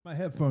My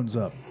headphones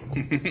up.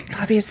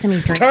 God, we have so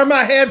many drinks. Turn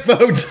my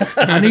headphones.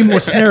 I need more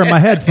snare in my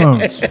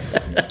headphones.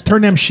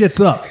 Turn them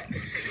shits up.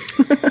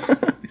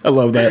 I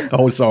love that. The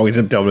whole song is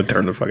him telling him to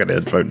turn the fucking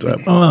headphones up.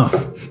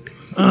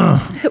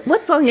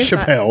 What song is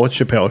that? Chappelle. It's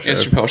Chappelle show.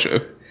 It's Chappelle Show.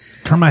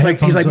 Turn my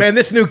headphones He's like, up. man,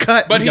 this new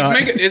cut. But we he's got."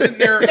 making. Isn't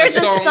there There's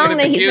a song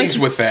that he's begins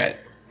making- with that?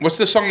 What's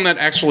the song that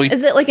actually?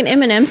 Is it like an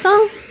Eminem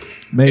song?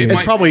 Maybe.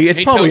 It's probably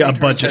He tells a him to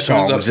bunch turn of his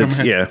headphones up songs. It's,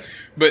 somehow. yeah.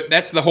 But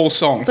that's the whole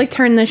song. It's like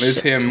turn this Is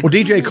shit. him. Well,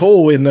 DJ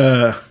Cole in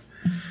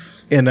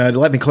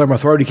Let Me Clear My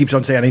Throat, he keeps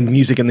on saying I need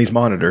music in these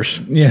monitors.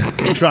 Yeah.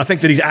 So I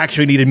think that he's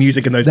actually needed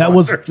music in those That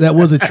monitors.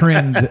 was a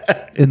trend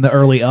in the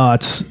early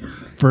aughts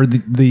for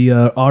the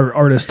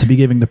artist to be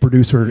giving the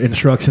producer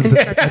instructions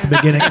at the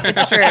beginning.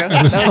 It's true.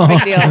 That was a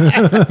big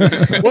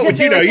deal. What would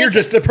they you were know? You're thinking-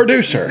 just a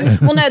producer.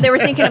 Well, no, they were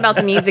thinking about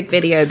the music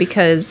video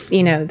because,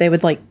 they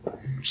would like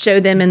show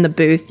them in the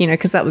booth,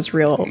 because that was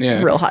real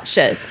hot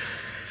shit.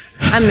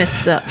 I miss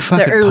the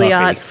early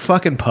Puffy. aughts.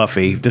 Fucking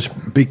Puffy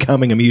just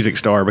becoming a music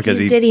star because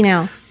He's Diddy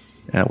now.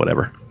 Yeah,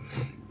 whatever.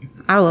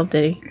 I love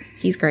Diddy.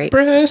 He's great.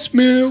 Breast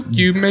milk,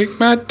 you make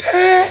my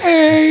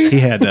day. He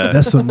had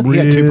That's some he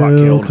had Tupac real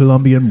killed.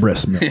 Colombian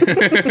breast milk.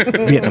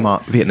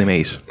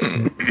 Vietnamese,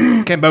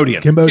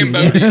 Cambodian. Cambodia.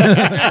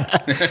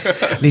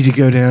 Need you to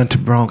go down to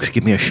Bronx,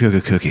 give me a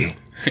sugar cookie.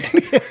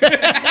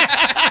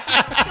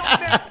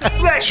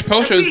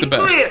 Chappelle Show's the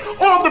best.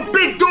 All the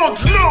big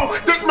dogs know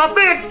that my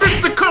man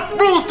Fisticuff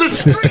rules the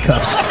street.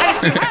 Fisticuffs.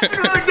 Hey, if you haven't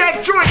heard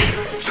that joint,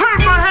 turn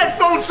my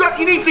headphones up.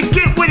 You need to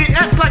get with it,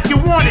 act like you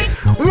want it.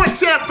 One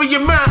tap for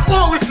your mind,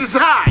 all this is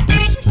high.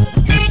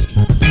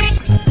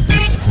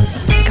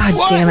 God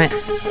damn it.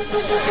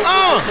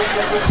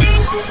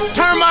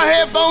 Turn my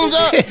headphones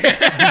up.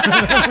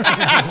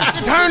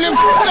 Turn them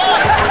up.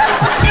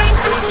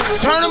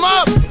 Turn them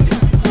up.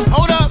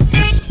 Hold up.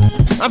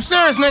 I'm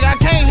serious, nigga. I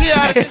can't hear.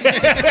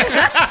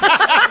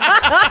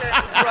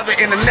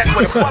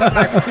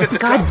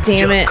 God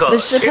damn it. The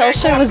Chappelle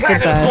Show was the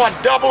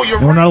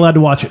best. We're not allowed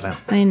to watch it now.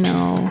 I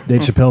know.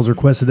 Dave Chappelle's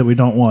requested that we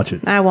don't watch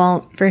it. I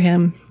won't for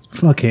him.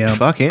 Fuck him.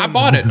 Fuck him. I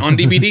bought it on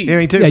DVD. Yeah,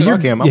 me too. Yeah,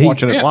 Fuck him. I'm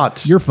watching it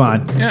lots. You're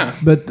fine. Yeah.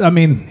 But I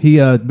mean, he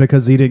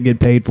because he didn't get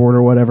paid for it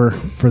or whatever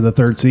for the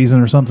third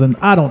season or something.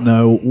 I don't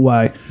know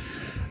why.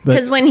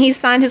 Because when he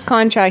signed his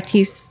contract,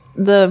 he's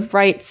the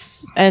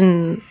rights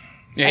and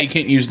Yeah, he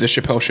can't use the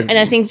Chappelle Show.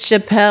 I think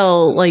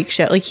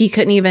Chappelle he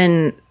couldn't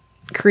even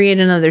create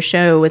another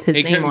show with his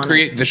he name couldn't on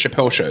create the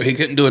Chappelle Show. He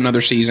couldn't do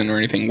another season or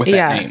anything with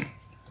Yeah. that name.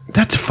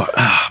 That's fuck.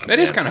 That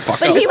is kind of fucked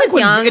But up. he was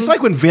young. It's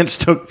like when Vince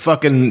took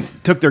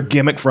their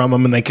gimmick from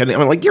him and they couldn't.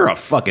 I'm like, you're a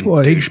fucking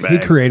Well, he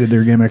douchebag. created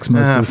their gimmicks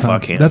most of the time.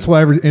 fuck him. That's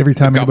why every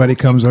time anybody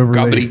comes over,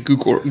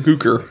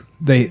 Gooker.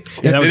 they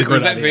Yeah, that was a great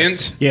Was that idea.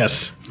 Vince?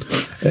 Yes.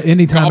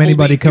 anytime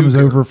anybody comes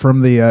Gobbledygooker. over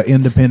from the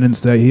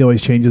Independence, he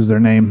always changes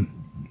their name,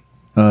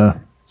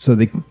 so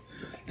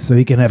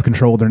he can have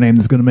control of their name.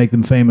 That's going to make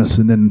them famous.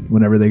 And then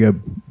whenever they go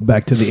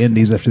back to the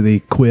Indies after they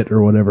quit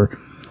or whatever,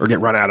 Or get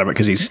run out of it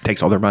because he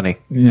takes all their money.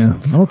 yeah,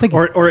 I don't think.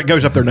 Or it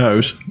goes up their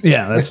nose.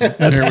 Yeah, that's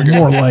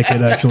more like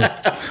it actually.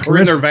 Or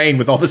in their vein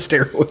with all the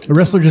steroids. The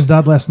wrestler just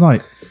died last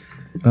night.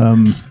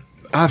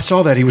 I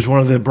saw that. He was one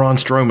of the Braun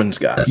Strowman's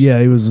guys. Yeah,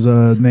 he was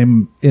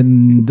named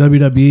in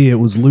WWE. It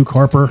was Luke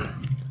Harper,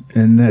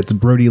 and that's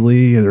Brody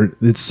Lee.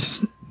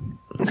 It's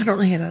I don't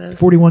know who that is.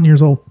 41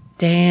 years old.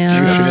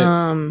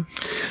 Damn.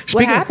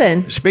 What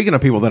happened? Speaking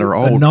of people that are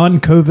A old.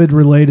 non-COVID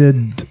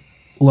related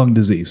lung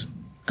disease.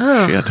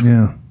 Shit.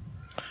 Yeah.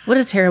 What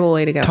a terrible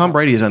way to go. Tom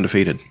Brady is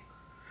undefeated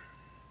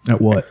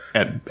At what?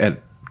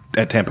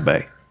 at Tampa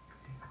Bay.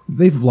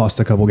 They've lost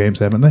a couple games,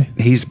 haven't they?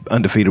 He's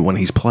undefeated when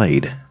he's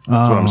played.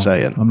 That's what I'm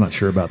saying. I'm not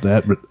sure about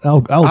that, but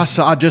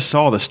I just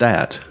saw the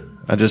stat.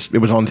 It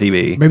was on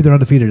TV. maybe they're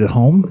undefeated at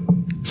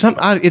home.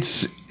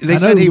 They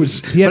said he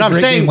was. he had What a I'm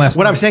great saying, game last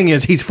what I'm night. saying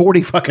is, he's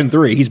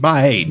 40-3. He's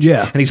my age.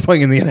 Yeah. and he's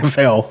playing in the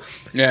NFL.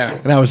 Yeah.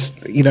 And I was,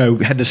 had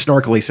to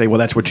snarkily say, well,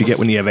 that's what you get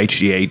when you have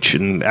HGH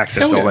and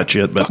access Hell to all yeah. that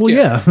shit. But Fuck Well,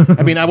 yeah.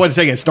 I mean, I wasn't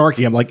saying it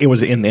snarky. I'm like, it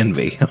was in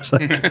envy. I was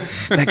like,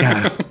 that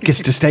guy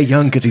gets to stay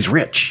young because he's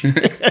rich. I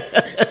kind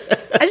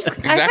of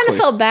Exactly.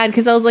 felt bad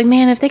because I was like,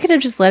 man, if they could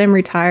have just let him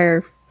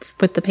retire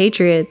with the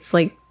Patriots,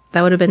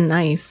 that would have been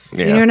nice.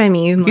 You know what I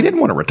mean? He Like, didn't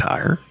want to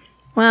retire.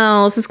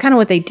 well, this is kind of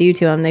what they do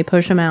to him. They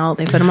push him out.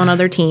 They put him on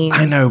other teams.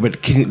 I know,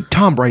 but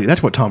Tom Brady,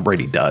 that's what Tom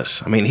Brady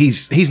does. I mean,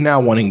 he's now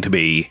wanting to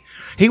be,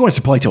 he wants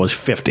to play till he's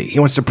 50. He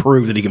wants to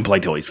prove that he can play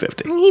till he's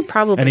 50. He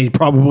probably. And he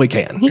probably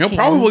can. He'll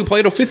probably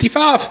play till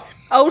 55.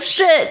 Oh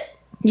shit!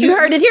 You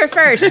heard it here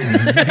first.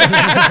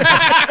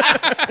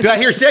 Do I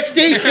hear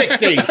 60?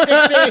 60. 60.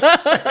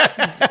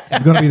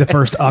 He's going to be the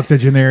first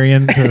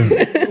octogenarian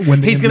to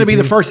win. He's going to be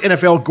the first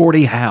NFL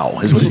Gordie Howe,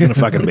 is what he's going to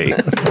fucking be.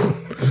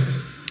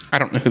 I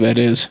don't know who that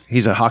is.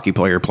 He's a hockey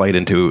player, I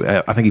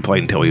think he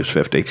played until he was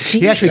 50.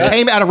 He actually Jesus.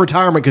 came out of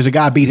retirement because a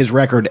guy beat his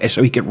record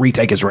so he could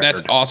retake his record.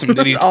 That's awesome.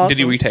 Did he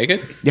awesome. retake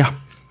it? Yeah.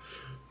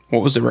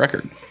 What was the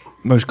record?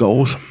 Most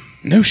goals.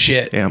 No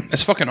shit. Yeah.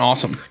 That's fucking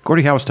awesome.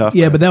 Gordie Howe was tough.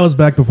 Yeah, but that was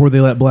back before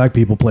they let black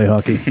people play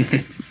hockey.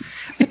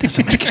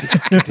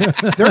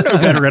 They're no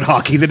better at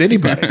hockey than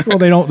anybody. Well,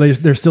 they don't.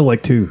 They're still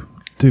like two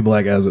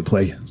black guys that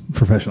play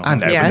professional. I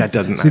know, Yeah. but that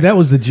doesn't. See, that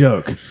was the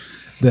joke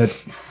that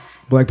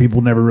black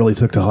people never really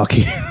took to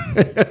hockey.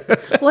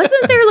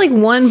 Wasn't there like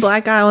one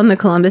black guy on the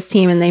Columbus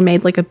team and they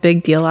made like a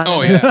big deal out of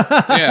Oh it?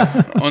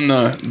 yeah, on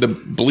the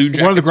Blue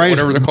Jackets, one of the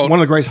greatest. whatever they're called. One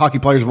of the greatest hockey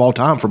players of all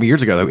time from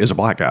years ago, though, is a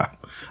black guy.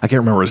 I can't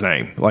remember his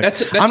name. Like,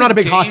 That's I'm not a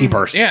big game- hockey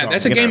person. Yeah, so,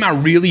 that's a you game know. I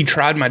really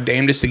tried my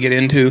damnedest to get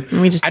into.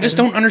 We just I just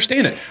didn't. don't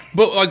understand it.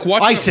 But like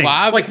watching Icing. it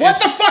live, Like, what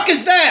it's- the fuck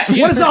is that?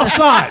 What is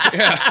offside?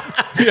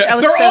 That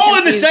was They're so all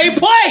in the confusing. same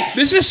place.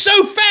 This is so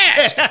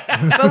fast.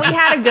 But we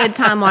had a good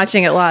time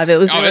watching it live. It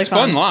was Oh, really it's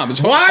fun live. It's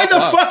fun. Why the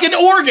live. fucking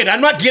organ?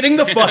 I'm not getting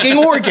the fucking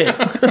organ.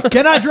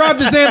 Can I drive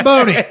the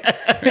Zamboni?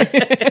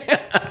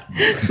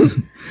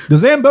 The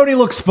Zamboni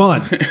looks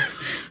fun.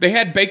 They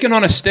had bacon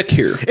on a stick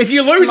here. If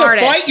you lose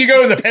Smartest. a fight, you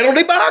go to the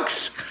penalty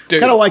box. Dude.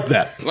 Kind of like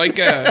that. Like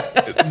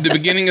the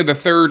beginning of the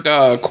third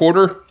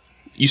quarter,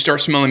 you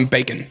start smelling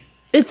bacon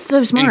It's so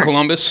in smart.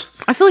 Columbus,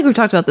 I feel like we've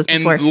talked about this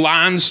and before.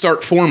 lines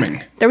start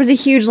forming. There was a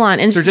huge line,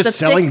 and it's They're just a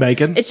selling thick,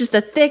 bacon? It's just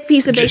a thick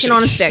piece of Just bacon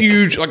on a stick.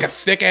 huge, like a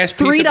thick ass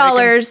piece.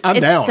 $3. I'm It's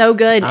down. so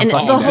good, I'm and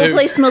fucking the whole down.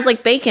 place smells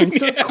like bacon.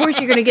 So of course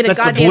you're gonna get a That's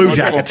the goddamn Blue piece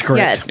of- Jackets,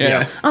 correct? Yes.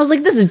 Yeah. I was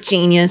like, this is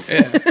genius.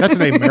 That's a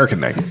Native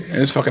American thing.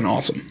 It's fucking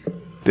awesome.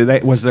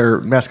 Was their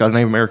mascot a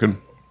Native American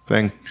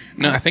thing?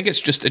 No, I think it's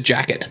just a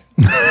jacket.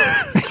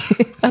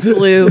 A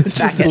blue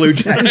jacket. Blue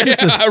jacket.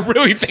 Yeah, I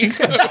really think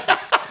so.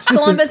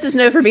 Columbus is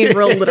known for being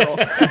real literal.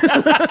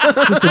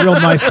 Just a real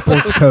nice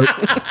sports coat.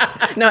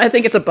 No, I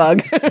think it's a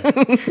bug.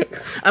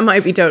 I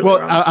might be totally Well,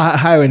 wrong.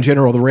 how in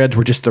general the Reds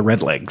were just the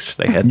red legs.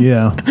 They had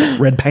Yeah.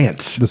 red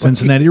pants. The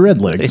Cincinnati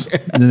Redlegs.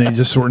 And then they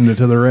just shortened it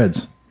to the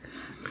Reds.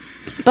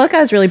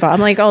 Buckeyes really bought. I'm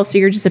like, oh, so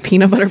you're just a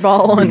peanut butter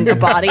ball on your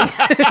body?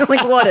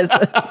 Like, what is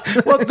this?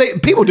 Well,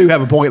 people do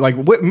have a point. Like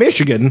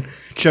Michigan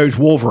chose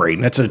Wolverine.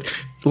 That's a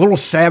little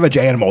savage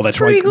animal. That's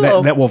Pretty like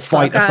cool. that will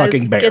fight Buckeyes, a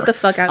fucking bear. get the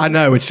fuck out of I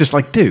know. It's just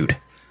like, dude,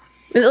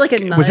 Is it like a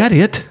nut? was that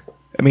it?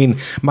 I mean,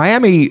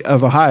 Miami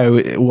of Ohio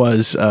it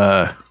was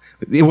the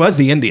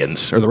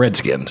Indians or the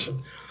Redskins. I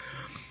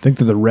think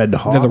they're the Red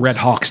Hawks. They're the Red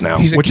Hawks now.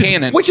 He's a which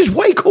cannon. is which is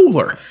way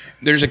cooler.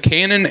 There's a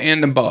cannon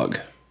and a bug.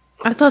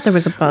 I thought there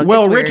was a bug.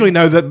 Well, It's weird. originally,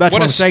 no. That's What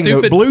what a I'm saying. Though.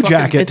 stupid Blue fucking-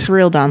 Jacket. It's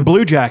real dumb.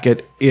 Blue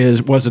Jacket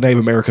was a Native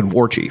American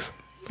war chief.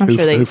 I'm who,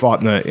 sure they- who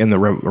fought around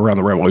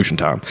the Revolution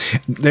time.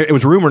 It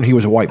was rumored he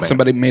was a white man.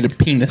 Somebody made a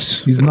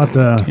penis. He's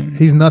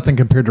nothing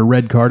compared to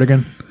Red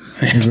Cardigan.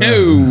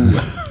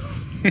 No.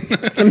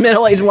 a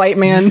middle-aged white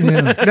man.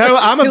 No,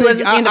 I'm a Who lives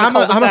big. at the end of a I'm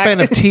a cul-de-sac. fan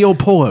of teal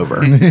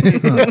pullover.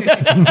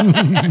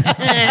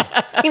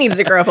 He needs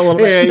to grow up a little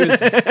bit.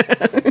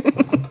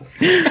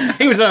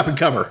 He was an up and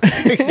comer.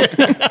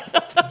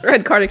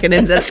 Red cardigan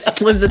lives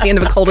at the end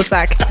of a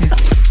cul-de-sac.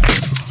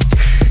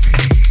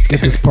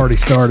 Get this party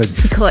started.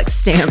 He collects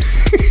stamps.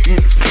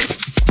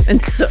 And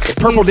so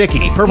Purple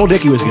Dickie. Purple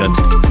Dickie was good.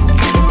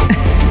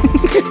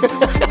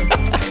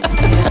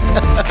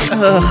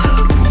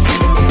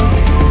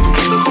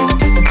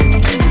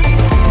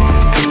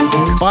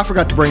 Well, I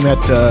forgot to bring that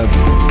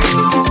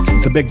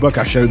the big book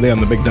I showed them,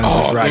 the big Dungeons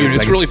and Oh, Dragons dude,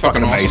 it's thing. really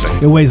fucking awesome.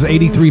 amazing. It weighs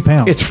 83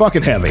 pounds. It's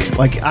fucking heavy.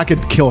 Like I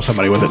could kill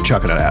somebody with it,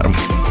 chucking it at them.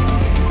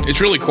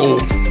 It's really cool.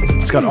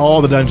 It's got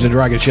all the Dungeons and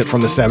Dragons shit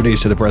from the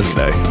 70s to the present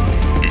day.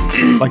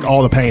 Like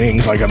all the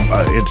paintings, like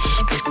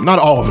it's not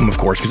all of them, of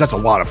course, because that's a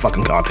lot of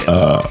fucking content.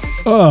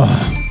 Oh,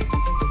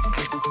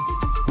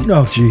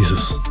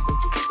 Jesus.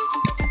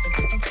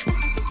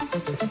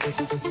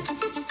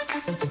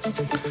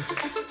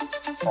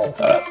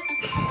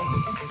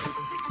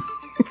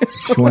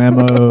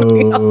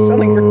 y'all sound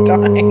like you're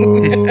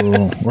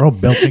dying. Slammo. We're all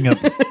belting up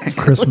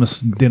Christmas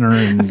dinner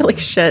and I feel like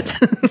shit.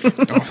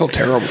 Oh, I feel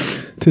terrible.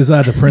 Tis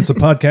I, the Prince of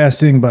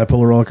Podcasting,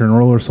 Bipolar Rocker and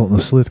Roller, Sultan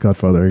of Slith,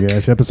 Godfather of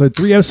Gash, episode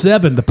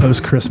 307, the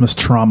post-Christmas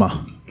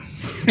trauma.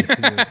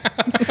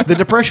 The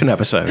Depression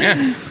episode.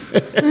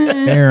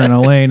 Aaron,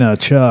 Elena,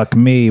 Chuck,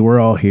 me, we're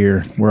all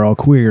here. We're all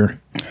queer.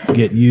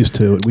 Get used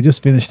to it. We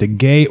just finished a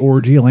gay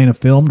orgy Elena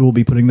filmed. We'll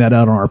be putting that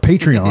out on our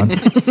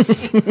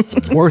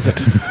Patreon. Worth it.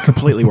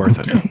 Completely worth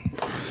it.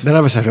 None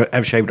of us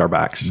have shaved our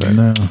backs. So.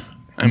 No.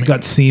 I've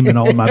got semen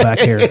all in my back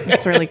hair.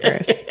 It's really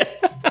gross.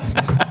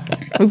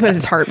 We put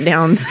a tarp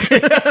down.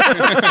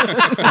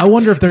 I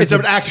wonder if there's It's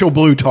an actual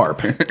blue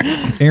tarp.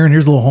 Aaron,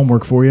 here's a little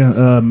homework for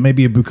you.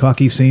 Maybe a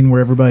bukkake scene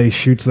where everybody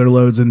shoots their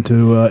loads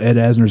into Ed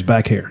Asner's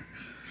back hair.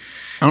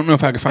 I don't know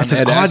if I can find That's an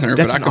Ed odd- Asner,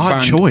 that's but I an can odd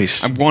find.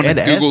 choice. I want to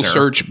Ed Google Asner.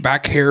 search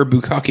back hair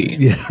bukkake.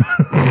 Yeah.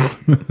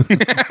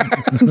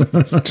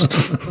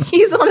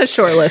 He's on a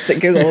short list at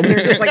Google. And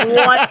they're just like,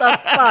 what the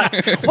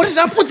fuck? What is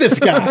up with this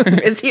guy?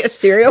 Is he a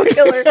serial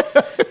killer?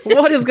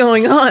 What is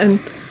going on?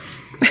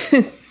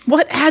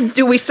 What ads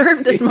do we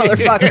serve this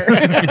motherfucker?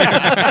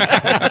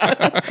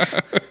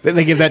 Then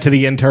they give that to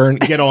the intern.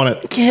 Get on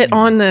it. Get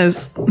on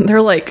this.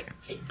 They're like,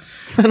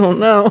 I don't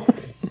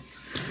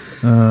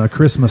know.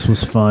 Christmas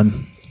was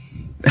fun.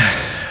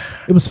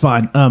 It was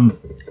fine.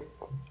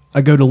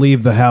 I go to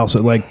leave the house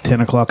at like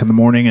 10 o'clock in the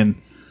morning, and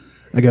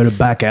I go to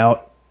back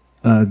out,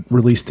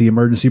 release the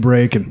emergency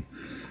brake, and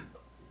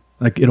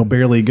like it'll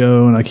barely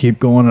go, and I keep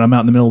going, and I'm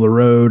out in the middle of the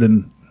road,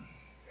 and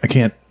I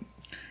can't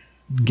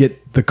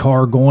get the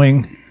car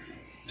going.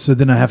 So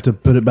then I have to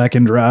put it back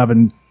in drive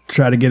and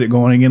try to get it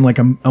going again. Like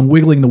I'm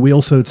wiggling the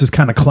wheel, so it's just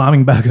kind of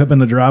climbing back up in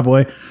the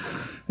driveway.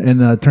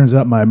 And it turns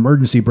out my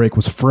emergency brake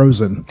was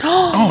frozen.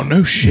 Oh,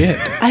 no shit.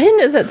 I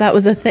didn't know that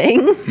was a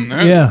thing.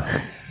 No.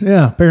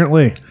 Yeah,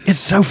 apparently. It's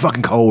so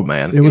fucking cold,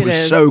 man. It was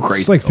so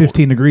crazy. It's like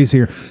 15 degrees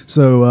here.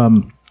 So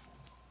I'm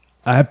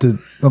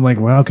like,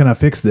 well, how can I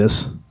fix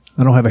this?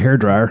 I don't have a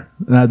hairdryer.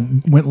 And I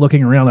went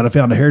looking around and I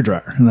found a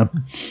hairdryer. And I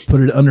put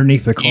it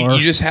underneath the car. You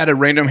just had a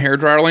random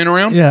hairdryer laying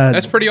around? Yeah.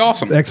 That's pretty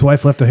awesome. The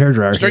ex-wife left a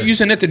hairdryer. Start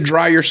using it to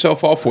dry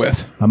yourself off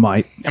with. I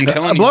might. I'm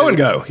telling you. Blow and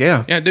go,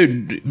 yeah. Yeah,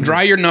 dude.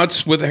 Dry your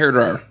nuts with a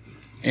hairdryer.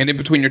 And in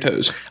between your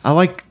toes. I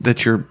like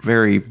that you're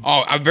very...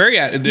 Oh, I'm very...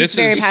 This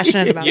He's very is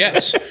passionate about it.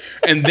 Yes.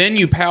 And then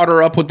you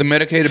powder up with the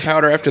medicated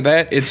powder after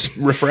that. It's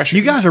refreshing.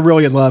 You guys are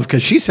really in love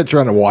because she sits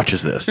around and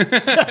watches this.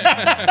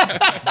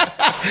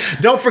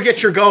 Don't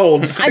forget your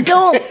golds. I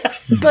don't,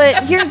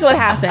 but here's what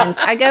happens.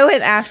 I go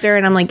in after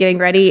and I'm like getting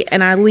ready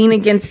and I lean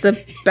against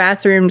the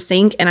bathroom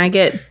sink and I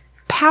get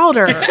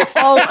powder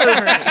all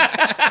over me.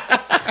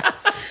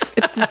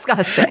 It's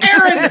disgusting.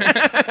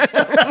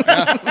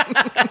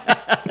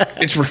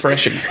 It's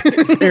refreshing.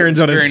 Aaron's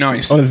on Very his,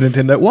 nice. on his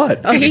Nintendo.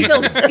 What? Oh, he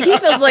feels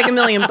like $1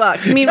 million.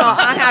 Meanwhile,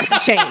 I have to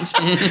change.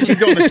 He's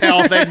doing the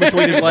towel thing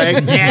between his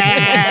legs.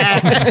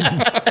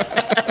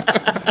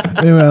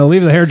 Anyway, I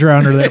leave the hairdryer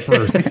under there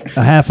for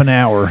a half an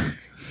hour.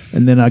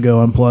 And then I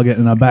go unplug it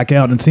and I back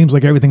out. And it seems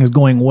like everything is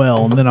going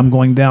well. And then I'm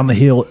going down the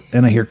hill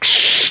and I hear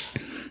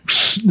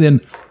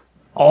then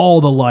all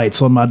the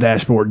lights on my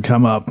dashboard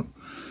come up.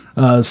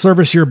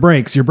 Service your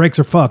brakes. Your brakes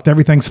are fucked.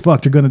 Everything's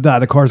fucked. You're going to die.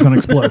 The car's going to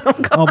explode.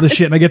 All this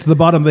shit. And I get to the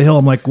bottom of the hill.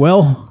 I'm like,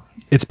 well,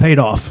 it's paid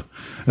off.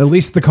 At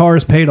least the car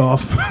is paid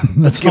off.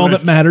 That's all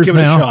that matters now. Give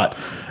it a shot.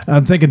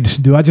 I'm thinking,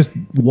 do I just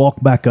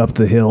walk back up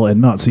the hill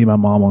and not see my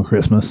mom on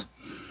Christmas?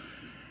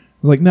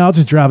 Like, no, I'll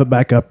just drive it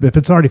back up. If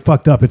it's already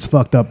fucked up, it's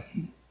fucked up.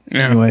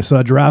 Yeah. Anyway, so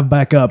I drive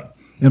back up,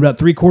 and about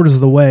 3/4 of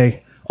the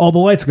way, all the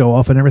lights go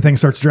off, and everything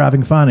starts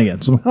driving fine again.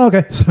 So,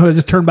 okay. So I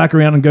just turn back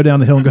around and go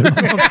down the hill and go to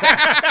my mom's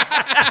house.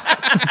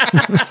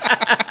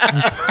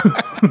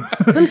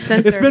 Some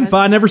sensor. It's been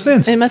fine ever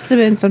since. It must have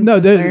been some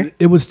No, sensor.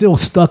 it was still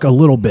stuck a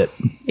little bit.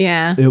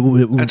 Yeah.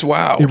 That's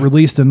wild. It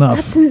released enough.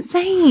 That's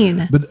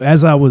insane. But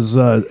as I was,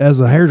 as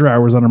the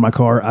hairdryer was under my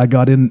car, I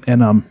got in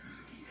and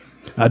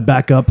I'd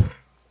back up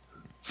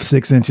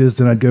 6 inches,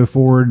 then I'd go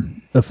forward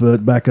a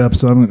foot, back up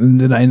some, and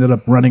then I ended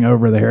up running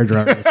over the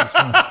hairdryer.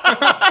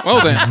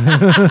 Well, then.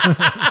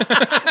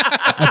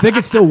 I think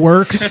it still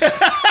works.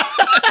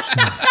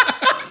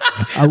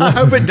 I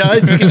hope it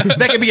does.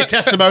 That could be a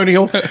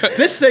testimonial.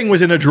 This thing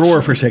was in a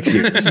drawer for 6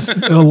 years.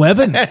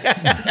 11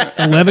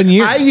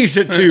 years. I used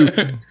it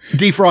to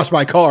defrost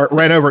my car,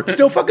 ran over it,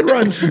 still fucking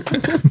runs.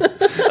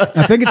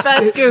 I think it's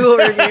Best Google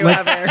review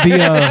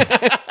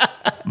ever.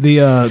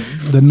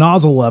 the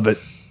nozzle of it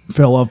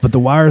fell off, but the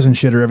wires and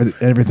shit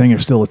everything are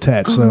still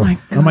attached. So my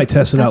God. I might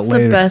test it That's out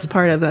later. the best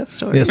part of that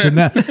story. Yeah, so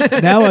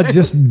now I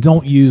just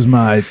don't use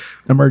my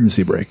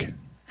emergency brake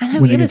I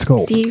know, when you it have gets a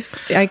cold. steep,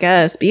 I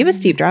guess, but you have a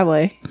steep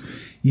driveway.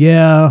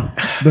 Yeah,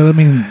 but I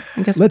mean,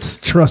 I guess- let's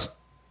trust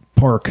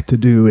Park to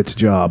do its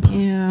job.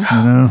 Yeah.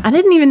 You know? I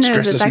didn't even know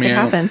Stresses that me could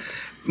out. happen.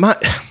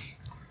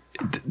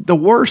 The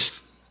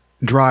worst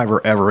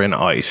driver ever in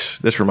ice.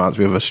 This reminds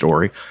me of a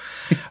story.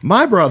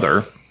 My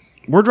brother,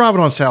 we're driving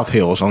on South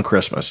Hills on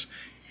Christmas.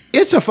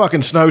 It's a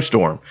fucking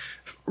snowstorm.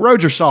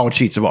 Roads are solid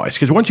sheets of ice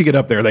because once you get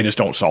up there, they just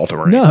don't salt them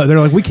or anything. No, they're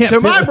like, we can't.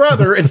 So fit- my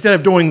brother, instead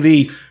of doing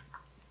the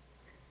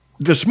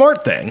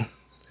smart thing,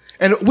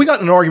 and we got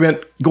in an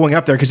argument going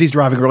up there because he's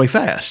driving really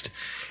fast,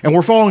 and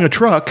we're following a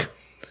truck.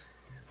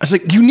 I was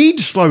like, you need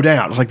to slow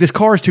down. I was like, this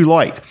car is too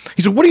light.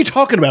 He said, what are you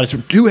talking about?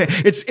 If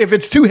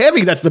it's too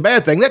heavy, that's the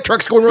bad thing. That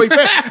truck's going really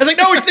fast. I was like,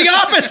 no, it's the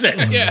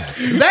opposite. Yeah.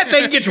 That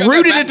thing gets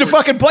rooted into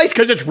fucking place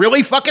because it's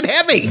really fucking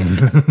heavy.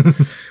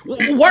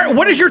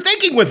 What is your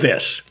thinking with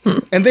this?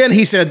 And then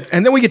he said,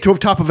 and then we get to the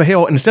top of a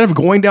hill, and instead of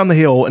going down the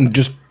hill and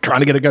just trying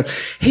to get it going,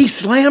 he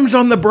slams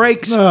on the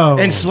brakes No.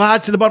 and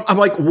slides to the bottom. I'm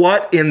like,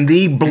 what in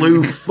the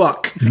blue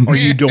fuck are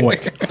you doing?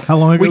 How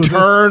long ago We was this?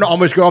 turn,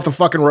 almost go off the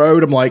fucking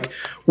road. I'm like,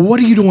 what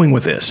are you doing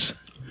with this?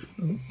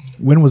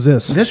 When was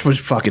this? This was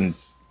fucking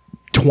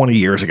 20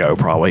 years ago,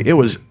 probably. It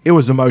was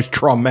the most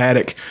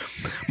traumatic.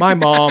 My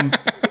mom,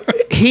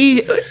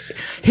 he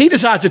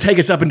decides to take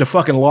us up into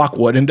fucking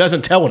Lockwood and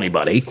doesn't tell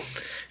anybody.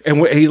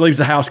 And he leaves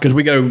the house because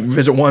we go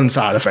visit one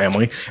side of the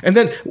family. And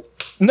then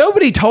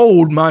nobody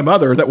told my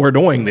mother that we're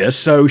doing this.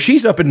 So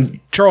she's up in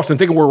Charleston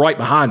thinking we're right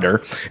behind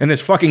her in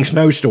this fucking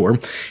snowstorm.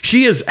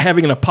 She is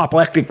having an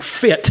apoplectic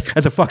fit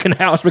at the fucking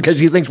house because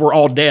she thinks we're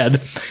all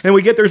dead. And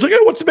we get there, it's like,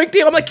 oh, what's the big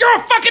deal? I'm like, you're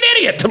a fucking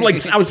idiot. I'm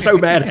like, I was so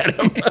mad at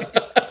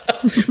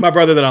him. My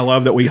brother that I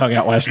love that we hung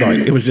out last night.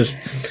 It was just,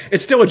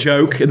 it's still a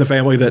joke in the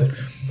family that,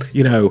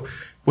 you know,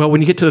 well,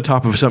 when you get to the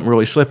top of something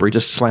really slippery,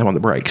 just slam on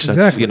the brakes. That's,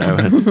 Exactly. you know,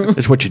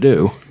 that's what you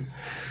do.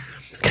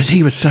 because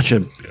he was such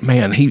a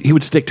man. He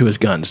would stick to his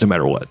guns no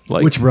matter what.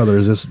 Like Which brother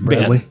is this?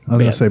 Bradley? I was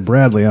going to say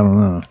Bradley. I don't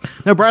know.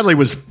 No, Bradley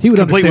was He would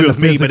completely understand with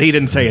the me, but physics. he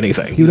didn't say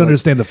anything. He would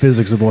understand the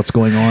physics of what's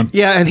going on.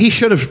 Yeah, and he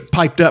should have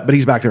piped up, but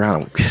he's back there. I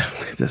don't.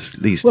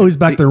 These. Well, he's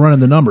back there running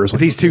the numbers.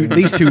 These two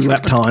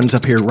leptons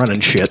up here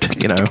running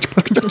shit. You know.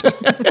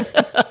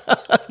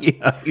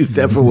 Yeah, he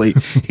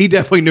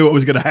definitely knew what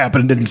was going to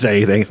happen and didn't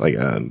say anything. Like,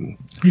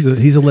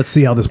 He's a let's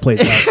see how this plays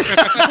out.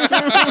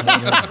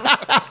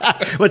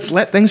 let's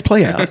let things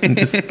play out.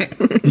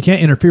 You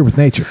can't interfere with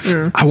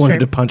nature. I wanted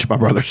to punch my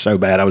brother so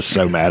bad. I was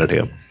so mad at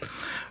him.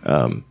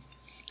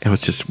 It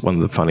was just one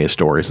of the funniest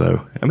stories,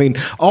 though. I mean,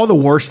 all the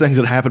worst things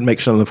that happened make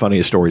some of the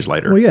funniest stories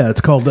later. Well, yeah,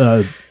 it's called.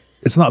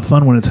 It's not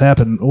fun when it's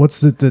happened.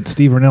 What's it that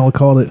Steve Rinella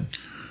called it?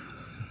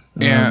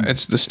 Yeah,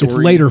 it's the story. It's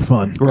later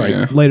fun, Right.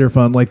 Yeah. Later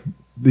fun, like.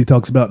 He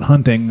talks about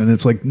hunting, and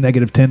it's like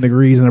negative 10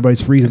 degrees, and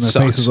everybody's freezing their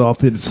sucks. faces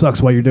off. It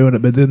sucks while you're doing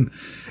it, but then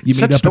you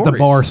Such meet up at the stories.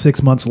 bar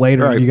 6 months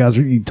later, Right. and you guys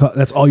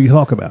that's all you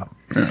talk about.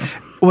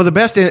 Well, the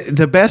best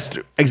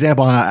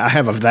example I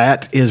have of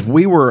that is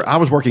I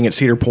was working at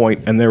Cedar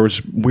Point, and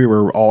we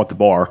were all at the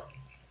bar,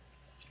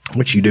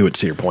 which you do at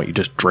Cedar Point. You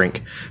just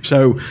drink.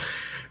 So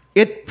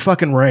it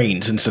fucking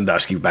rains in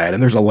Sandusky bad,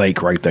 and there's a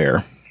lake right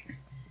there.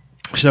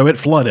 So it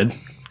flooded.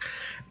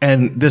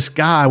 And this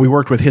guy we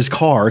worked with, his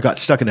car got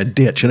stuck in a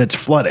ditch and it's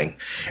flooding.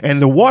 And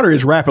the water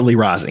is rapidly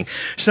rising.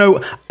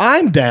 So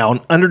I'm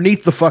down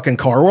underneath the fucking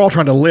car. We're all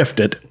trying to lift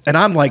it. And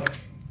I'm like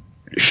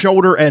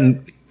shoulder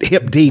and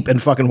hip deep in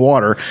fucking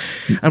water.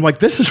 I'm like,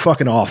 this is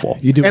fucking awful.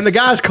 And the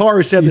guy's car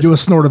who said You do a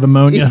snort of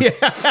ammonia.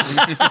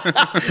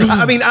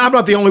 I mean, I'm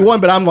not the only one,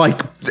 but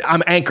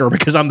I'm anchor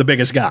because I'm the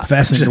biggest guy.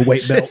 Fasten your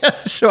weight belt.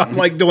 So I'm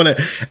like doing it,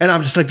 and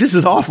I'm just like, this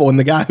is awful. And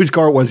the guy whose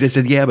car it was, he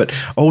said, yeah, but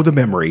the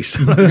memories.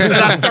 And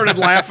I started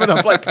laughing.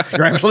 I'm like,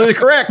 you're absolutely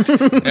correct.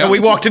 And we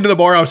walked into the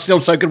bar. I was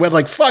still soaking wet.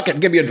 Like, fuck it,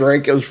 give me a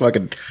drink. It was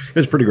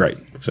pretty great.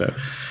 So.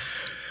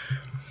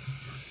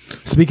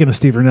 Speaking of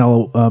Steve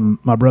Rinella,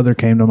 my brother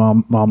came to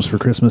mom's for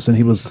Christmas, and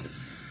he was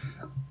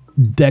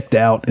decked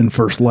out in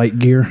First Light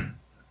gear,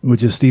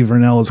 which is Steve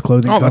Rinella's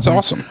clothing company. That's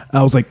awesome.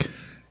 I was like,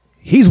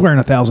 he's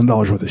wearing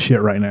 $1,000 worth of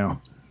shit right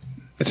now.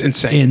 It's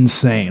insane.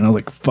 Insane. I was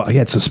like, fuck. He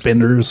had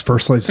suspenders,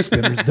 First Light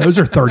suspenders. Those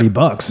are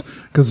 $30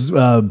 because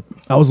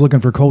I was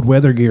looking for cold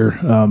weather gear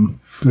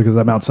because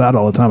I'm outside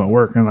all the time at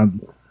work, and I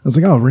was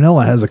like, oh,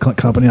 Rinella has a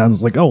company. I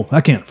was like, oh,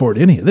 I can't afford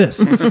any of this.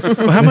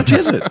 Well, how much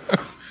is it?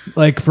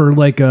 Like for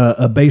like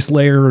a base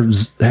layer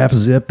half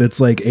zip, it's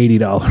like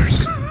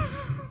 $80.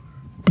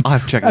 I'll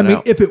have to check it I mean,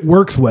 out. if it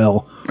works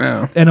well,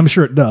 Yeah. and I'm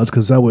sure it does,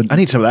 because I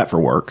need some of that for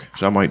work,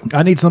 so I might.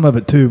 I need some of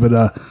it too,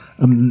 but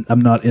I'm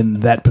not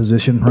in that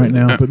position right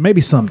now. But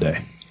maybe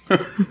someday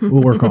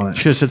we'll work on it.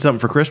 Should have said something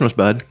for Christmas,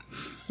 bud.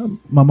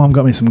 My mom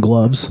got me some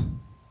gloves,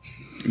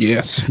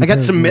 Yes. I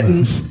got some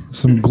mittens.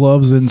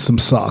 and some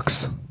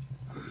socks,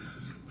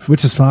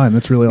 which is fine.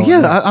 That's really all. Yeah,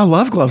 I need. I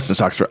love gloves and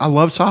socks. I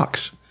love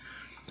socks.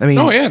 I mean,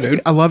 Oh, yeah,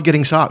 dude. I love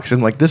getting socks,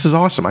 and like this is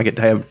awesome. I get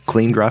to have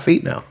clean, dry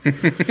feet now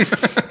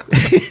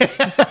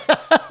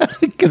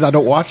because I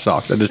don't wash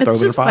socks. I just throw It's them in a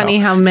just file. funny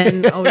how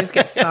men always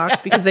get socks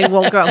because they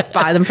won't go out and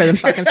buy them for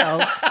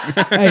themselves.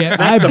 Hey,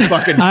 I've, the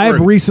fucking I've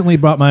truth. recently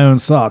bought my own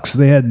socks.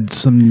 They had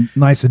some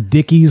nice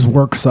Dickies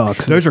work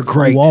socks. Those are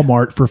great.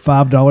 Walmart for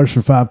 $5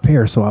 for 5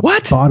 pairs. So I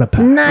What? bought a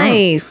pack.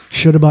 Nice.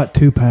 Should have bought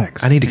 2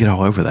 packs. I need to get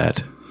all over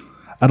that.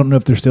 I don't know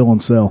if they're still on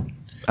sale.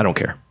 I don't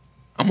care.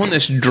 I'm on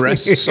this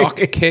dress sock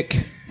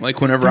kick. Like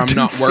whenever I'm too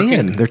not working.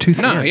 thin. They're too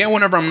No, thin. yeah,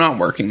 whenever I'm not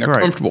working. They're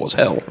Right. comfortable as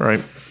hell. Right.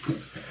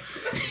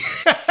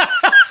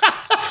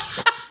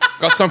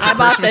 Got some for I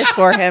bought Christmas. this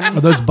for him.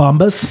 Are those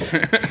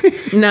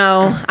Bombas?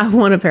 No, I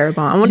want a pair of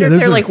Bombas. I wonder Yeah, if those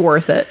they're are- like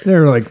worth it.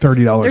 They're like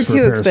 $30 They're for too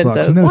a pair of socks.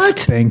 expensive. No, What?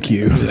 Thank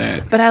you.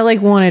 That. But I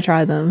like want to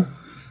try them.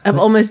 I've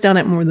almost done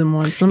it more than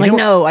once. I'm like, know-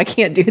 no, I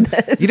can't do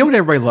this. You know what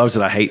everybody loves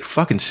that I hate?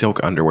 Fucking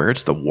silk underwear.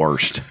 It's the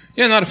worst.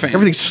 Yeah, not a fan.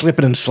 Everything's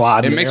slipping and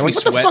sliding. It makes Like, me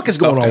what the sweat fuck is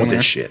and stuff going on down with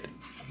this there. shit?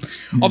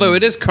 Although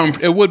it is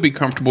it would be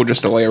comfortable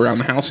just to lay around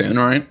the house in,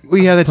 right?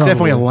 Well, yeah, that's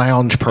definitely a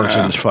lounge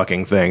person's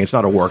fucking thing. It's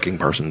not a working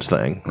person's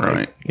thing.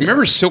 Right. You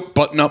remember silk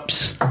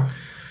button-ups?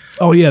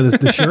 Oh, yeah,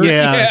 the shirt.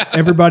 Yeah.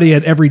 Everybody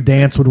at every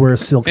dance would wear a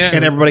silk shirt.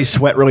 And everybody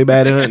sweat really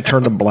bad in it and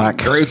turn them black.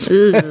 Gross.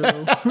 Like,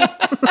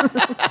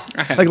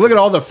 look at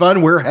all the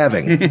fun we're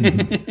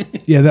having.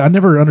 Yeah, I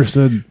never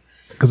understood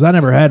because I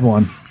never had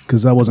one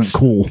because I wasn't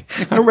cool.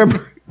 I remember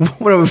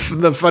one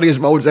of the funniest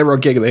moments ever on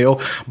King of the Hill.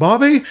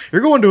 Bobby,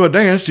 you're going to a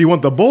dance. Do you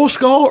want the bull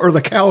skull or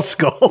the cow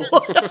skull?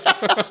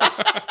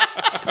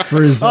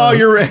 For his,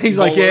 He's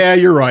like, yeah,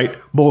 you're right.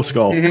 Bull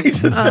skull.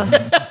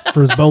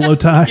 for his bolo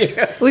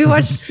tie. We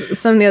watched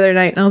some the other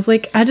night, and I was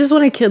like, I just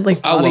want a kid like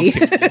I love Bobby.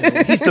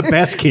 King. He's the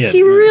best kid.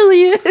 He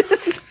really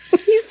is.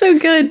 He's so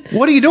good.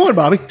 What are you doing,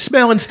 Bobby?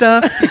 Smelling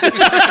stuff.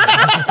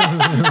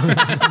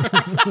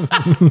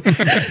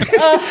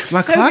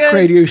 My clock good.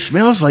 radio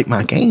smells like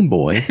my Game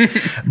Boy,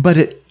 but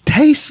it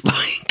taste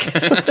like?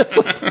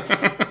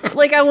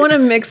 Like I want to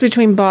mix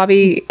between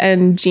Bobby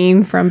and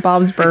Gene from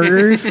Bob's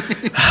Burgers.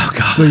 Oh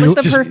God! So you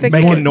the just perfect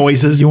making kid.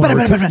 noises. you want a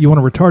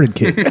retarded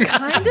kid.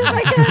 Kind of,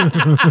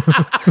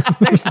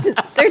 I guess.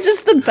 they're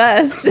just the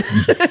best.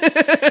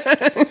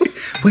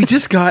 We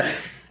just got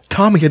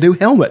Tommy a new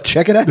helmet.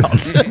 Check it out.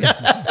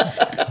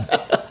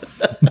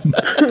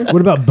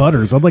 What about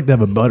Butters? I'd like to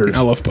have a Butters.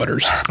 I love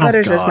Butters.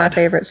 Butters is God. my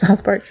favorite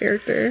South Park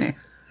character.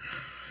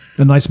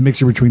 A nice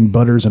mixture between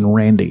Butters and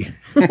Randy.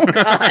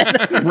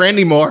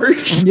 Randy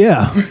Marsh.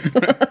 Yeah.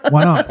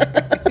 Why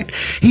not?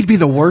 He'd be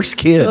the worst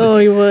kid. Oh,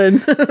 he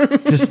would.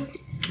 Just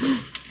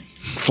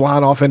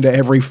flying off into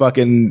every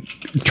fucking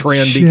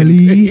trend. he can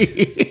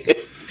be.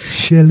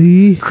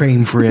 Shelly.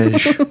 Cream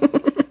fresh.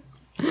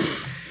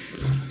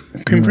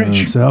 Cream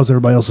Fresh. So how's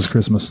everybody else's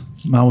Christmas?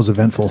 Mine was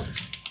eventful.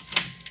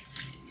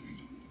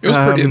 It was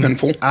pretty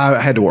eventful.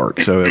 I had to work,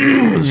 so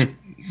it was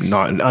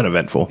not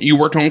uneventful. You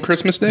worked on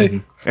Christmas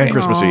Day? And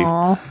Christmas Eve.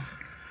 Aw.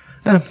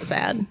 That's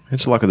sad.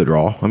 It's luck of the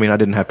draw. I mean, I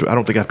don't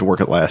think I have to work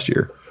it last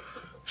year.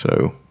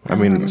 So, I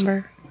mean,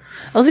 Remember?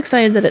 I was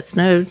excited that it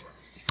snowed.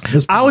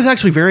 I was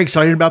actually very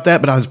excited about that,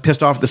 but I was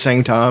pissed off at the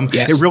same time.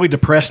 Yes. It really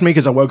depressed me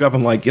because I woke up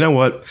and like, you know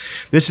what?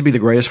 This would be the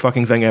greatest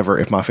fucking thing ever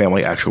if my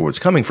family actually was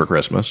coming for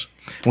Christmas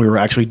and we were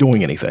actually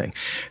doing anything.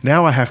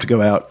 Now I have to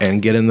go out and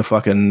get in the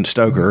fucking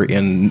stoker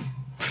in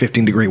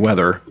 15-degree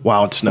weather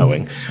while it's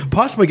snowing,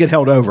 possibly get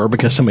held over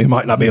because somebody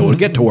might not be able to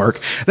get to work.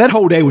 That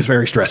whole day was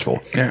very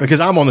stressful because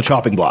I'm on the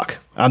chopping block.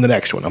 I'm the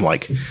next one. I'm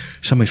like,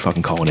 somebody's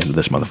fucking calling into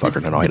this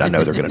motherfucker tonight. I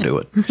know they're going to do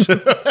it.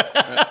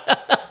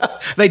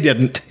 They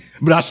didn't.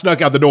 But I snuck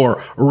out the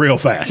door real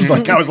fast.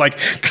 Like I was like,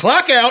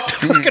 clock out.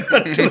 Fucking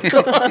went to the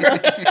car.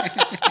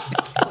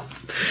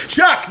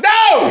 Chuck,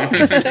 no!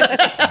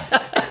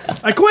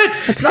 I quit.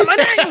 It's not my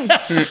name.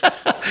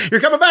 You're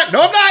coming back.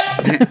 No, I'm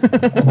not.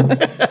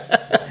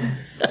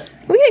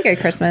 We had a good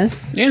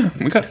Christmas. Yeah,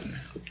 we got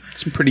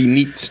some pretty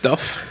neat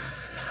stuff.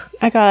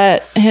 I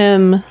got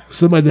him.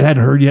 Somebody that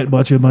hadn't heard yet, a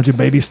bunch of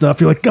baby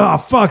stuff. You're like, oh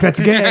fuck, that's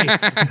gay.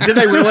 Did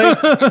they really?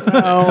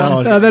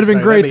 Oh, That'd have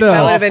been great though.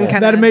 That would've been kinda-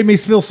 That'd have made me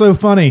feel so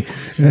funny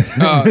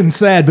and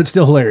sad, but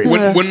still hilarious.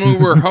 When we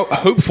were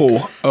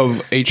hopeful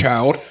of a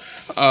child,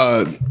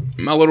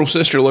 my little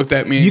sister looked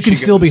at me and You can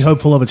she still be goes-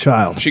 hopeful of a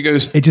child. She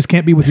goes, It just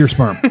can't be with your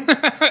sperm.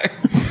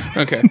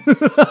 okay.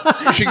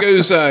 She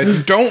goes,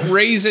 don't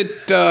raise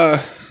it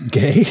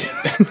Gay.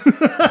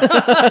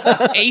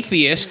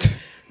 atheist.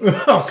 She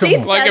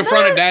said Like in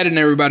front of that? Dad and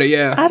everybody,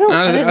 yeah. I didn't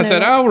I said,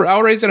 know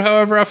I'll raise it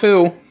however I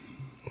feel.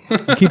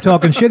 Keep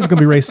talking shit, it's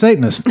gonna be raised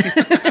Satanist.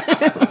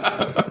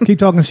 Keep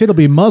talking shit, it'll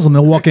be Muslim.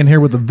 They'll walk in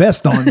here with a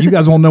vest on. You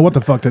guys won't know what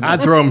the fuck to do.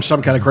 I'd throw him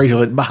some kind of crazy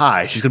like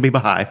Baha'i. She's going to be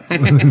Baha'i.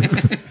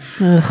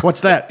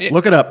 What's that?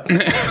 Look it up.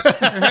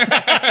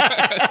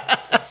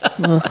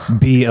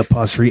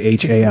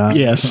 B'(HAI).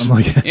 Yes. I'm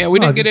like, Yeah, we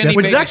didn't get any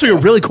Which is baby actually a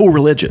really cool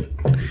religion.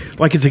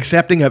 Like it's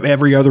accepting of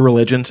every other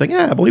religion, saying,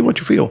 yeah, I believe what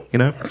you feel, you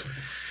know?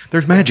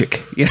 There's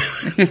magic. You know?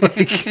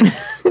 Like,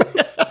 It's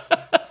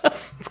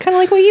kind of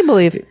like what you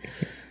believe.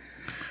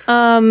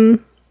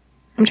 I'm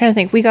trying to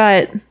think.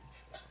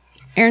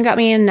 Aaron got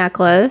me a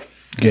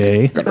necklace.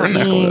 gay. Got her Got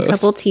me a necklace.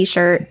 couple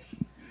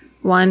T-shirts.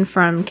 One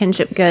from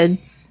Kinship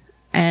Goods,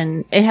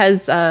 and it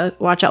has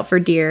 "Watch out for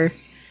deer"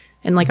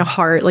 and like a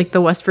heart, like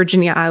the West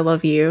Virginia "I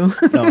love you."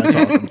 oh, that's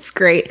awesome. It's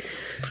great.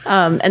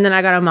 And then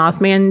I got a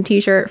Mothman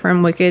T-shirt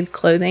from Wicked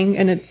Clothing,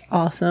 and it's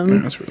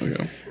awesome. That's really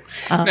cool.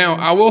 Now,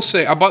 I will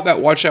say, I bought that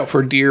Watch Out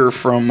for Deer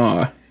from,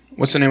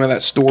 what's the name of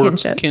that store?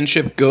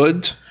 Kinship.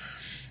 Goods.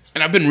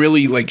 And I've been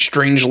really, like,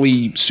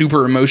 strangely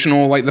super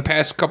emotional, like, the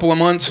past couple of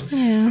months.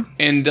 Yeah.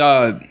 And they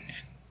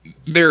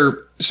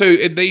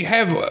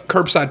have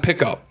curbside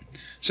pickup.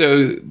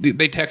 So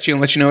they text you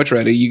and let you know it's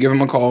ready. You give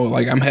them a call,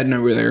 like, I'm heading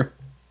over there.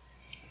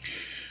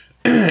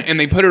 And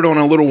they put it on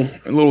a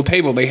little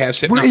table they have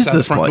sitting Where is outside the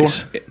this front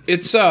place? door.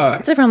 It's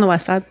It's over on the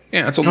west side.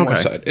 yeah, it's on the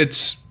west side.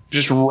 It's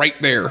just right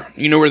there.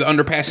 You know where the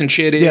underpass and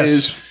shit Yes.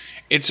 is?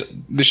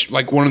 It's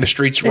like one of the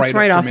streets right It's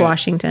right up off from it.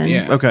 Washington.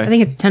 Yeah. Okay. I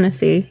think it's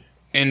Tennessee.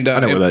 And I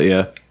know where that,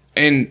 yeah.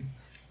 and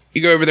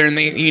you go over there and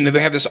they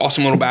have this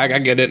awesome little bag. I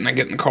get it and I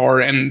get in the car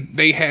and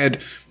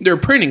they're a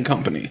printing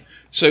company.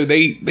 So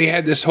they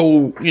had this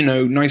whole,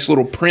 nice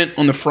little print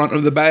on the front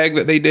of the bag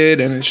that they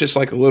did, and it's just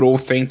like a little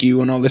thank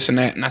you and all this and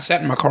that. And I sat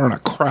in my car and I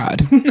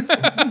cried.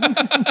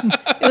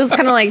 It was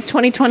kind of like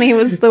 2020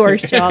 was the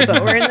worst job,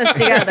 but we're in this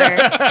together.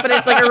 But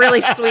it's like a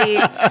really sweet.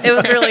 It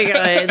was really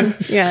good.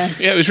 Yeah.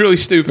 Yeah, it was really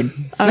stupid.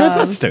 That's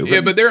not stupid.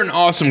 Yeah, but they're an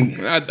awesome.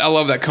 I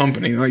love that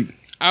company. Like,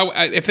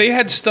 if they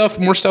had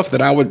more stuff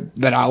that I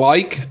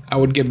like, I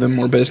would give them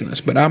more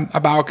business. But I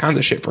buy all kinds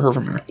of shit for her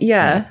from there.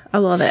 Yeah, I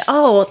love it.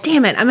 Oh,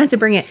 damn it. I meant to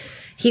bring it.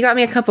 He got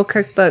me a couple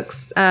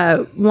cookbooks.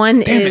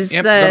 One Damn is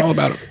it! Yep, forgot all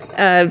about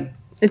it.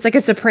 it's like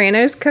a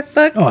Sopranos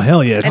cookbook. Oh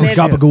hell yeah! It's And just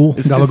it's- gabagool,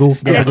 gabagool,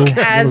 And gabagool, it's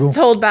as gabagool.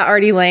 told by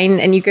Artie Lane,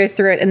 and you go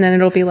through it, and then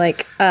it'll be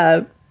like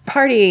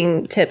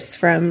partying tips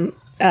from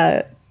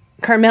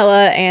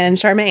Carmela and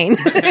Charmaine.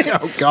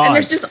 Oh God! And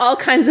there's just all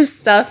kinds of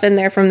stuff in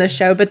there from the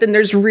show, but then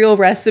there's real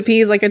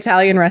recipes, like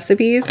Italian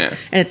recipes, and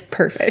it's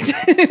perfect.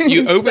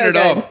 You open So it good.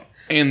 up,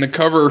 and the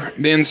cover,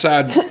 the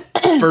inside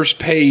first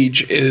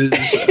page is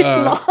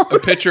a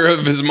picture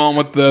of his mom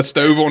with the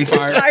stove on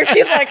fire.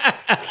 She's like,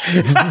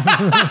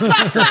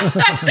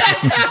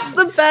 it's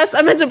the best.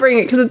 I meant to bring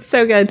it because it's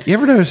so good. You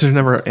ever notice there's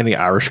never any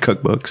Irish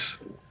cookbooks?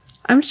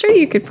 I'm sure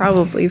you could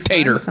probably find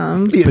Tater.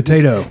 some.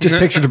 Potato. Just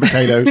pictures of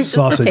potatoes, Just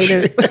Sausage.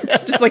 potatoes.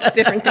 Just like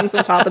different things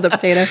on top of the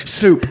potato.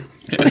 soup.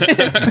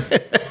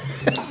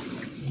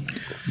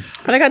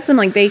 But I got some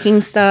like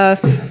baking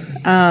stuff.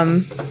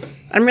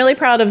 I'm really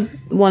proud of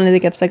one of the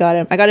gifts I got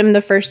him. I got him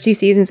the first 2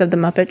 seasons of The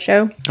Muppet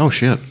Show. Oh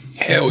shit!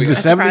 Hell yeah. The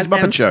 '70s surprised him.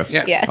 Muppet Show.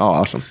 Yeah. Oh,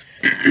 awesome.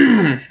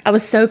 I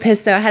was so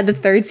pissed though. I had the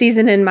 3rd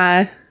season in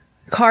my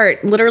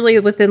cart. Literally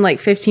within like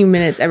 15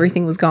 minutes,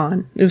 everything was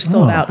gone. It was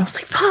sold out. I was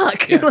like,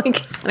 fuck. And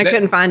I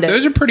couldn't find it.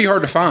 Those are pretty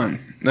hard to find.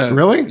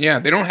 Really? Yeah,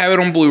 they don't have it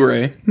on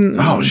Blu-ray.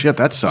 Oh shit!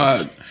 That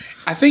sucks.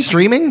 I think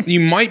Streaming? You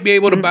might be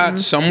able to buy it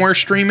somewhere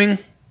streaming,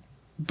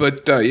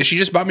 but she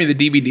just bought me the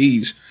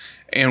DVDs,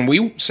 and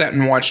we sat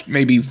and watched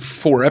maybe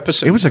 4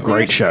 episodes. It was a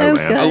great show, so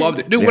man. good. I loved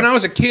it, dude. When I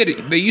was a kid,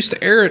 they used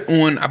to air it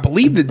on, I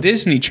believe, the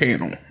Disney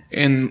Channel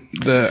in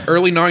the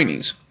early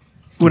 '90s.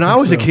 When I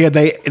was a kid,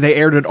 they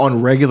aired it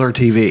on regular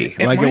TV.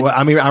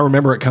 I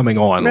remember it coming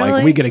on. Really?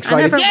 Like we get I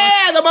excited. never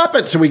Yeah, the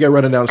Muppets! So we go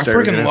running I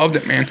downstairs. freaking loved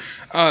it, man.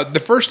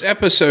 The first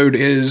episode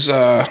is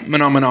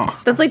Mana.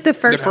 That's like the The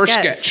first, first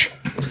sketch. sketch.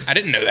 I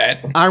didn't know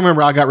that. I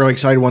remember I got really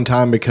excited one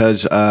time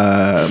because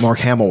Mark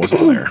Hamill was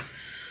on there,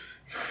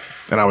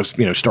 and I was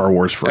Star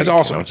Wars freak. That's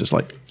awesome. I was just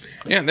like,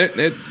 Yeah,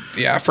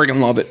 I freaking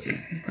love it.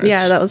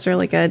 Yeah, that was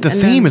really good. the And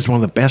theme then- is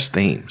one of the best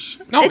themes.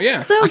 Oh It's yeah,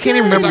 so I can't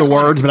even good. remember the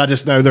iconic. words, but I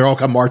just know they're all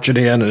come marching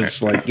in, and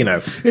it's like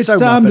It's so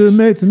time Muppets. to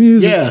make the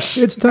music. Yes.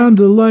 It's time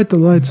to light the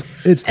lights.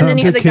 It's And time then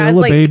you to have the kill guys a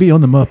like- baby on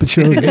the Muppet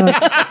Show.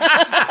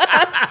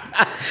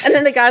 And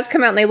then the guys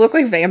come out and they look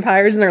like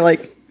vampires and they're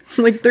like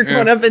they're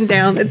going up and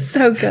down. It's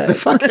so good.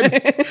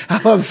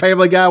 I love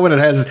Family Guy when it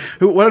has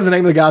what are the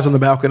name of the guys on the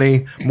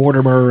balcony?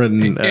 Mortimer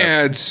and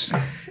Yeah, it's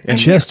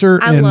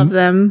Chester I and love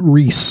them.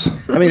 Reese.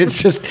 I mean,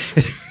 it's just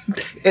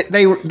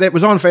that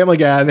was on Family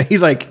Guy, and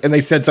he's like, and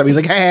they said something. He's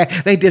like, "Hey,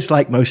 they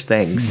dislike most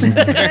things." I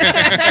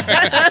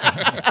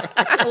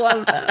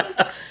love them.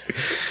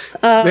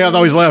 They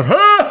always laugh.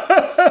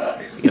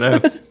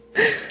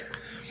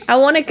 I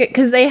want to get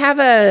because they have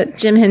a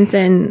Jim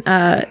Henson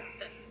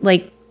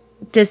like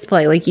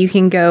display. Like you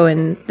can go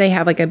and they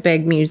have like a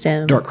big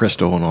museum. Dark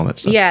Crystal and all that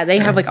stuff. Yeah, they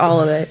have like all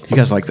of it. You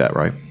guys like that,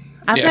 right?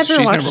 I've yes,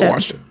 never she's watched never it.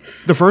 watched it.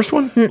 The first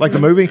one, like the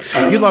movie.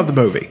 You love the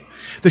movie.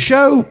 The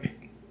show,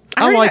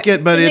 I heard like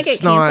it, but didn't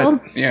it's get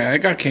canceled? not. Yeah, it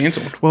got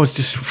canceled. Well, it's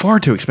just far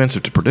too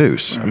expensive to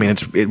produce. I mean,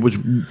 it was.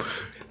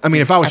 I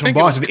mean, if I was from think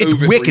it was Boston, it's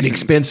COVID wicked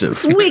reasons.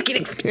 expensive. Wicked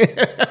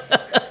expensive.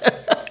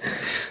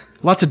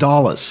 Lots of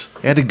dollars.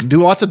 I had to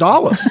do lots of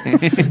dollars.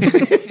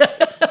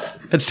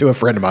 That's to a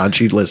friend of mine.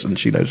 She listens.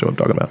 She knows what I'm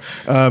talking about.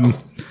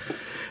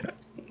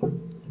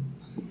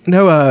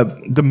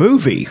 The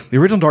movie, the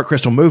original Dark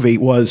Crystal movie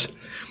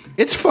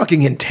it's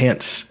fucking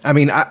intense. I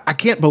mean, I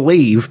can't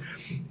believe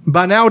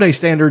by nowadays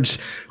standards,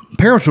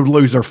 parents would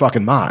lose their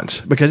fucking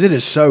minds because it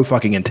is so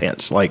fucking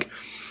intense. Like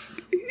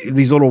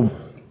these little,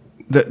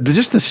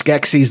 just the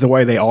Skeksis the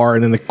way they are,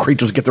 and then the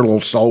creatures get their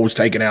little souls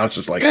taken out. It's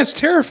just like, Yeah, it's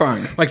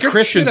terrifying. like Scared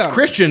the shit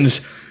Christians.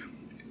 out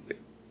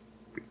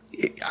of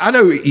me. I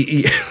know.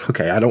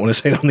 Okay, I don't want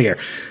to say that on the air.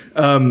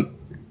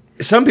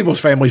 Some people's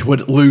families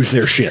would lose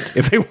their shit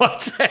if they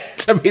watched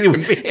that. I mean, it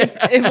would be.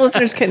 If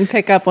listeners couldn't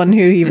pick up on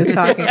who he was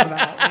talking about,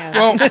 yeah.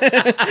 Well,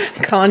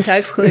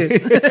 Context clues.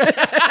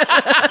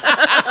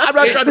 I'm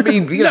not trying to be.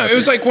 no, it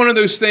was like one of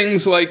those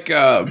things like,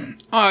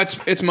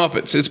 it's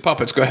Muppets, it's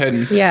puppets. Go ahead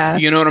and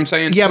you know what I'm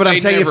saying? Yeah, but I'm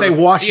saying if they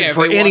watch it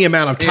for any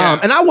amount of time,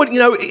 and I would,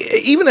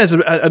 even as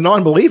a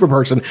non-believer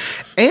person,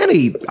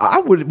 Annie,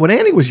 when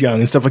Annie was young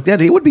and stuff like that,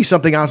 it would be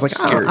something I was like,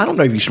 I don't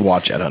know if you should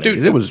watch that, honey.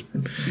 Dude,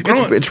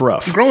 'Cause it's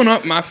rough. Growing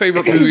up, my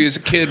favorite movie as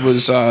a kid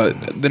was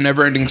The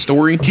Never-Ending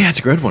Story. Yeah, it's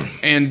a good one.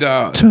 And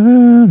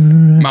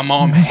my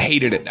mom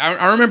hated it.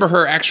 I remember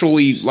her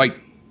actually like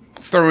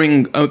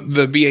throwing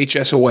the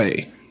VHS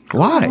away.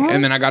 Why?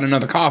 And then I got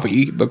another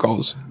copy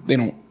because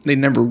they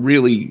never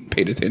really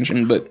paid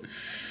attention. But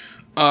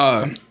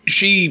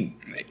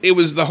it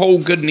was the whole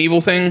good and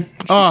evil thing.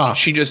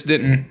 She just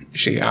didn't.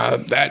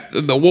 That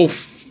the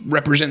wolf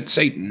represents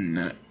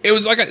Satan. It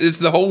was like it's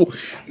the whole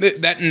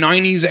that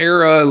 90s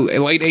era,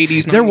 late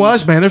 80s. 90s. There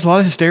was, man. There's a lot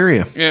of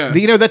hysteria.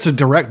 Yeah. That's a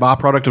direct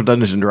byproduct of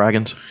Dungeons and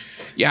Dragons.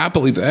 Yeah, I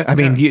believe that. I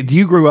mean,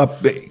 you grew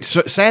up.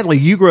 Sadly,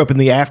 you grew up in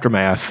the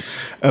aftermath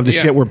of the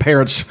shit where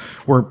parents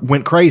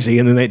went crazy,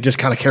 and then they just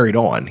kind of carried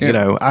on.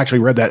 Yeah. I actually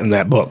read that in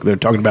that book. They're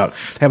talking about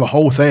they have a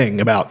whole thing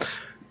about.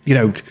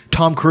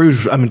 Tom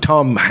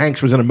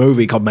Hanks was in a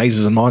movie called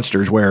Mazes and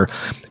Monsters where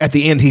at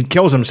the end he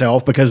kills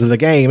himself because of the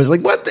game. It's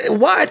like, what?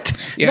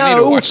 Yeah, I need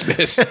to watch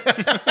this.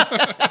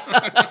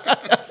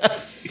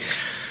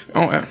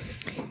 Oh, yeah.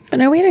 But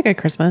no, we had a good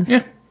Christmas.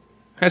 Yeah.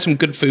 Had some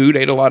good food.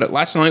 Ate a lot of.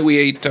 Last night we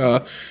ate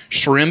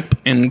shrimp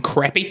and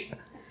crappie.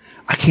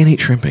 I can't eat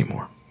shrimp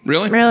anymore.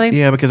 Really? Really?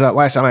 Yeah, because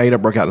last time I ate, I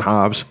broke out in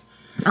hives.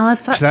 Oh,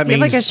 that's So that do you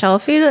have like a means-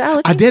 shellfish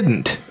allergy? I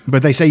didn't,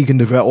 but they say you can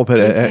develop it,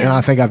 and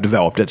I think I've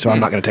developed it, so I'm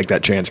not going to take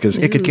that chance because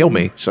it could kill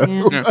me. So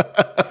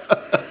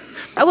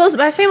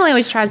My family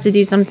always tries to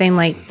do something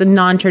like the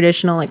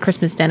non-traditional, like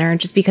Christmas dinner,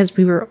 just because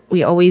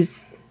you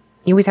always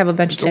have a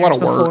bunch of a lot dinners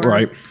of work, before.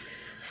 right.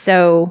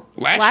 So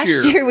Last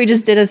year year- we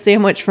just did a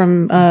sandwich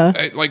from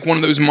Like one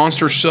of those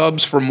monster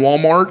subs from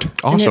Walmart. and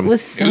it Awesome.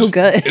 was so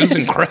good. It was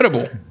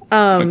incredible.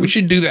 Like, we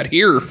should do that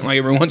here, like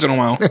every once in a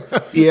while.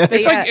 Yeah.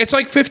 It's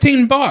like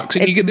 $15, and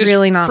you It's get this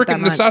really not that freaking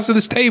the much. size of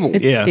this table.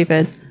 It's Yeah.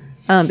 stupid.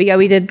 But yeah,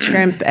 we did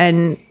shrimp,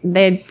 and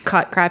they had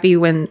caught crappie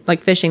when like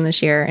fishing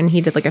this year, and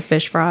he did like a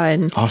fish fry,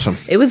 and Awesome.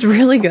 it was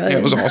really good. Yeah,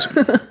 it was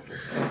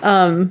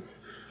awesome.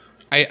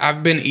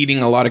 I've been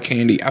eating a lot of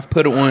candy. I've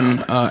put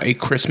on a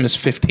Christmas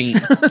 15.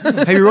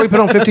 Have you really put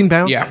on 15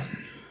 pounds? Yeah.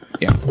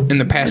 In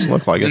the past,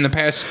 Look like it. in the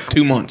past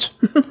 2 months,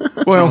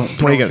 Well,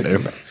 what are you going to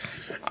do?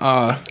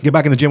 Get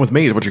back in the gym with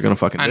me is what you're going to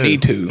fucking I do.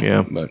 need to.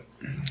 Yeah. but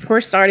We're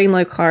starting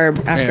low carb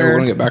yeah, we're after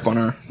gonna get back on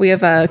our. we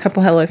have a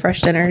couple Hello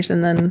Fresh dinners,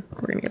 and then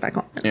we're gonna get back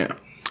on it. Yeah,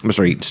 I'm going to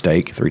start eating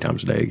steak 3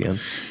 times a day again.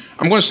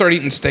 I'm going to start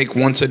eating steak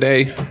once a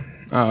day.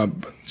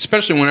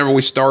 Especially whenever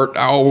we start,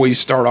 I always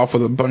start off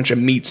with a bunch of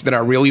meats that I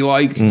really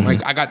like.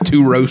 Like I got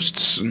 2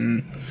 roasts,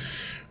 and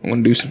I'm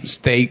going to do some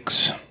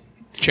steaks,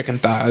 chicken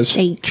thighs.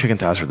 Steaks. Chicken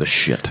thighs are the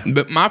shit.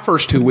 But my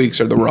first 2 weeks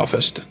are the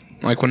roughest.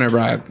 Like whenever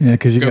I Yeah,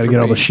 because you got to get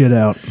all the shit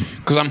out.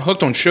 because I'm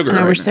hooked on sugar. Oh,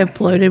 right we're now. so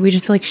bloated. We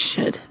just feel like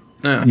shit.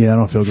 Yeah, I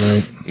don't feel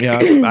great. Yeah,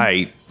 I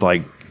ate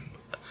like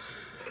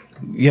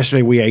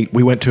yesterday.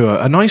 We went to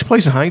a nice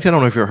place in Huntington. I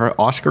don't know if you've heard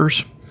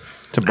Oscars.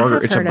 It's a burger.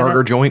 have It's a heard of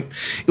burger it. joint.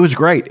 It was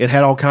great. It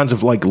had all kinds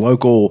of like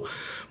local.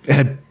 It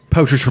had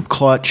posters from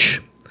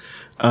Clutch.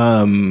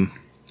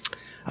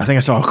 I think I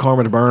saw a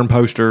Karma to Burn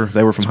poster.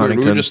 They were from We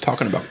Huntington. were just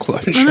talking about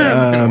clutch.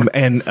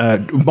 And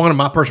one of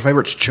my personal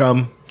favorites,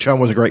 Chum. Chum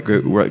was a great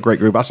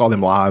group. I saw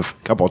them live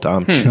a couple of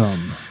times.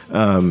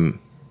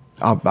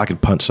 I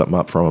could punch something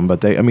up from them,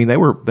 but they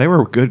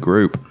were a good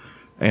group,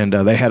 and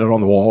they had it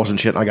on the walls and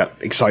shit. And I got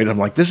excited. I'm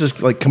like, this is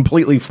like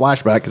completely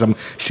flashback because I'm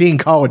seeing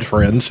college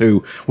friends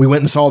who we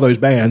went and saw those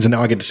bands, and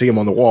now I get to see them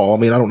on the wall. I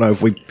mean, I don't know if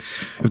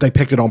they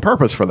picked it on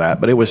purpose for that,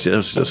 but it was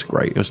just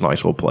great. It was a nice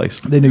little place.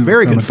 They knew you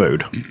very were good coming.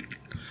 food.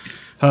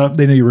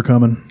 They knew you were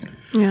coming.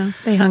 Yeah,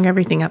 they hung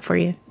everything up for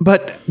you.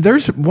 But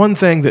there's one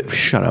thing that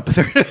shut up.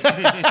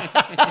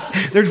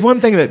 There's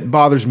one thing that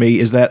bothers me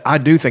is that I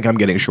do think I'm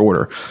getting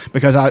shorter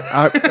because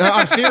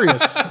I'm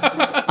serious.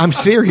 I'm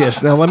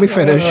serious. Now let me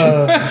finish.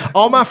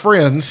 All my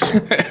friends,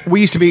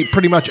 we used to be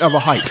pretty much of a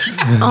height.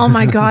 Oh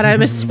my god, I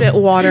almost spit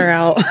water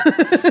out.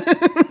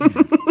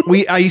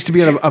 I used to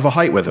be of a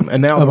height with them,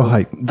 and now Of a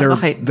height. They're Of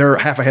a height. they're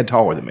half a head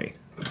taller than me.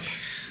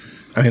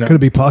 I mean, Could it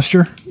be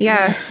posture?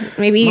 Yeah,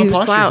 maybe my you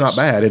posture's slouch. not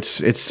bad.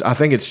 It's. I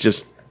think it's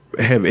just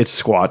heavy. It's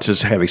squats.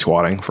 It's heavy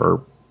squatting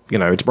for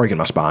it's breaking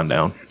my spine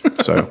down.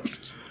 So.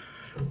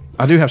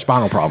 I do have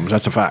spinal problems.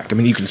 That's a fact. I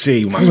mean, you can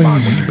see my spine. When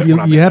I You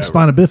bend have over.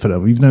 spina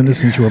bifida. We've known this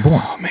since you were born.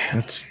 Oh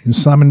man,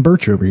 Simon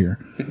Birch over here.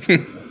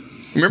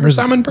 Remember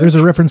Simon Birch? There's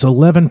a reference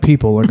 11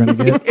 people are going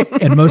to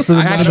get, and most of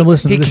them don't even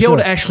listen He to the killed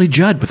show. Ashley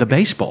Judd with a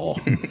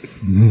baseball.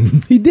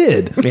 He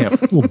did. Yeah.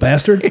 Little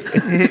bastard.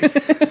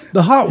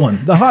 The hot one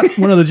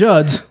of the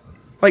Judds.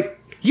 Like,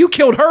 you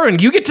killed her and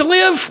you get to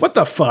live? What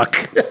the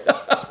fuck?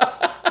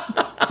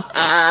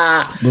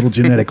 Little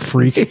genetic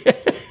freak.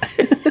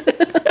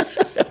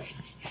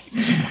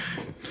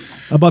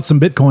 I bought some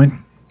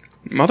Bitcoin.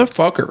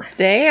 Motherfucker.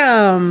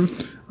 Damn.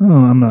 Oh,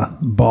 I'm a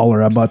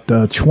baller. I bought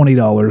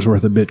 $20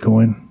 worth of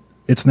Bitcoin.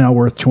 It's now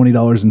worth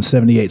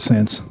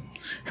 $20.78.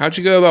 How'd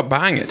you go about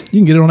buying it? You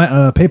can get it on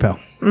PayPal.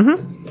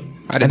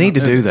 I need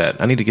to do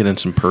that. I need to get in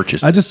some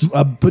purchases.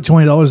 I put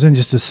 $20 in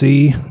just to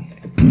see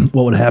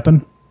what would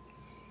happen.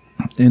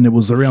 And it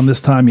was around this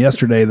time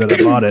yesterday that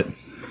I bought it.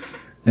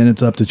 And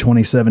it's up to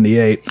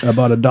 $20.78. I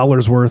bought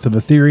 $1 worth of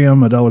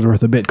Ethereum, $1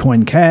 worth of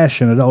Bitcoin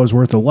Cash, and $1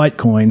 worth of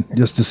Litecoin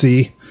just to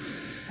see.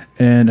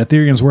 And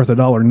Ethereum's worth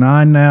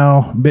 $1.09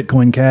 now.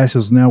 Bitcoin Cash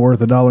is now worth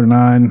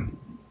 $1.09,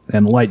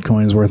 and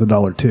Litecoin is worth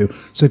 $1.02.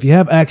 So if you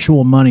have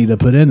actual money to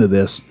put into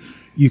this,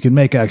 you can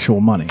make actual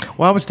money.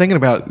 well, I was thinking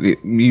about,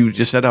 you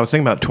just said, I was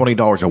thinking about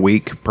 $20 a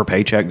week per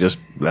paycheck, just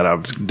that I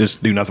would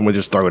just do nothing with,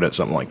 just throw it at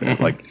something like that.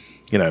 Like,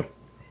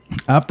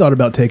 I've thought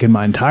about taking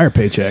my entire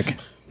paycheck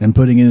and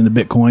putting it into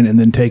Bitcoin and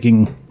then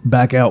taking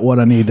back out what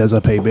I need as I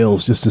pay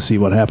bills just to see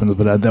what happens.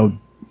 But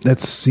that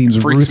seems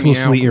Freaks me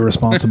ruthlessly out.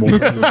 irresponsible.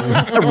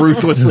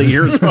 ruthlessly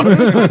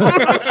irresponsible.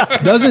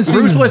 Doesn't it seem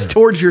Ruthless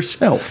towards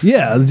yourself.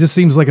 Yeah, it just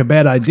seems like a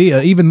bad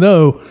idea. Even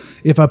though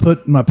if I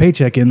put my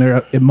paycheck in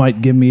there, it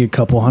might give me a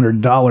couple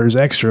 $100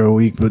 extra a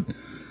week. But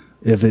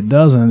if it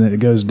doesn't, it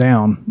goes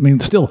down. I mean,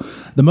 still,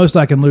 the most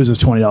I can lose is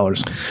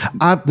 $20.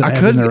 I have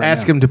could in there right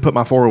ask now. him to put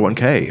my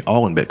 401k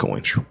all in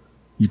Bitcoin.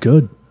 You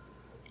could.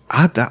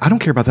 I don't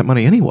care about that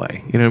money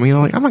anyway. You know what I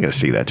mean? I'm not going to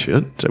see that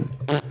shit. So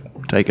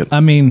take it. I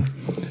mean,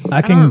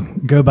 I can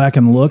go back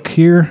and look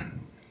here.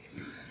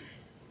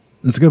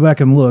 Let's go back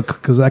and look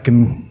because I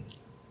can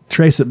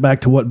trace it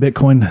back to what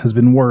Bitcoin has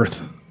been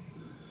worth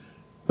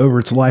over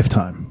its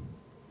lifetime.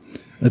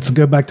 Let's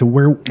go back to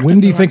when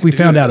do you think we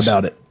found out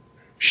about it?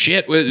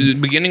 Shit, the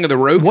beginning of the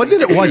road. What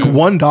did it like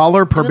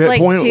 $1 per It was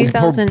like Bitcoin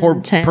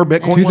 2010. per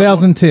Bitcoin?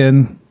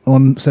 2010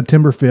 on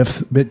September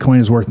 5th, Bitcoin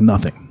is worth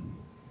nothing.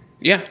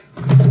 Yeah.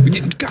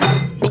 God,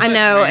 I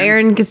know. man.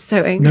 Aaron gets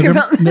so angry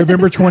about this.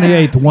 November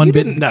 28th, one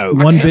didn't know.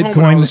 one I came home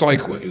and I was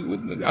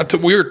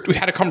Bitcoin. like, we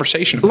had a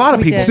conversation. A lot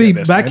of people did. do See,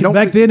 this, back man. Don't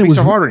then be it was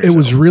so hard on it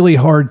was yourself. really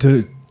hard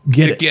to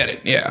get to it. get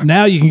it. Yeah.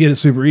 Now you can get it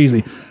super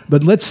easy.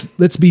 But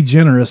let's be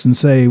generous and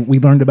say we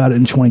learned about it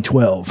in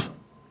 2012.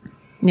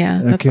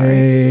 Yeah. That's right.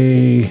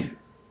 Okay.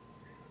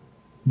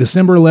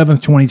 December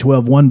 11th,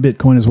 2012, one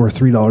Bitcoin is worth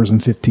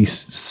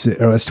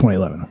 $3.50. Oh, that's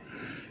 2011.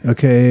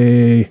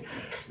 Okay.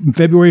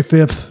 February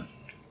 5th,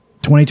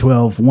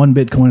 2012, one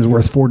Bitcoin is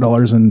worth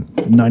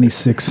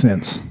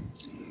 $4.96.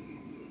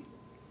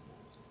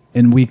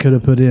 And we could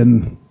have put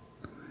in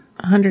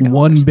 $100.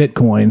 one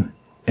Bitcoin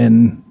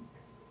and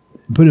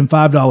put in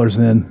 $5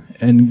 in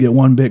and get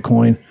one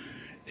Bitcoin.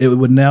 It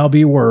would now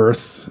be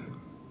worth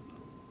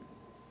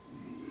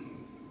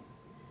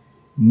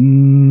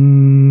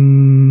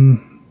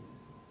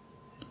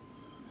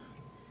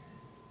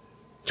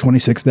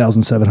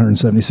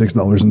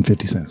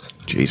 $26,776.50.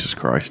 Jesus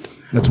Christ.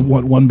 That's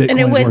what one Bitcoin And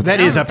it is went worth. That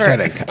is down for-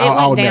 upsetting. it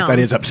I'll went admit down. that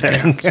is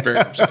upsetting. It's very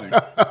upsetting.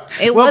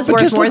 It Well, was but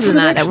worth just more look for than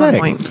the that next at one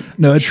thing. point.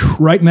 No, it's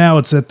right now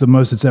it's at the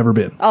most it's ever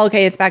been. Oh,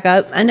 okay, it's back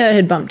up. I know it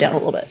had bumped down a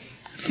little bit.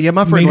 Yeah,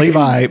 my friend Me-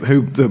 Levi,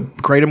 who the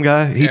Kratom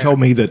guy, he told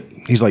me that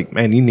he's like,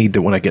 man, you need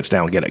to, when it gets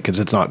down, get it because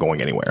it's not going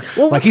anywhere.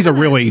 Well, like he's a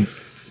really,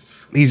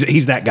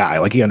 he's that guy.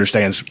 Like he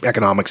understands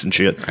economics and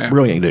shit.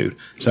 Brilliant dude.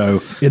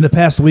 So In the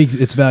past week,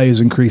 its value has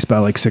increased by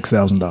like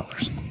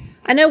 $6,000.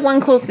 I know one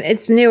cool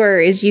it's newer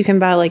is you can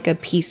buy like a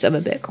piece of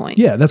a Bitcoin.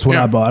 Yeah, that's what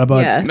Yeah. I bought. I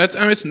bought. Yeah. That's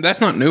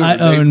not new. I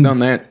They've own done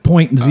that.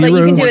 point But you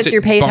zero. can do Once it through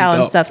it bumped PayPal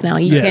and up. stuff now.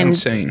 You Yeah. can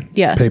Insane.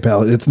 Yeah.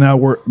 PayPal. It's now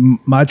worth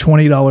my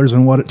 $20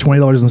 and what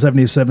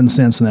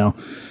 $20.77 now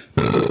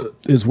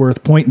is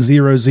worth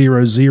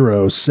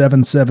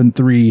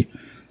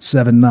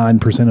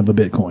 0.000777379% of a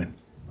Bitcoin.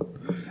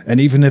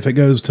 And even if it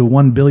goes to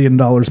 $1 billion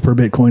per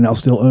Bitcoin, I'll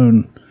still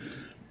own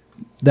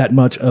that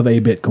much of a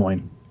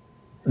Bitcoin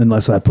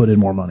unless I put in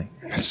more money.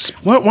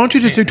 why don't you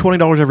just do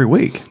 $20 every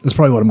week? That's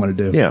probably what I'm going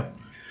to do. Yeah.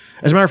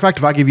 As a matter of fact,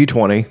 if I give you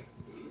 20,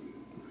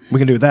 we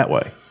can do it that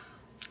way.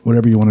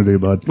 Whatever you want to do,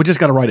 bud. We just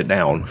got to write it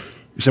down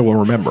so we'll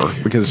remember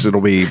because it'll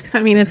be.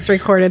 I mean, it's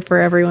recorded for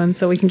everyone,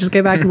 so we can just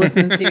go back and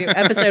listen to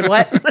episode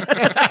what?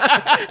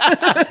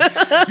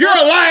 You're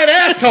a lying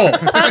asshole.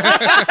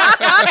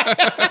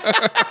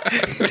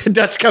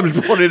 Dutch comes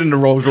running into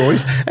Rolls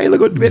Royce. Hey,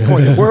 look what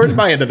Bitcoin is. Where's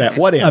my end of that?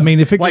 What end? I mean,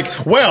 if it like,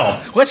 gets-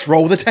 well, let's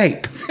roll the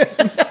tape.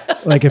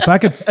 Like if I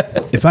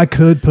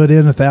could put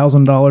in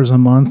 $1,000 a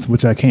month,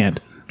 which I can't,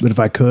 but if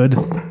I could,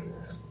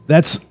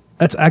 that's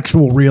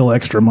actual real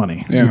extra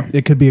money. Yeah.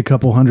 It could be a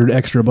couple hundred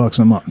extra bucks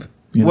a month.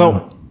 You Well,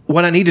 know?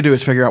 what I need to do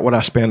is figure out what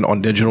I spend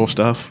on digital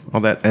stuff,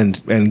 all that,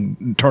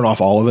 and turn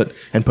off all of it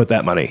and put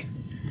that money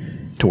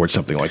towards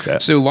something like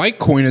that. So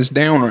Litecoin is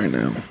down right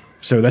now.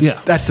 So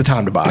that's the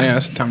time to buy. Yeah,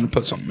 it's time to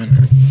put something in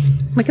there.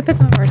 We could put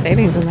some of our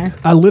savings in there.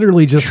 I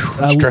literally just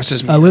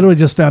Stresses me I literally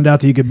just found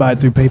out that you could buy it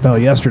through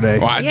PayPal yesterday,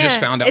 Well, I Yeah, just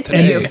found out it's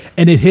today. new.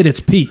 and it hit its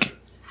peak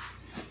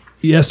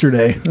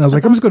yesterday. And I was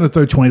like, I'm just going to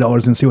throw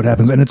 $20 and see what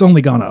happens, and it's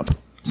only gone up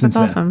since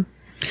That's then. awesome.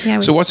 Yeah.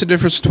 So what's the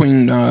difference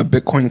between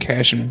Bitcoin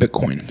Cash and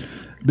Bitcoin?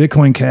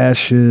 Bitcoin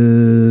Cash,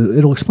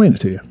 it'll explain it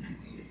to you.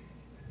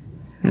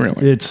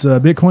 Really? It's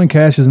Bitcoin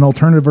Cash is an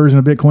alternative version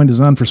of Bitcoin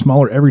designed for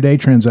smaller everyday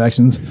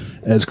transactions.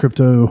 As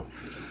crypto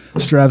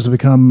strives to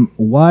become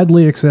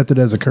widely accepted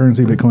as a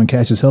currency, Bitcoin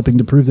Cash is helping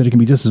to prove that it can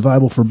be just as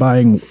viable for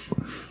buying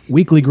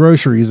weekly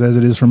groceries as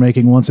it is for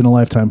making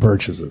once-in-a-lifetime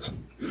purchases.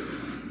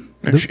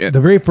 Oh, shit.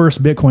 The very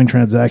first Bitcoin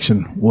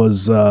transaction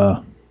was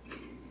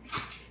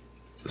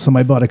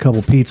somebody bought a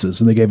couple pizzas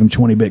and they gave him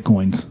 20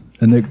 Bitcoins.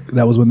 And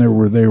that was when they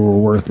were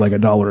worth like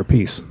 $1 a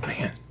piece.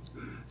 Man,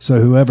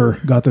 So whoever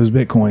got those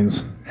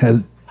Bitcoins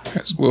has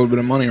that's a little bit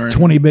of money right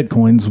 20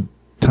 Bitcoins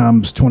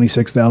times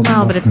 26,000.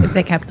 Oh, but if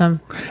they kept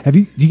them.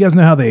 Do you guys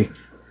know how they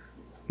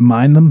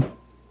mine them?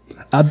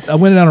 I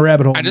went down a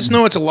rabbit hole. I just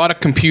know it's a lot of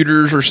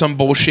computers or some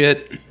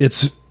bullshit.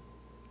 It's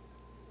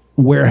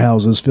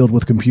warehouses filled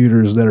with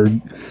computers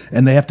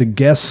and they have to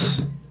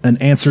guess an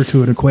answer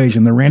to an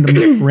equation. They're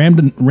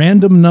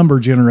random number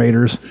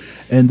generators,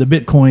 and the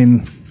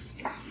Bitcoin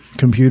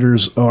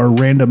computers are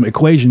random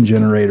equation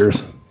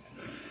generators.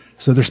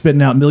 So they're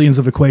spitting out millions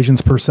of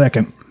equations per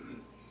second,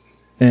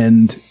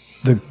 and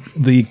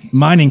the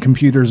mining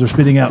computers are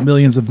spitting out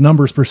millions of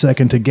numbers per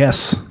second to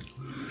guess.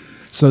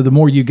 So the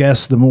more you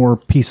guess, the more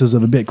pieces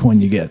of a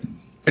Bitcoin you get.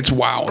 It's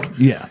wild.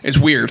 Yeah. It's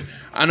weird.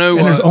 I know.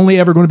 And there's only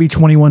ever going to be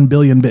 21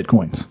 billion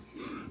Bitcoins.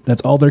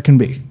 That's all there can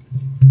be.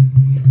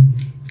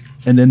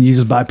 And then you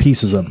just buy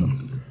pieces of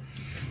them.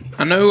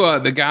 I know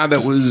the guy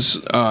that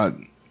was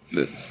on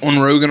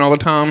Rogan all the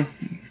time.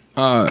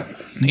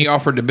 He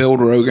offered to build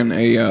Rogan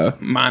a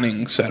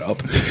mining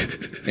setup.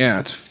 Yeah,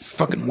 it's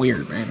fucking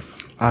weird, man.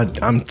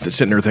 I'm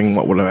sitting there thinking,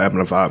 what would have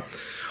happened if I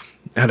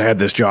had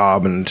this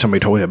job and somebody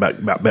told me about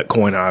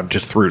Bitcoin and I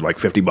just threw like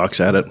 $50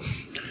 at it.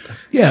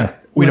 Yeah.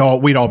 We'd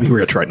all be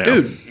rich right now.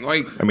 Dude,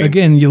 like, I mean,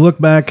 Again, you look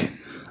back.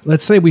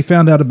 Let's say we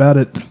found out about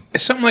it. if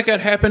something like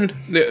that happened,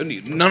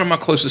 none of my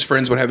closest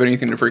friends would have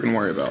anything to freaking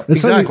worry about.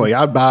 Let's say we- exactly.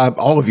 I'd buy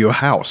all of you a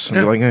house and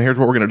be like, here's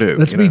what we're going to do.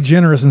 Let's you be know?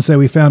 generous and say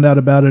we found out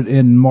about it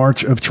in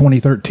March of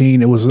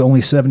 2013. It was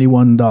only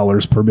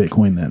 $71 per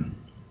Bitcoin then.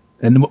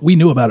 And we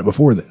knew about it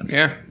before then.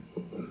 Yeah.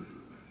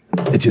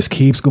 It just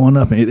keeps going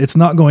up. It's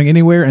not going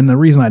anywhere. And the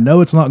reason I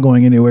know it's not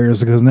going anywhere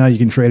is because now you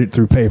can trade it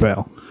through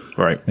PayPal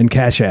Right. and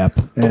Cash App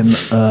and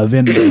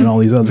Venmo and all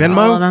these other Venmo?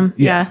 All of them.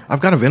 Yeah. I've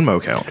got a Venmo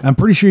account. I'm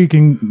pretty sure you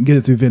can get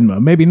it through Venmo.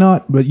 Maybe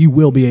not, but you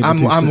will be able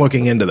to. I'm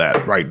looking into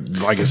that, right?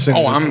 Like as soon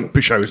as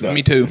this show's done.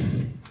 Me too.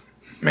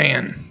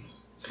 Man.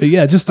 But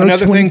yeah, just throw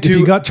Another 20, thing, if too-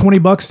 you got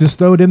 $20, just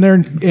throw it in there.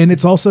 And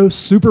it's also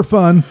super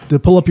fun to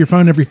pull up your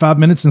phone every 5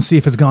 minutes and see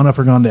if it's gone up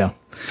or gone down.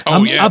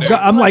 Oh, yeah. dude.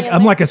 I'm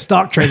like a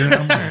stock trader.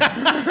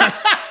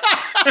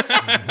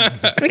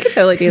 We could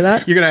totally do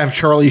that. You're going to have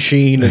Charlie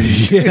Sheen and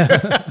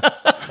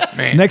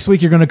Man. Next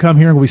week, you're going to come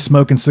here and we'll be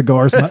smoking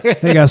cigars.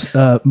 Hey, guys,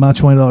 my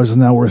 $20 is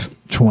now worth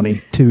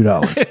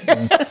 $22.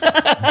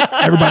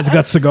 Everybody's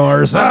got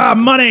cigars.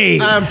 Money.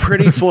 I'm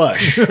pretty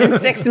flush. In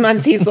 6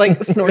 months, he's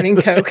like snorting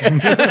coke.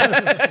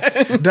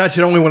 Dutch,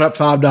 it only went up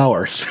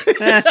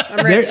 $5.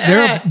 I'm rich.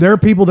 There are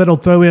people that'll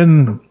throw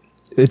in,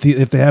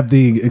 if they have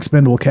the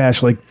expendable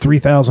cash, like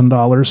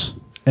 $3,000,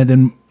 and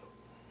then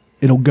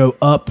it'll go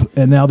up,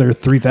 and now their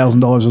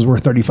 $3,000 is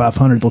worth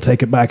 $3,500. They'll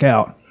take it back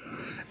out.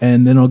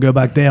 And then it'll go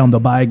back down. They'll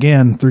buy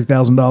again,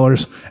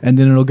 $3,000, and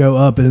then it'll go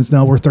up, and it's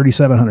now worth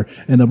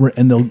 $3,700.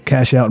 And they'll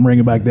cash out and bring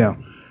it back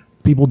down.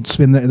 People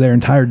spend their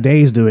entire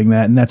days doing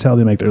that, and that's how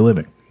they make their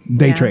living.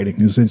 Day Yeah. trading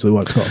is essentially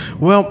what it's called.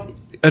 Well,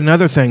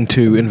 another thing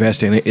to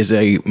invest in is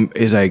a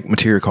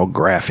material called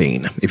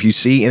graphene. If you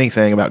see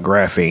anything about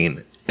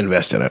graphene,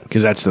 invest in it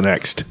because that's the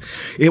next.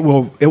 It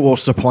will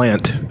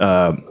supplant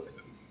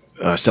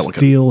silicon.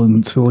 Steel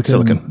and silicon.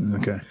 Silicon.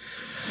 Okay.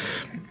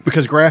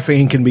 Because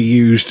graphene can be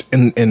used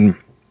in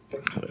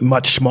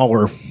much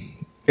smaller.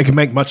 It can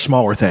make much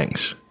smaller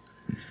things.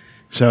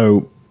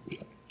 So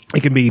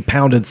it can be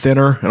pounded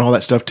thinner and all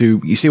that stuff too.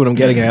 You see what I'm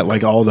getting at?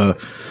 Like all the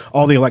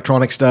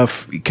electronic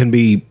stuff can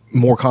be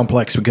more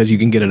complex because you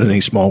can get it in a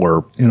smaller.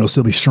 And it'll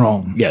still be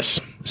strong. Yes.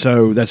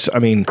 So that's. I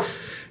mean,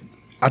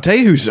 I'll tell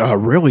you who's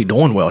really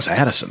doing well is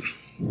Addison.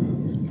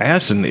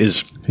 Addison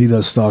is. He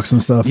does stocks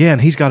and stuff. Yeah,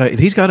 and he's got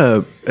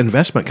a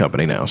investment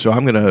company now. So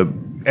I'm gonna,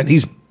 and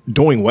he's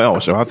doing well.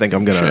 So I think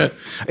I'm gonna. Shit.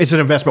 It's an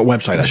investment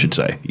website, I should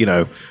say. You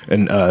know,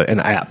 and an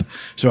app.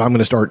 So I'm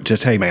gonna start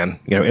just, hey man,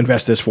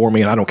 invest this for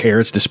me, and I don't care.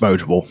 It's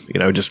disposable.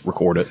 Just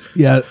record it.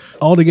 Yeah.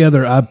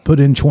 Altogether, I put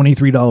in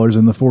 $23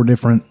 in the 4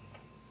 different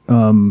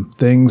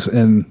things,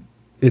 and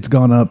it's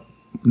gone up.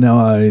 Now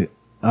I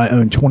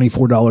own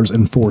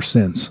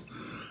 $24.04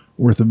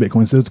 worth of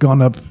Bitcoin. So it's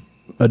gone up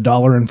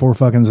 $1.04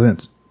 fucking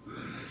cents.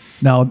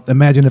 Now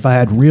imagine if I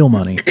had real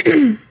money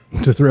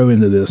to throw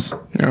into this,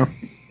 Yeah.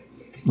 See,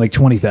 like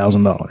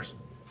 $20,000.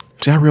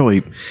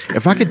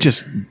 if I could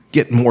just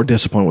get more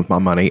discipline with my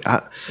money.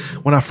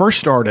 When I first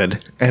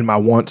started and my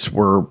wants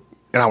were,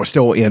 and I was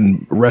still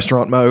in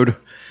restaurant mode,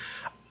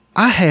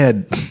 I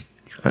had,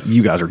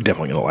 you guys are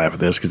definitely going to laugh at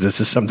this because this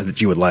is something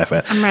that you would laugh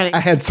at. I'm ready. I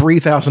had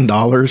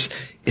 $3,000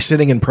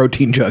 sitting in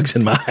protein jugs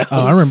in my house.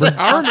 Oh, I remember.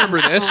 I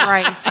remember this.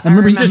 Christ, I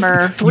remember you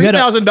remember. just-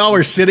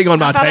 $3,000 sitting on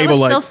my I thought it table. was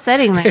Like, still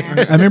sitting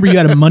there. I remember you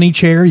had a money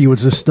chair. You would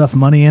just stuff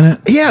money in it.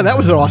 yeah, that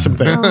was an awesome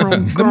thing.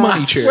 The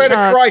money chair. Swear to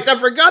Christ, I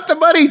forgot the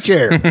money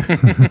chair.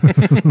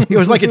 It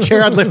was like a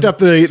chair I'd lift up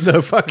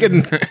the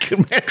fucking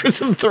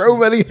mattress and throw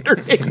money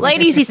underneath.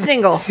 Ladies, he's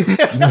single.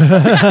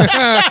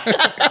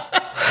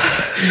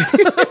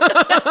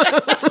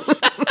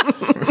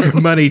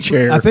 Money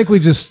chair. I think we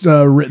just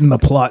written the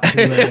plot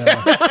to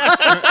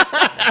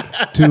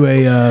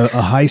a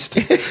heist.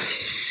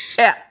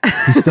 Yeah.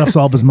 He stuffs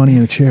all of his money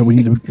in a chair. We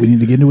need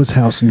to get into his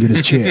house and get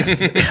his chair.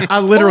 I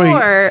literally.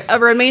 Or a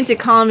romantic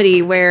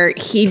comedy where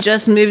he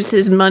just moves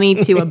his money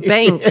to a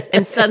bank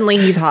and suddenly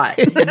he's hot.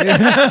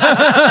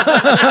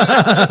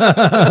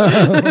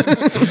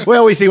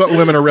 Well, we see what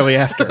women are really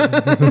after.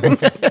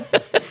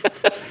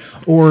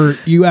 Or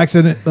you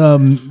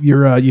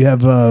you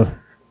have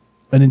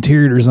an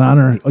interior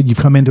designer. You've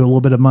come into a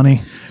little bit of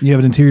money. You have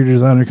an interior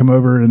designer come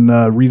over and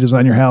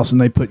redesign your house, and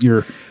they put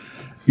your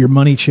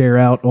money chair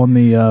out on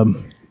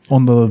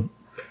the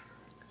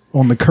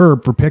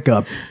curb for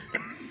pickup.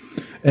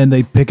 And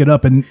they pick it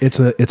up, and it's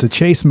a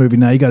chase movie.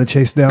 Now you got to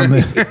chase down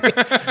the.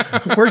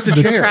 Where's the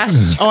chair?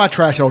 trash. Oh, I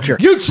trashed the old chair.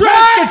 You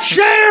trashed the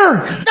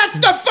chair. That's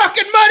the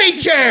fucking money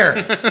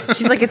chair.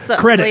 She's like, it's the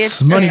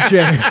Credits, ugliest money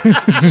chair.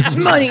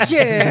 money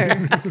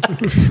chair.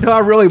 No, I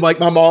really like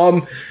my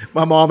mom.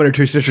 My mom and her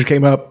 2 sisters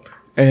came up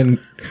and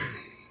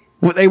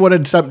they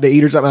wanted something to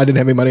eat or something. I didn't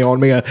have any money on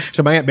me.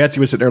 So my Aunt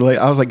Betsy was sitting there late.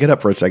 I was like, get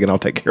up for a second. I'll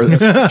take care of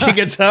this. She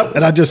gets up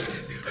and I just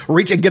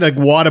reach and get a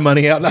wad of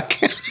money out. And I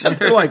can't.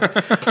 They're like,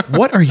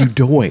 what are you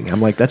doing? I'm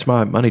like, that's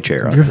my money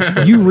chair.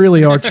 You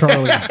really are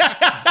Charlie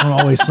from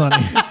Always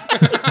Sunny.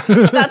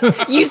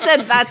 You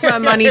said that's my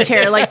money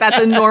chair. Like that's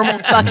a normal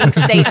fucking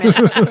statement.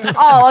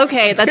 Oh,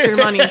 okay, that's your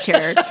money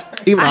chair.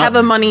 I have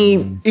a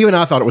money Even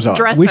I thought it was odd.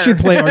 dresser. We should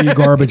play Are You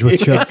Garbage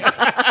with Chuck.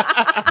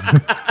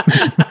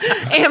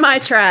 Am I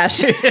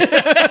trash?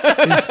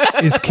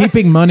 Is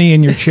keeping money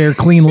in your chair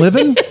clean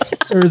living,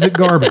 or is it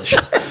garbage?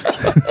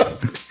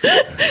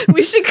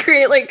 We should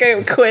create like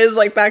a quiz,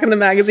 like back in the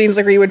magazines,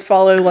 like where you would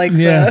follow like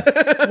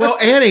the Well,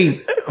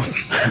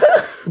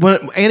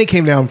 when Annie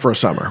came down for a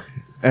summer,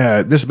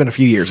 this has been a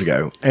few years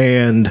ago,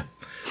 and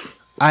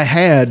I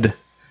had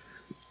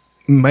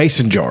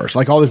mason jars,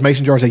 like all those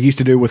mason jars I used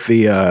to do with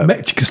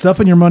the.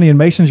 Stuffing your money in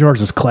mason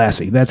jars is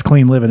classy. That's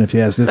clean living if you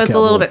ask this. That's a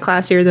little bit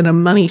classier than a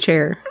money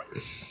chair.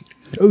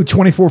 Oh,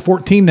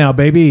 2414 now,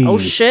 baby. Oh,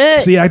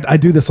 shit. See, I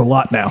do this a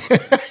lot now.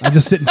 I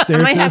just sit and stare.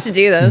 I might have to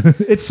do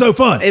this. It's so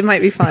fun. It might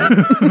be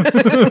fun.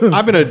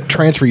 I'm going to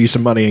transfer you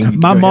some money. And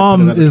My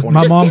mom is my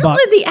Just mom download bought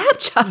the app,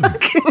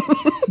 Chuck.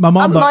 my A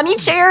mom bought, money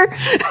chair,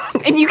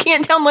 and you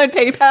can't download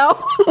PayPal.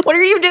 What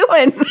are you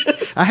doing?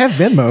 I have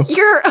Venmo.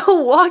 You're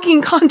a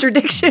walking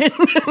contradiction.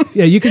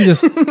 Yeah, you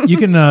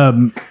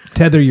can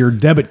tether your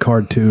debit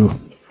card to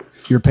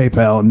your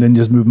PayPal and then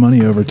just move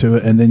money over to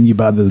it, and then you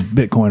buy the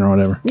Bitcoin or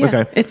whatever. Yeah,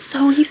 Okay. it's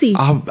so easy.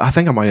 I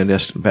think I might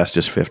invest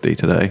just 50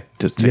 today.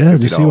 Just take Yeah,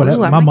 just see what $50. happens.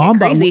 Ooh, I My might mom get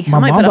bought crazy. my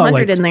I might mom put bought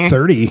 100 like in there.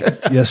 30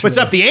 yesterday. What's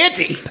up, the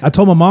ante? I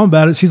told my mom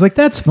about it. She's like,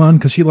 "That's fun,"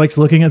 because she likes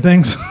looking at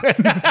things.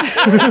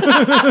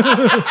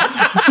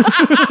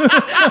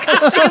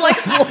 She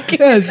likes looking.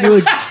 Yeah,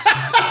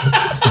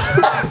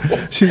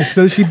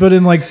 she put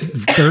in like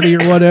 30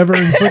 or whatever,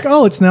 and it's like,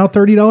 oh, it's now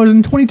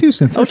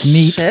 $30.22. That's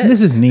neat. shit.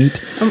 This is neat.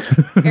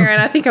 Aaron,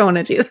 I think I want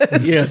to do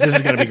this Yes, this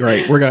is going to be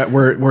great. We're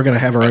gonna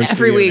have our own every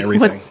studio week. and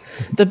everything. What's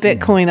the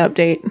Bitcoin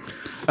update?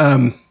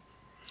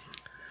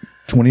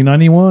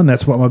 2091.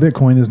 That's what my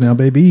Bitcoin is now,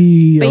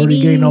 baby. Already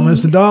Baby. gained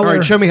almost $1. All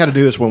right, show me how to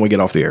do this when we get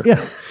off the air.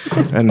 Yeah.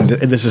 and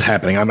this is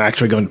happening. I'm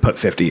actually going to put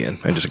 50 in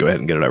and just go ahead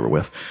and get it over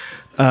with.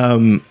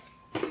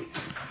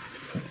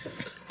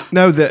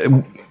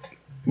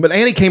 But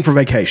Annie came for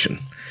vacation,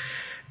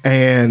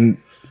 and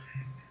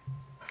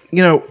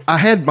I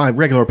had my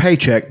regular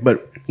paycheck,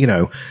 but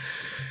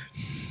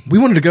we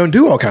wanted to go and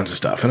do all kinds of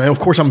stuff. And of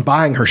course, I'm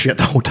buying her shit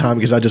the whole time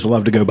because I just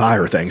love to go buy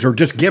her things or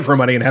just give her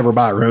money and have her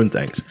buy her own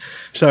things.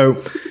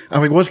 So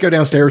I'm like, well, let's go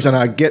downstairs. And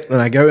I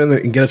go in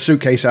and get a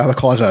suitcase out of the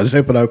closet. I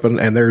zip it open,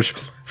 and there's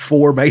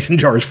 4 mason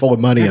jars full of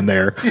money in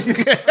there.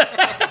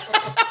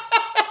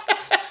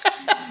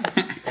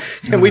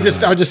 And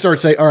I just started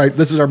saying, all right,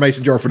 this is our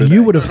mason jar for today.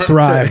 You would have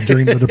thrived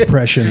during the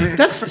Depression.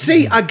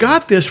 I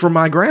got this from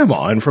my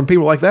grandma and from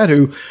people like that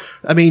who,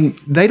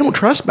 they don't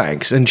trust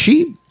banks, and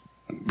she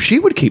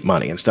would keep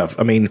money and stuff.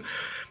 I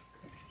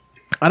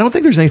don't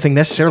think there's anything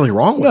necessarily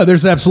wrong with No, it.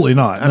 there's absolutely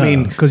not. I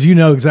mean- because you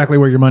know exactly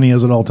where your money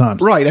is at all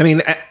times. Right.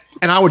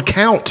 And I would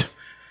count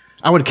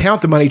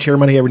the money chair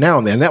money every now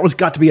and then. That was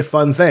got to be a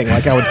fun thing.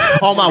 Like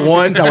all my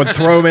ones, I would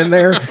throw them in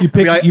there. You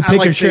pick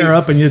your chair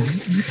up and you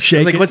shake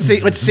It's like,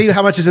 it. let's see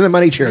how much is in the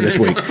money chair this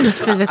week.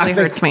 This physically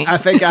hurts me. I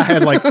think I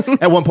had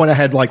at one point I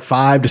had like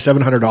 $500 to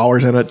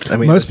 $700 in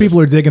it. Most people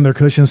are digging their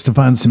cushions to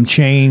find some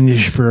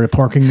change for a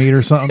parking meter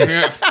or something.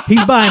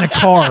 He's buying a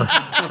car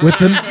with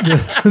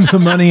the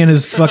money in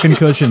his fucking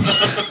cushions.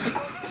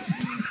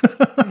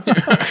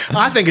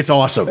 I think it's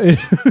awesome.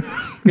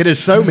 It is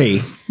so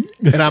me,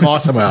 and I'm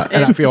awesome about it,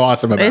 and I feel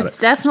awesome about It's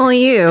it.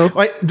 definitely you.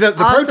 Like the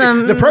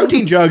Awesome.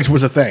 protein jugs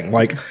was a thing.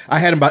 Like I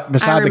had them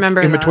beside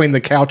remember in that. between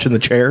the couch and the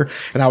chair,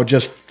 and I would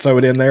just throw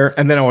it in there,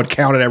 and then I would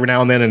count it every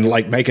now and then and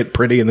like make it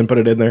pretty, and then put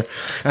it in there.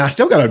 And I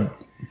still got a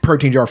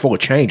protein jar full of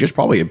change. It's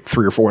probably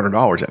 $300 or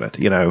 $400 in it.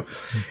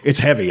 It's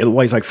heavy. It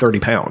weighs like 30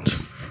 pounds.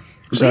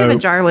 We have So a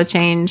jar with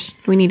change.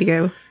 We need to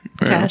go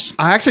cash.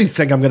 I actually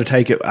think I'm going to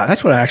take it.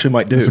 That's what I actually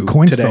might do There's a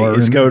Coinstar, today. Is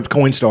isn't go to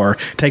Coinstar,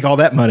 take all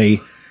that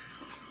money,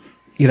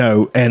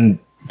 and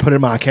put it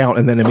in my account,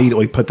 and then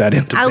immediately put that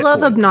into. I love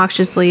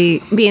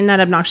Bitcoin. being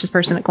that obnoxious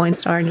person at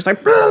Coinstar and just like,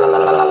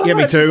 Yeah,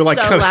 me it's too. Like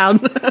so loud.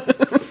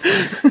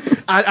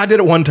 I did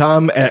it one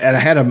time, and I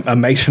had a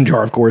mason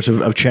jar, of course,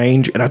 of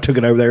change, and I took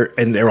it over there,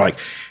 and they were like,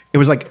 it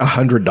was like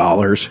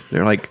 $100.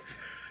 They're like,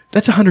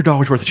 that's $100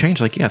 worth of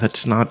change. Like, yeah,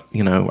 that's not.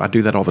 I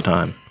do that all the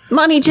time.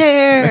 Money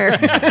chair.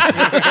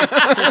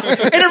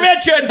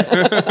 Intervention.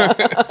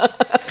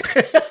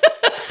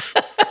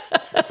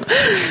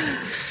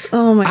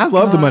 Oh my! I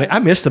love the money. I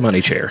miss the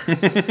money chair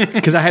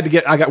because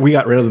we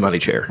got rid of the money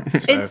chair.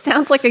 It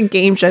sounds like a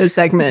game show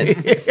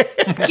segment.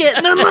 Get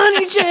in the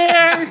money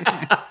chair.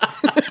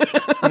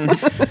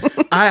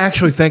 I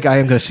actually think I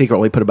am going to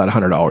secretly put about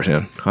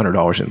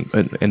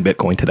 $100 in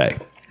Bitcoin today.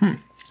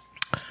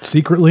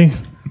 Secretly.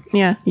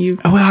 Yeah, you.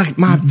 Well,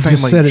 my family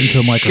said it into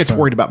a gets microphone.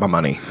 worried about my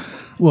money.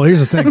 Well,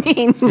 here's the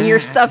thing. You're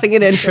stuffing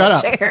it into Shut a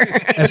up. chair.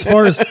 As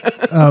far as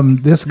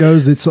this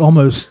goes, it's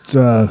almost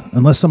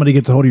unless somebody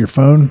gets a hold of your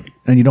phone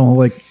and you don't have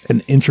like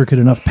an intricate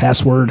enough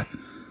password,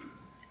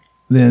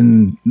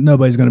 then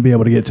nobody's going to be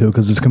able to get to it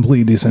because it's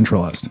completely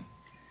decentralized.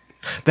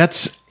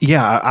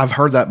 I've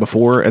heard that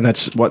before, and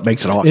that's what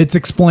makes it awesome. It's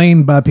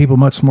explained by people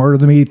much smarter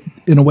than me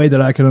in a way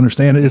that I can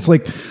understand it. It's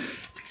like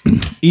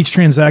each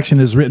transaction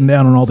is written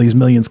down on all these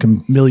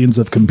millions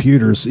of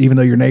computers. Even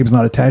though your name's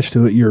not attached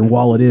to it, your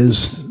wallet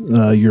is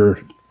your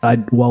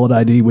wallet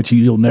ID, which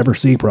you'll never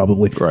see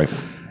probably. Right.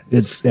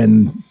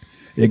 And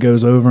it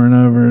goes over and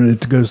over. And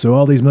it goes through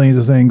all these millions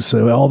of things.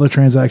 So all the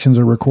transactions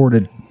are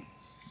recorded.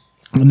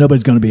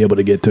 Nobody's going to be able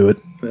to get to it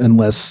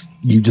unless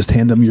you just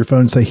hand them your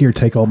phone and say, "Here,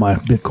 take all my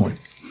Bitcoin."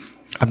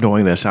 I'm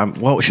doing this.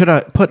 Should I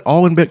put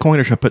all in Bitcoin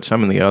or should I put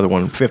some in the other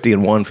one? 50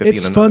 in one, 50 in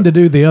It's another? fun to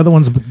do the other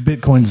ones, but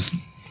Bitcoin's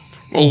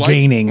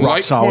gaining.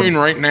 Litecoin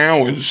right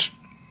now is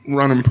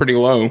running pretty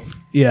low.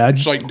 Yeah,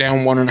 It's like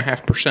down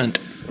 1.5%.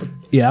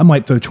 yeah. I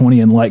might throw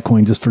 20 in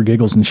Litecoin just for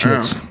giggles and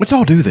shits. Let's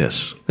all do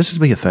this. This is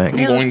be a thing.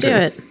 Yeah, let's do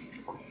going it.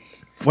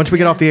 Once we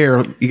get off the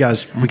air, you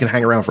guys, we can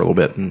hang around for a little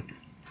bit. And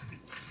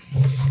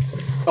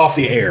off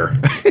the air.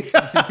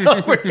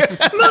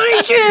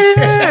 Money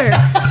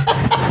chair.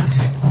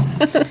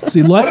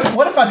 See,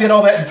 What if I did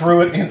all that and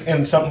threw it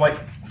in something like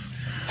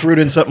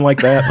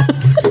that?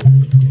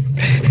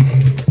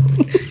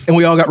 And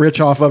we all got rich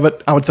off of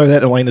it. I would throw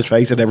that in Elena's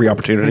face at every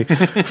opportunity.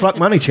 Fuck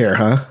money chair,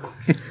 huh?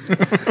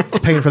 It's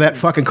paying for that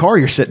fucking car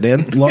you're sitting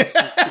in.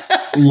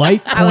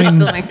 Litecoin. I would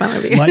still make fun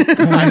of you.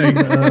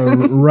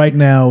 Litecoin right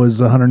now is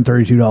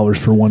 $132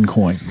 for one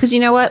coin. Because you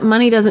know what?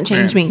 Money doesn't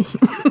change me.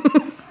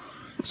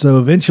 So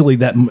eventually,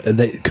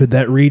 could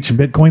that reach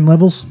Bitcoin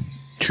levels?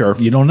 Sure.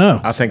 You don't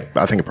know. I think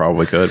it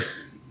probably could.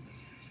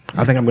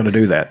 I think I'm going to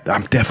do that.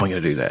 I'm definitely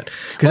going to do that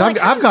because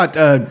I've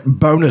got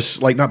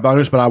bonus, like not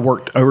bonus, but I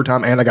worked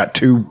overtime and I got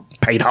 2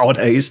 paid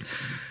holidays.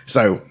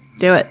 So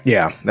Do it.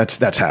 yeah, that's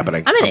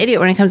happening. I'm an idiot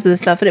when it comes to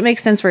this stuff, but it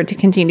makes sense for it to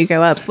continue to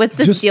go up. With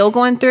this deal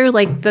going through,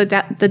 like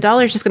the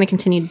dollar's just going to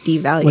continue to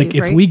devalue. Like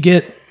if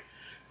right?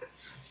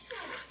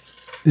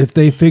 if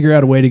they figure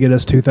out a way to get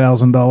us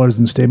 $2,000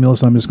 in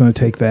stimulus, I'm just going to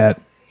take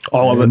that,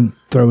 All of it. and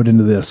throw it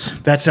into this.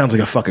 That sounds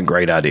like a fucking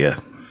great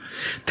idea.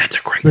 That's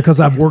a great. Because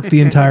I've worked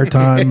the entire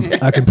time.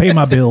 I can pay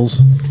my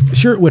bills.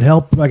 Sure, it would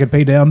help if I could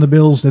pay down the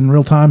bills in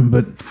real time,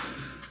 but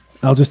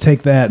I'll just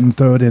take that and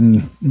throw it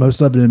in,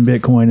 most of it in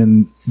Bitcoin,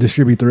 and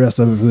distribute the rest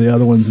of it for the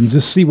other ones and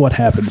just see what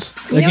happens.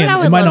 You know what I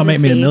would it might love not to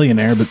make me a see?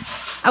 millionaire, but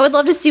I would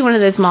love to see one of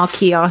those mall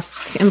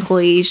kiosk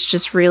employees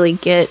just really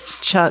get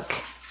Chuck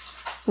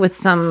with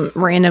some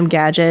random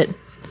gadget.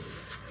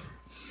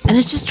 And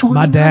it's just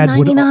my dad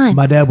 $29.99.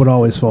 my dad would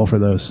always fall for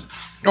those.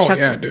 Oh, Chuck-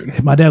 yeah,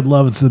 dude. My dad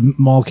loves the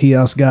mall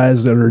kiosk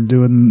guys that are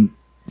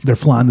they're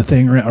flying the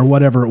thing around or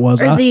whatever it was.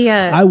 Or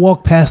I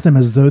walk past them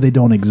as though they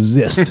don't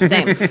exist.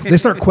 Same. They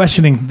start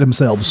questioning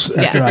themselves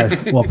after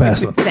I walk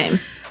past them. Same.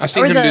 I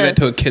seen him do that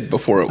to a kid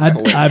before. It was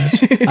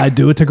hilarious. I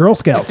do it to Girl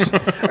Scouts.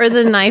 Or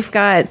the knife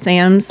guy at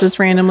Sam's that's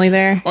randomly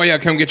there. Oh yeah,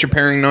 come get your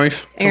paring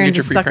knife. Come Aaron's get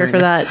your a free sucker paring for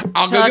knife. that.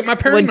 I'll go Chuck get my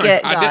paring would knife.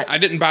 get got. I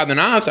didn't buy the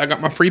knives. I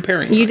got my free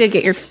paring knife. You did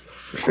get your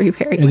free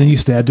paring And then knife. you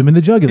stabbed him in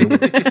the jugular.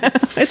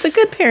 It's a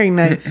good paring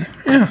knife.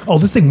 Oh,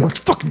 this thing works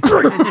fucking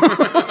great.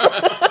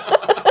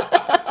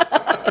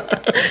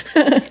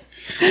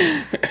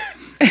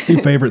 Two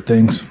favorite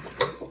things.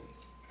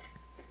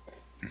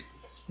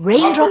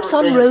 Raindrops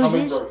on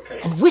roses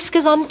and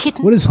whiskers on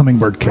kittens. What is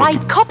hummingbird cake?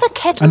 Bright copper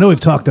kettle. I know we've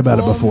talked about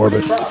it before,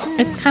 but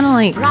It's kind of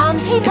like, Brown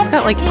paper it's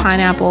got like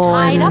pineapple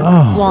and tied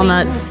up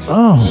walnuts.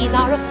 oh, These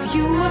are a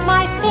few of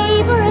my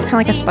favorites. Kind of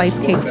like a spice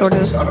cake, sort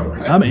of.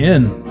 I'm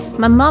in.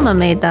 My mama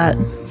made that.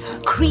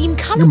 Cream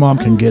color. Your mom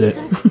can get it.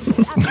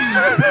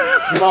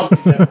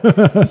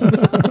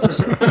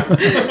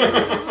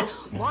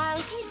 While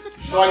he's the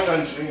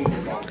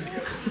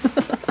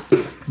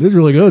This is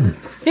really good.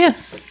 Yeah.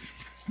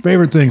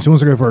 Favorite things. Who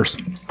wants to go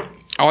first?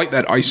 I like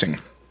that icing.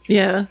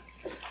 Yeah.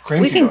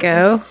 We can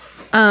go.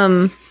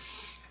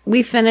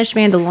 We finished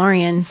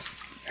Mandalorian.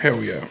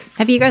 Hell yeah.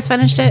 Have you guys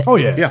finished it? Oh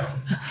yeah, Yeah,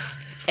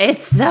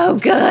 It's so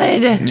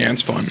good. Yeah,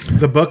 it's fun.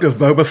 the Book of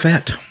Boba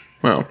Fett.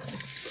 Well,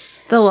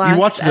 The last You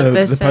watched the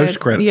episode.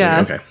 post-credit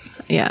Yeah. thing. Okay.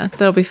 Yeah,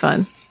 that'll be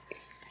fun.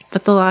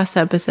 But the last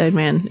episode,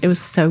 man, it was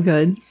so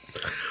good.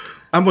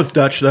 I'm with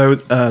Dutch though.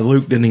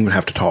 Luke didn't even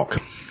have to talk.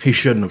 He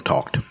shouldn't have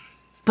talked.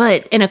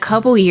 But in a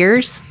couple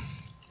years,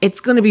 it's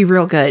going to be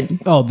real good.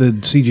 Oh, the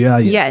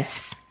CGI. Yeah.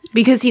 Yes.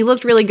 Because he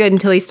looked really good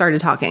until he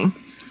started talking.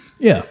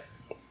 Yeah.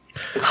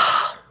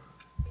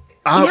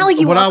 know, like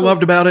you what I walk-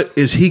 loved about it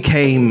is he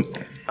came.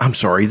 I'm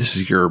sorry, this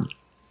is your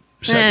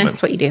segment.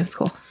 That's what you do. It's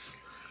cool.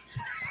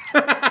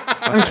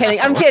 I'm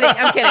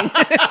kidding.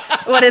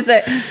 What is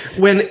it?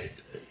 When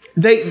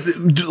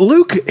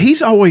Luke,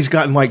 he's always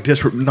gotten like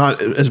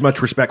not as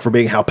much respect for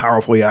being how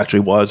powerful he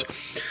actually was.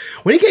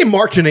 When he came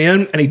marching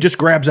in and he just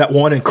grabs that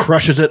one and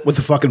crushes it with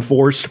the fucking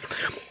force,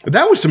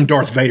 that was some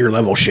Darth Vader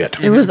level shit.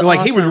 It was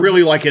like he was awesome.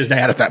 really like his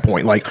dad at that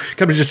point. Like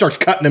comes and just starts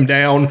cutting him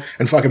down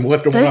and fucking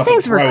lifting him up. Those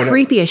things and were throwing it.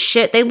 creepy as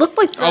shit. They looked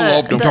like I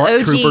loved the them. Dark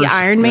OG Troopers.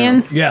 Iron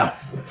Man. Yeah.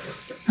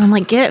 I'm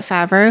like, get it,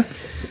 Favreau.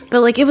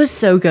 But like, it was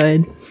so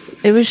good.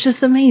 It was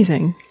just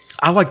amazing.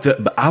 I like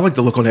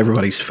the look on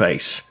everybody's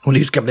face when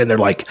he's coming in there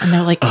like, And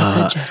they're like,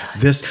 it's a Jedi.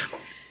 this.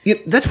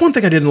 That's one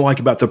thing I didn't like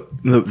about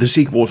the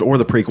sequels or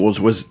the prequels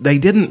was they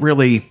didn't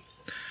really.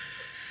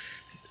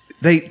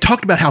 they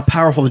talked about how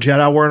powerful the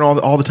Jedi were and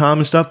all the time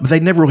and stuff, but they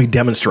never really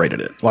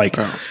demonstrated it. Like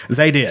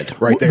they did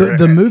right there.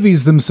 The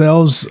movies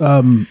themselves,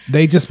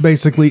 they just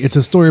basically, it's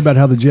a story about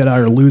how the Jedi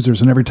are losers,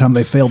 and every time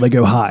they fail, they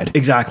go hide.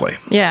 Exactly.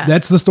 Yeah.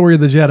 That's the story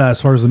of the Jedi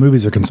as far as the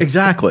movies are concerned.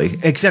 Exactly.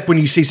 Except when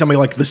you see somebody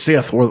like the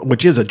Sith,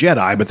 which is a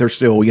Jedi, but they're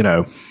still,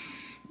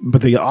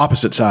 but the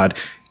opposite side.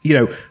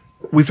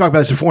 We've talked about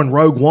this before in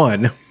Rogue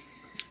One.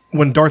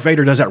 When Darth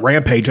Vader does that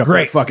rampage up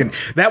there,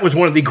 that was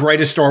one of the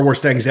greatest Star Wars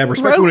things ever.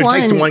 Especially Rogue when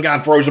he takes the One- one guy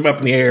and throws him up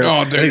in the air.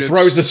 Oh, dude, and he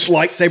throws this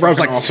lightsaber. I was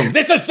like, awesome.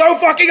 this is so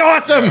fucking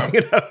awesome.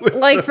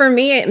 Like for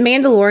me,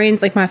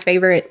 Mandalorian's like my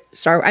favorite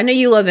Star Wars. I know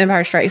you love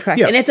Empire Strikes Back,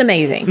 Yeah. and it's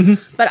amazing.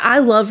 But I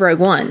love Rogue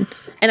One,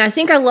 and I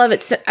think I love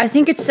it. I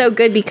think it's so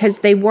good because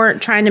they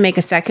weren't trying to make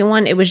a second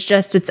one. It was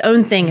just its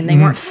own thing, and they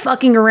weren't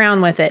fucking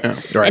around with it.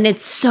 Right. And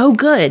it's so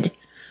good.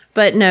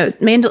 But no,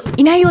 you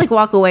know how you like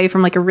walk away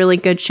from like a really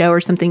good show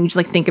or something, you just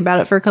like think about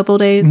it for a couple of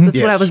days. That's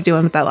what I Yes. was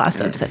doing with that last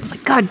episode. I was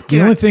like, God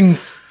The damn.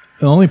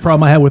 only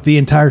problem I had with the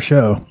entire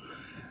show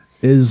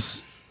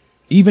is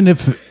even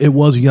if it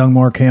was young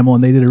Mark Hamill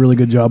and they did a really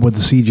good job with the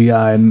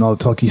CGI and all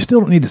the talk, you still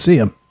don't need to see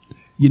him.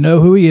 You know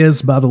who he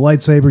is by the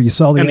lightsaber. You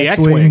saw the And the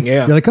X-Wing. X-Wing,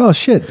 yeah. You're like, oh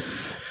shit.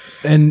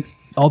 And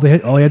all he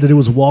had to do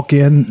was walk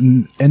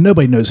in and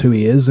nobody knows who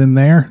he is in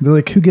there. They're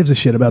like, who gives a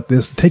shit about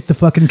this? Take the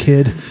fucking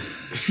kid.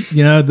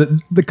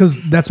 Because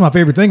that's my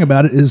favorite thing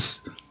about it is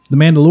the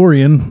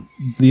Mandalorian,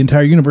 the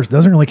entire universe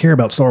doesn't really care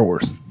about Star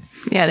Wars.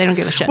 Yeah, they don't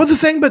give a shit. Well,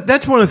 but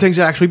that's one of the things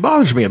that actually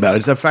bothers me about it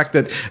is the fact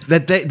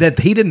that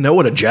he didn't know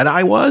what a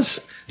Jedi was.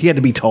 He had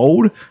to be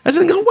told. I was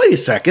thinking, wait a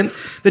second.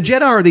 The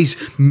Jedi are these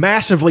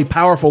massively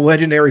powerful,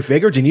 legendary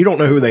figures, and you don't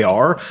know who they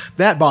are.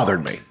 That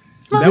bothered me.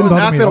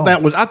 I felt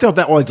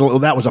that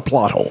was a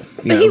plot hole.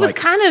 But he was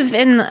kind of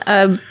in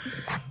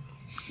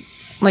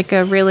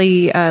a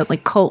really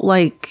like cult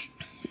like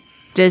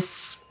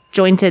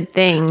disjointed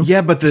thing.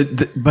 Yeah, but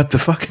the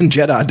fucking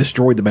Jedi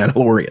destroyed the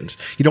Mandalorians.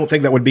 You don't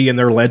think that would be in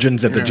their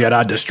legends that the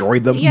Jedi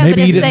destroyed them? Yeah,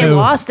 Maybe he but if didn't they know.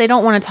 lost, they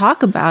don't want to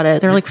talk about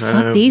it. They're like,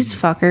 fuck these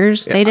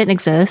fuckers. They didn't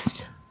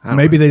exist.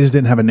 Maybe they just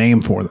didn't have a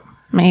name for them.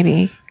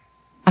 Maybe.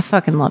 I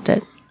fucking loved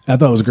it. I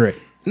thought it was great.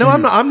 No,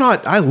 I'm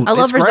not. I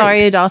love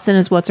Rosario Dawson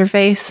as what's her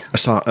face.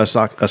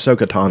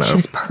 Ahsoka Tano. She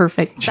was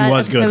perfect. She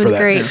was good for that.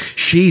 Great.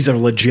 She's a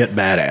legit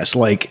badass.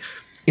 Like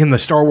in the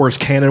Star Wars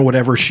canon,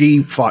 whatever,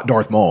 she fought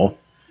Darth Maul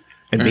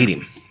and beat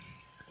him.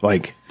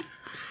 Like,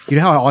 you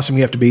know how awesome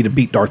you have to be to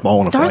beat Darth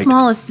Maul in a Darth fight?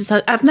 Maul is.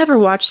 I've never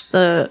watched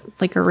the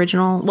like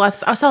original. Well,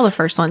 I saw the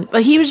first one,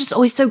 but he was just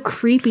always so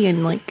creepy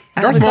and like.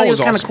 I Darth always thought Maul he was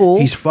was kind of awesome. cool.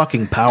 He's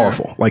fucking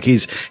powerful. Like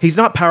he's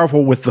not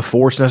powerful with the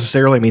Force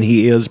necessarily. I mean,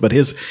 he is, but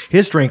his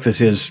strength is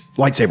his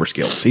lightsaber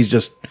skills. He's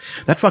just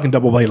that fucking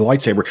double-bladed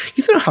lightsaber.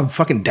 You know how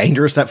fucking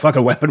dangerous that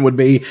fucking weapon would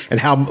be, and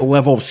how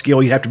level of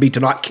skill you'd have to be to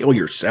not kill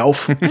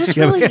yourself. I just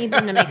really need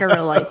them to make a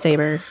real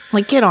lightsaber.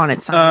 Like, get on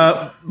it, science.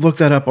 Look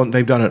that up on.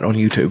 They've done it on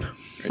YouTube.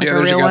 Yeah, a there's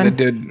a real guy one? that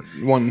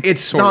did one.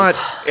 It's sort not.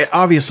 of.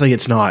 Obviously,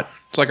 it's not.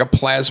 It's like a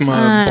plasma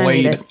I hate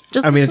blade. it.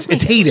 Just- I mean, just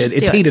it's make it. heated. Let's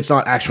It's do it. heated. It's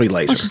not actually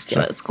laser. Let's just do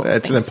it. It's cool.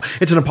 It's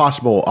Thanks. it's an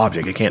impossible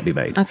object. It can't be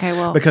made. Okay,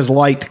 well. because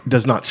light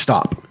does not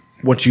stop.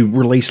 Once you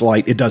release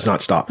light, it does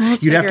not stop.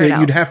 Let's You'd have figure it to out.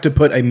 you'd have to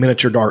put a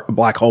miniature dark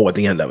black hole at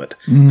the end of it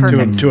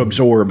Perfect. to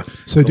absorb.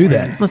 So do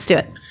that. Let's do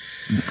it.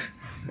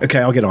 Okay,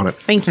 I'll get on it.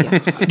 Thank you.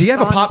 Do you have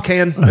a pop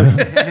can?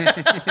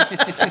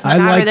 I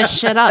Fire this liked,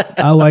 shit up.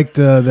 I liked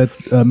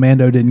that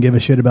Mando didn't give a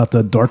shit about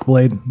the dark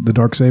blade, the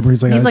dark saber.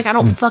 He's like, I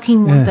don't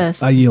fucking want yeah,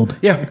 this. I yield.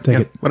 Yeah, Take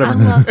it. whatever. I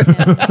love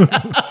him.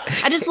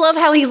 I just love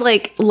how he's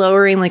like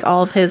lowering like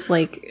all of his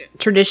like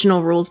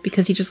traditional rules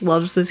because he just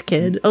loves this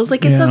kid. I was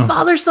like, it's Yeah. a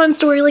father-son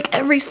story, like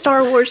every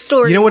Star Wars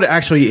story. You know what it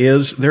actually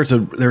is? There's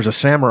a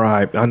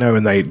samurai. I know,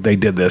 and they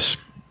did this.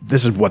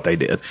 This is what they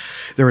did.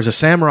 There was a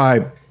samurai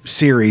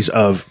series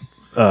of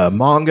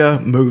manga,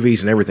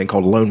 movies, and everything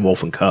called Lone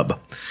Wolf and Cub.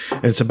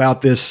 And it's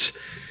about this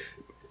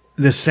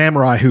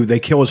samurai who they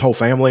kill his whole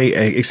family,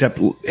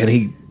 and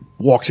he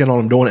walks in on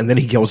them doing it, and then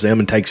he kills them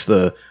and takes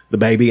the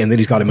baby, and then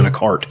he's got him in a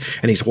cart,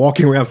 and he's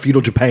walking around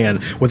feudal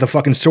Japan with a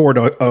fucking sword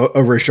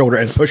over his shoulder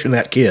and pushing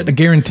that kid. I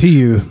guarantee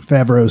you,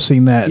 Favreau's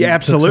seen that. Yeah,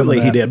 and took some of absolutely,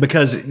 he that. did,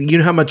 because you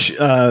know how much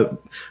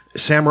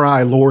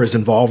samurai lore is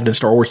involved in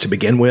Star Wars to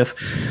begin with.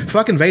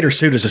 Fucking Vader's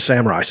suit is a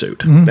samurai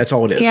suit. That's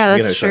all it is. Yeah,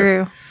 that's you know, so-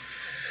 true.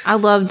 I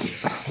loved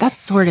that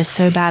sword is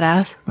so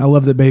badass. I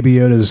love that Baby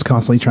Yoda is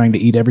constantly trying to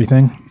eat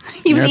everything.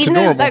 He was Yeah, it's eating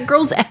adorable.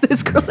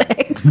 this girl's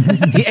eggs.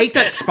 He ate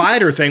that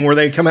spider thing where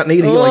they come out and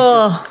eat it.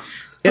 Ugh.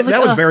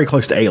 That was very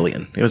close to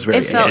Alien. It was very.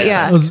 It felt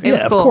yeah. It was- It was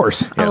yeah, of cool.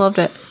 course. I loved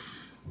it.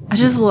 I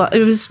just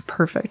it was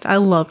perfect. I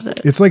loved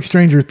it. It's like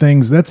Stranger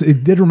Things.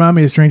 It did remind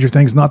me of Stranger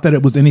Things. Not that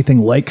it was anything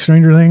like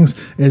Stranger Things.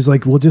 It's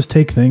like we'll just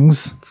take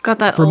things It's got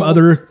that from old-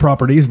 other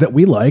properties that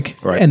we like,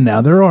 Right. and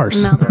now they're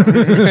ours. No.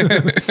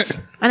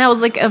 And I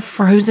was like a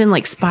frozen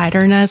like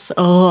spider nest.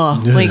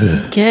 Oh,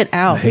 like get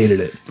out! Hated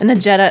it. And the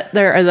Jedi,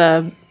 there are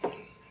the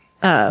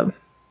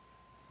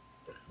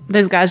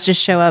those guys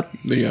just show up,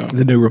 The New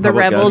the Republic.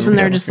 rebels, guys. and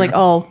they're Yeah. just like,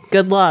 oh,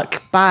 good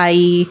luck,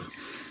 bye.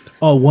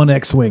 Oh, one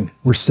X-wing.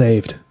 We're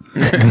saved.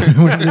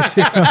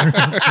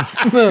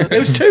 It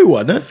was 2,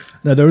 wasn't it?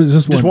 No, there was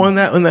just Just one. one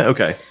that one that.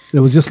 Okay. It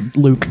was just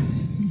Luke.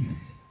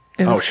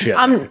 It Oh was- shit.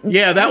 Um,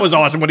 Yeah, that was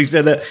awesome when he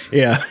said that.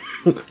 Yeah,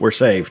 we're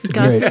saved.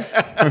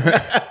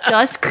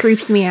 Gus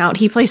creeps me out.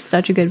 He plays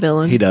such a good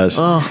villain. He does.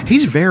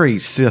 He's very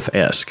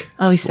Sith-esque.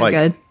 Oh, he's so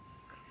good.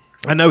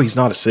 I know he's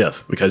not a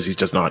Sith because he's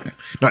just not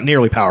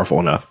nearly powerful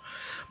enough.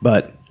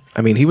 But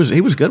I mean, he was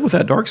good with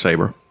that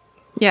Darksaber.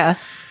 Yeah.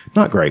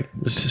 Not great.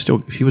 It's still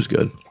he was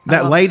good.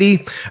 That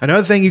lady.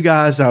 Another thing, you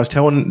guys, I was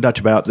telling Dutch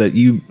about that.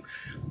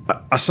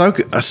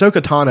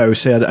 Ahsoka Tano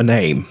said a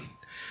name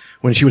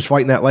when she was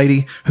fighting that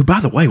lady, who, by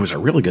the way, was a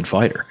really good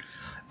fighter.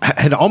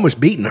 Had almost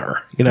beaten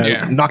her.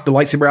 Yeah. Knocked the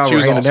lightsaber out of She her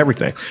was hand and awesome.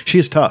 everything. She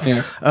is tough.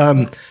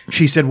 Yeah.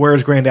 She said,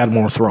 "Where's Grand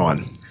Admiral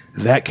Thrawn?"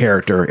 That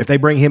character. If they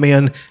bring him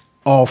in,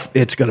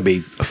 it's going to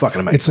be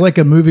fucking amazing. It's like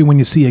a movie when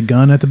you see a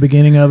gun at the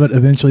beginning of it.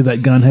 Eventually,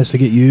 that gun has to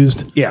get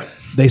used. Yeah.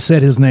 They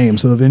said his name,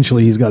 so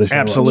eventually he's got to show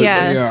Absolutely.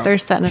 Yeah, Yeah. they're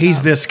setting it He's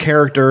up. this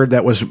character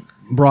that was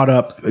brought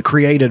up,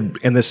 created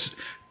in this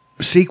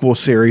sequel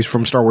series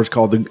from Star Wars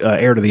called the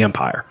Heir to the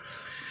Empire.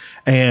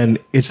 And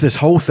it's this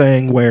whole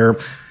thing where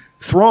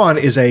Thrawn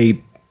is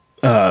a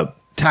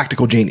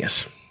tactical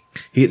genius.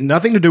 He had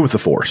nothing to do with the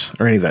Force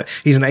or any of that.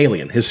 He's an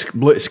alien. His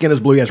skin is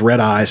blue. He has red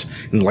eyes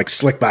and like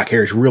slick back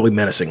hair. He's really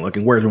menacing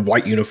looking. Wears a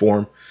white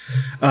uniform.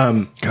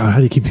 God, how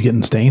do you keep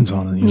getting stains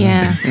on it? you know?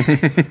 Yeah.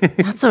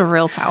 That's a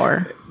real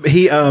power.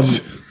 He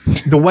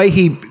the way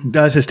he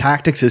does his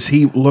tactics is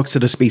he looks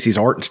at a species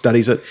art and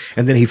studies it,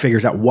 and then he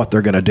figures out what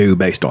they're going to do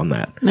based on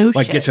that. No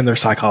like shit. gets in their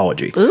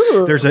psychology.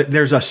 Ooh.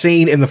 There's a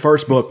scene in the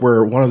first book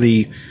where one of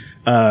the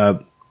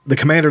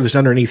commander that's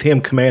underneath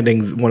him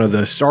commanding one of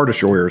the Star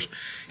Destroyers,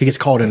 he gets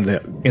called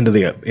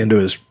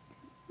into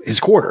his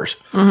quarters,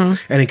 and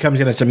he comes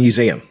in. It's a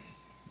museum,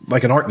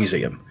 like an art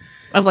museum.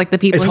 Of like the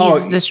people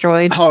he's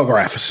destroyed.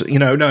 Holographs,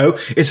 no,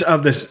 it's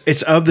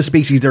of the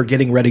species they're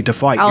getting ready to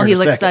fight. Oh, here in he a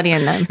looks second.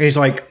 studying them. And he's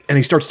like, and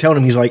he starts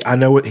telling him, I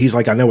know what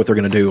they're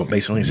going to do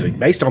based on. He's like,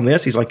 based on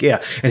this, he's like, yeah,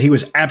 and he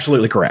was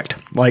absolutely correct.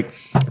 Like,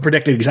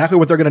 predicted exactly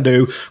what they're going to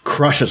do,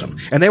 crushes them,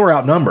 and they were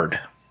outnumbered.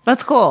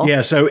 That's cool.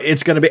 Yeah, so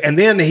it's going to be, and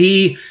then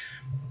he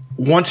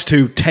wants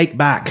to take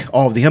back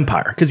all of the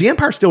Empire because the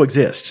Empire still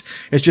exists.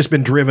 It's just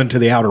been driven to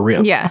the Outer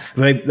Rim. Yeah.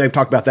 They've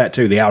talked about that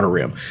too. The Outer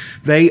Rim,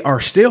 they are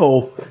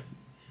still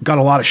got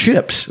a lot of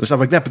ships and stuff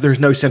like that, but there's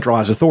no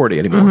centralized authority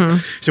anymore.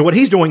 So what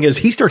he's doing is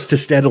he starts to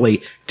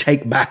steadily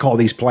take back all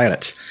these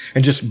planets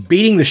and just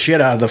beating the shit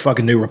out of the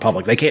fucking New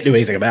Republic. They can't do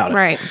anything about it.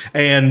 Right.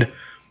 And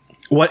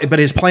but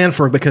his plan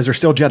because they're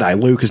still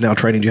Jedi, Luke is now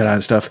training Jedi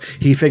and stuff,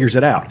 he figures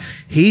it out.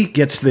 He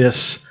gets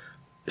this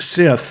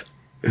Sith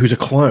who's a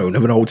clone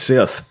of an old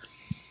Sith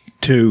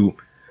to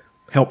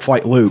help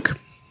fight Luke.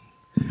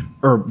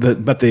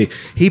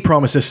 He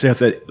promised this Sith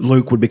that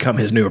Luke would become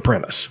his new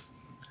apprentice.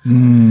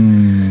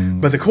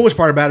 But the coolest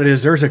part about it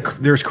is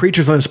there's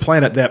creatures on this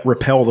planet that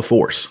repel the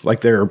Force.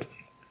 Like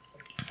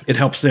it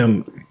helps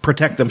them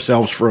protect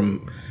themselves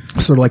from.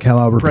 Sort of like how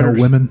I repel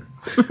Predators. women.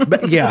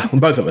 But yeah,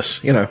 both of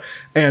us,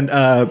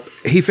 And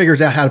he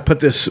figures out how to put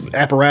this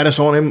apparatus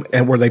on him,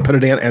 and where they put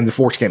it in, and the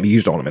Force can't be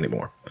used on him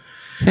anymore.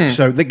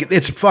 So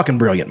it's fucking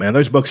brilliant, man.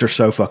 Those books are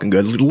so fucking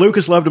good.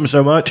 Lucas loved them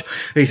so much.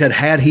 He said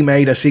had he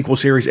made a sequel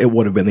series, it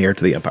would have been the Heir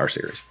to the Empire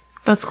series.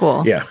 That's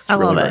cool. Yeah, I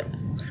really love it.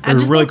 great. I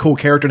There's just a really like- cool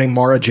character named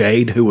Mara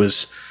Jade who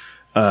was.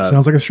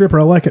 Sounds like a stripper.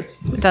 I like it.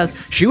 It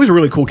does. She was a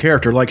really cool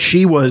character. Like,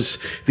 she was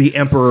the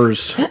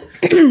Emperor's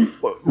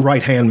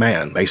right-hand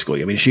man,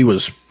 basically. I mean, she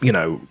was,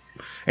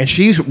 and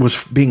she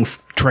was being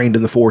trained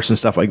in the Force and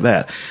stuff like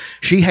that.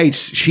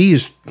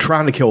 She's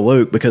trying to kill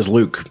Luke because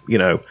Luke,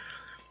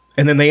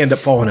 and then they end up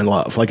falling in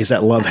love. Like, it's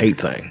that love-hate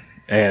thing.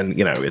 And,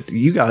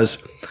 you guys,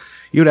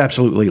 you'd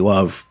absolutely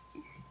love,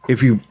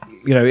 if you,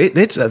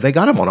 they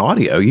got them on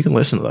audio. You can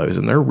listen to those,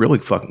 and they're really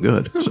fucking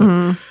good.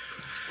 So.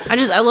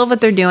 I love what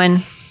they're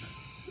doing.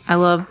 I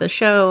love the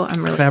show.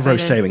 I'm really Favreau's excited.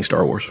 saving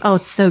Star Wars. Oh,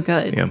 it's so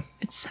good. Yeah.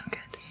 It's so good.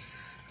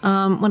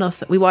 What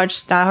else? We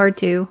watched Die Hard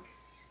 2.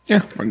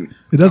 Yeah.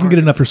 It doesn't get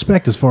enough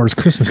respect as far as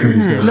Christmas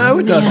movies go. No,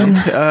 it doesn't.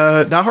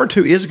 Die Hard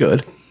 2 is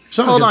good. It's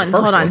not as Hold good on, as the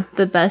first hold on. one.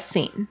 The best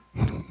scene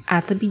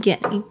at the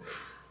beginning.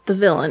 The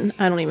villain,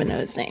 I don't even know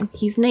his name.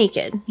 He's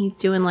naked. He's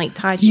doing like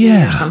Tai Chi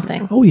Yeah. or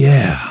something. Oh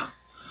yeah.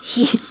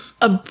 He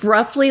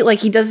abruptly, like,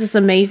 he does this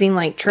amazing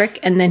like trick,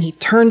 and then he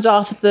turns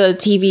off the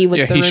TV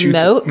with the he shoots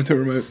remote. it with the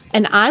remote.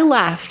 And I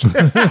laughed. So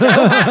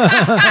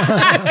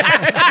hard.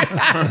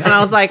 And I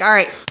was like, all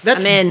right,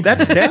 I'm in.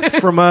 That's Death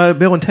from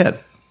Bill and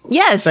Ted.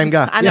 Yes. same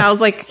guy. I know. Yeah. I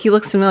was like, he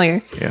looks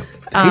familiar. Yeah,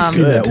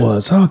 Who that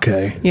was?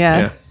 Okay. Yeah.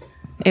 Yeah.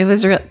 It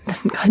was real.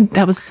 God,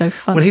 that was so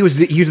funny. When he was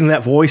using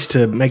that voice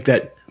to make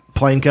that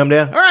plane come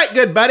down. All right,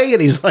 good buddy,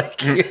 and he's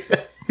like,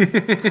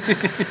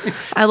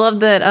 I love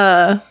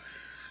that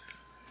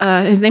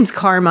his name's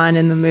Carmine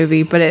in the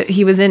movie, but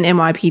he was in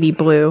NYPD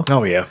Blue.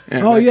 oh yeah,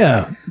 Oh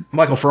yeah.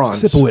 Michael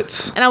Franz,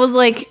 Sipowicz. And I was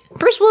like,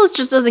 Bruce Willis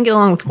just doesn't get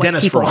along with white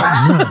Dennis people.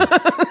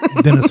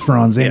 Franz. Dennis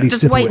Franz. Andy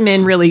Just Sipowicz. white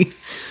men, really.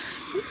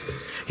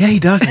 Yeah, he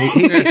does.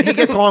 He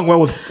gets along well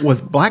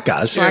with black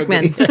guys. Black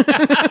men. See,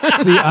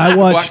 I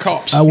Black watched.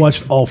 cops. I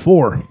watched all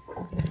four.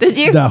 Did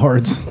you? Die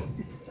Hards.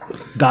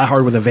 Die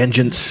Hard with a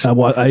Vengeance.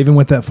 I even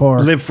went that far.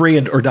 Live Free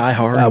or Die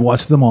Hard. I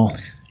watched them all.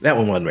 That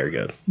one wasn't very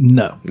good.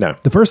 No.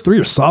 The first three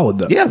are solid,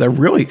 though. Yeah, they're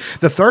really.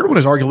 The third one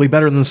is arguably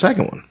better than the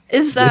second one.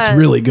 Is It's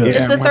really good. Is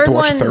Yeah, the I'm gonna have third to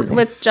watch one the third one.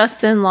 with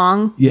Justin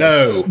Long?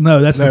 Yes. No,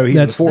 that's No, he's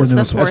that's the fourth.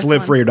 newest one. That's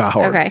Live Free or Die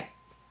Hard. Okay.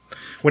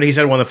 When he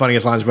said one of the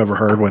funniest lines I've ever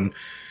heard, when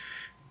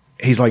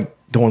he's like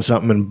doing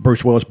something and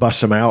Bruce Willis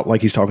busts him out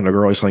like he's talking to a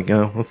girl. He's like,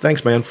 "Oh, well,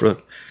 thanks, man, for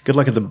good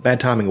luck at the Bad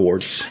Timing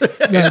Awards."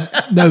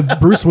 No,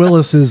 Bruce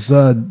Willis is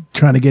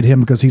trying to get him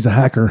because he's a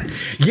hacker.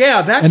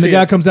 Yeah, that's And the it.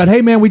 guy comes out,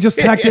 "Hey, man, we just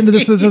hacked into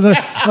this.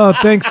 Oh,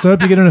 thanks.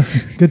 Hope you get a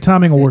good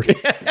timing award."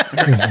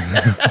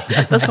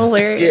 That's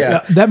hilarious.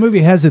 Yeah. That movie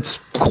has its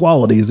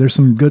qualities. There's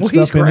some good Well,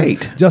 stuff he's in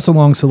great. it. Justin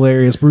Long's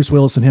hilarious. Bruce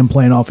Willis and him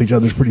playing off each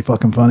other is pretty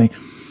fucking funny.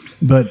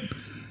 But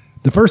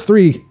the first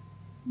three,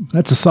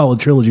 that's a solid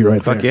trilogy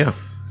right Fuck there. yeah.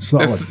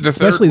 Solid. The third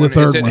Especially one, the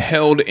third is it one.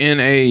 held in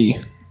a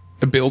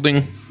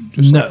building?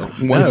 No.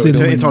 No,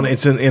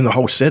 it's in the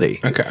whole city.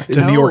 Okay. It's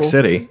in New York Oh.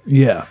 City.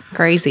 Yeah.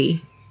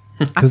 Crazy.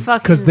 I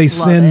fucking Because they love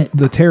send it.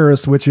 the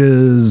terrorist, which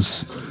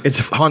is It's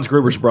Hans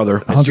Gruber's brother.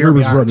 It's Hans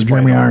Jeremy Gruber's brother, playing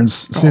Jeremy him. Irons,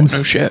 sends,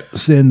 no shit.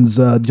 sends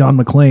John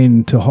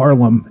McClane to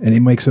Harlem, and he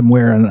makes him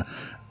wear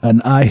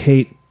an I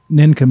hate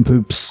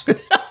nincompoops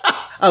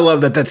I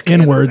love that. That's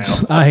canon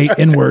N-words. now. I hate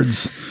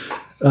N-words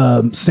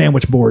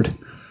sandwich board.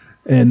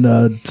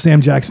 And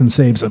Sam Jackson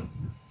saves him.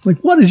 Like,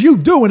 what is you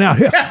doing out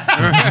here?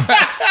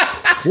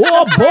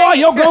 Whoa, boy,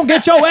 you're going to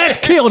get your ass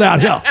killed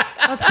out here.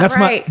 That's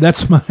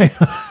right. my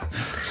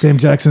Sam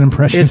Jackson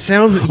impression. It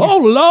sounds. Oh,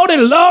 lordy,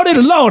 lordy,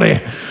 lordy.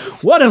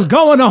 What is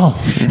going on?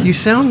 You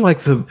sound like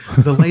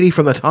the lady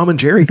from the Tom and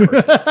Jerry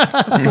cartoon.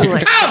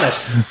 Hilarious.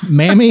 Thomas.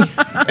 Mammy?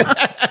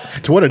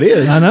 It's what it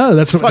is. I know.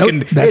 That's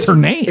It's her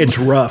name. It's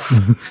rough.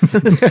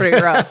 It's pretty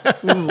rough. I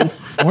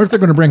wonder if they're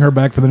going to bring her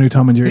back for the new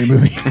Tom and Jerry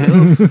movie.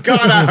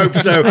 God, I hope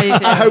so. I do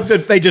too. I hope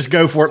that they just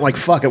go for it. Like,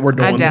 fuck it, we're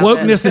doing doubt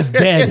this. it. Wokeness is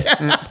dead.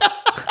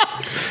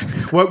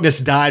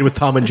 Wokeness died with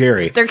Tom and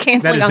Jerry. They're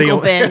canceling That is the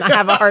Uncle Ben. I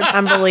have a hard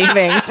time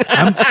believing.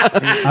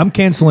 I'm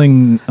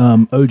canceling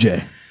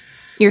OJ.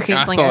 You're I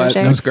canceling saw that. OJ.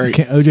 That was great.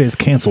 OJ is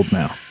canceled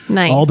now.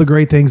 Nice. All the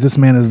great things this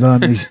man has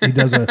done.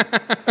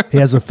 He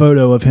has a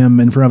photo of him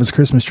in front of his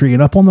Christmas tree,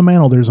 and up on the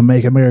mantle there's a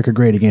 "Make America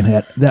Great Again"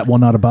 hat. That will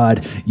not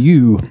abide.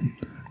 You,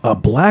 a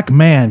black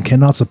man,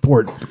 cannot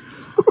support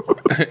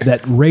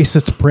that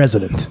racist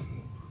president.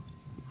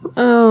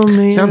 Oh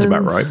man. Sounds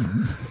about right.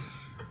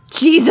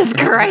 Jesus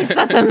Christ,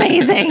 that's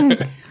amazing.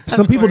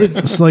 Some people did.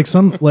 It's like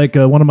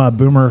one of my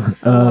boomer.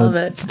 Love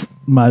it.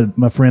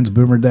 My friend's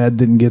boomer dad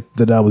didn't get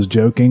that I was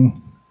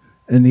joking,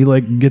 and he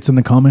like gets in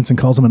the comments and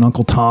calls him an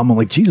Uncle Tom. I'm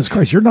like, Jesus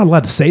Christ, you're not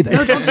allowed to say that.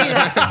 No, don't do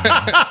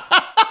that.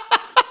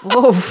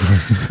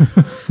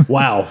 Woof.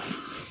 Wow.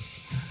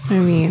 I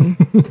mean,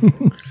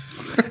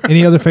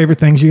 Any other favorite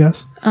things, you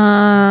guys?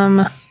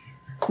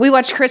 we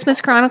watched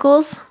Christmas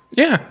Chronicles.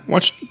 Yeah,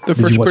 watch the Did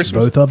first you watch Christmas.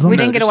 both of them? We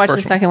didn't get to just watch the the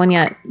first second one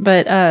yet,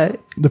 but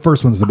The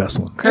first one's the best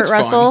one. Kurt That's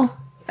Russell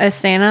as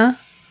Santa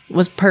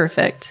was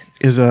perfect.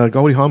 Is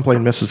Goldie Hawn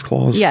playing Mrs.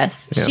 Claus?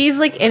 Yes, Yeah. she's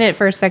like in it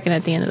for a second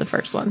at the end of the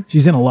first one.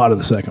 She's in a lot of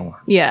the second one.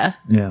 Yeah,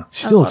 Yeah,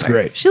 she still looks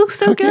great. she looks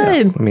so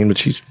good. I mean, but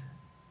she's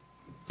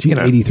She's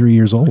know. 83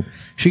 years old.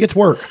 she gets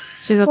work.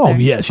 She's up Oh,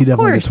 there. yeah, she Of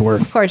definitely course, gets to work.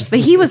 Of course, but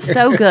he was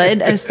so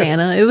good as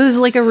Santa. It was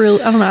like a real.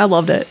 I don't know. I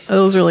loved it. It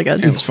was really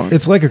good. It's fun.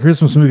 It's like a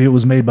Christmas movie. It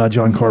was made by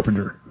John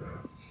Carpenter.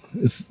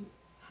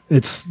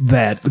 It's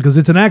that because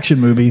it's an action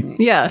movie,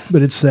 Yeah,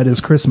 but it's set as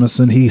Christmas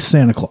and he's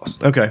Santa Claus.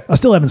 Okay. I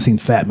still haven't seen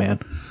Fat Man.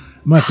 I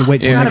might have to wait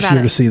till Yeah. next Forgot year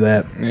about to see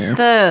that.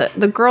 Yeah.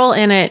 the girl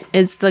in it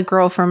is the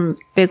girl from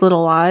Big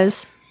Little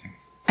Lies.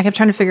 I kept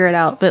trying to figure it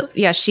out, but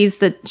yeah, she's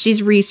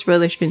Reese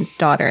Witherspoon's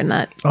daughter in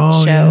that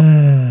Oh,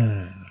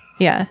 show.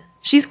 Yeah,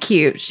 she's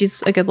cute.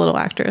 She's a good little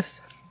actress.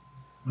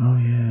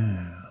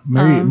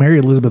 Mary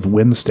Elizabeth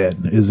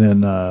Winstead is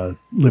in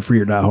Live Free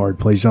or Die Hard.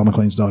 Plays John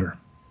McClane's daughter.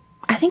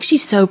 I think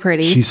she's so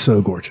pretty. She's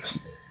so gorgeous.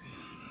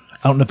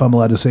 I don't know if I'm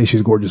allowed to say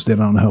she's gorgeous then.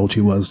 I don't know how old she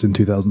was in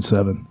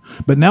 2007.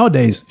 But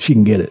nowadays, she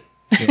can get it.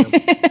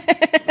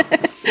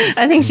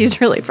 I think she's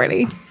really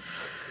pretty.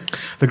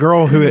 The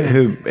girl who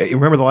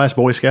remember the last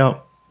Boy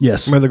Scout?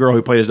 Yes, Remember the girl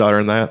who played his daughter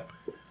in that?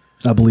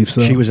 I believe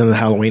so. She was in the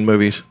Halloween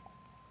movies.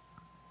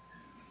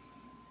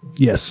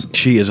 Yes.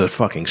 She is a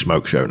fucking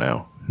smoke show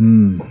now.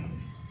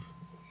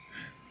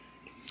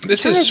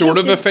 This is sort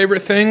of a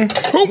favorite thing.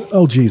 Oh,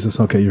 Oh, Jesus.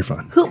 Okay, you're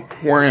fine.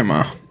 where am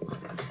I?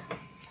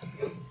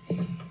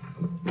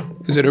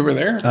 Is it over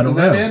there? I don't is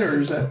that know. it, or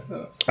is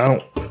that? I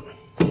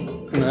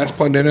don't. No, that's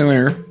plugged in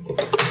there.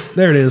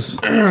 There it is.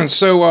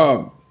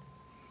 So,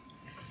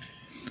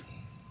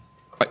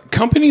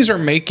 companies are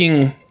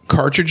making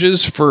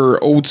cartridges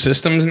for old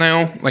systems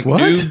now, like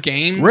What? new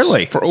games,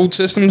 Really? for old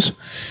systems.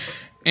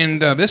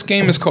 And this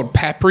game is called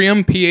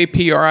Paprium,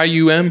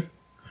 Paprium,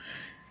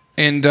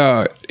 and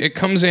it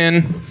comes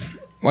in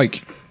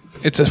like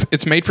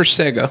it's made for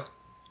Sega.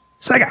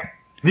 Sega.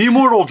 The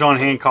immortal John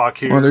Hancock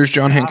here. Well, there's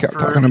John Hancock After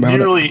talking about it.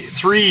 nearly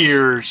 3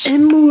 years.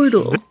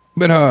 Immortal.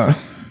 But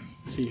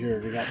See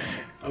here, we got.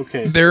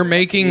 Okay. they're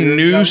making Here's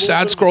new got a little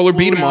side bit of scroller slow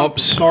beat 'em down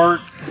ups. Start.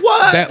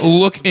 What? that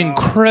look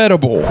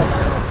incredible.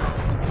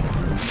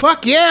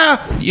 Fuck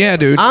yeah. Yeah,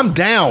 dude. I'm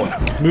down.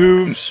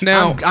 Moves,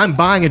 Now, I'm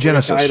buying a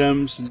Genesis.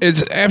 items.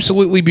 it's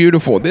absolutely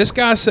beautiful. This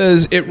guy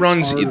says it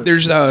runs.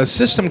 There's a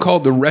system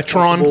called the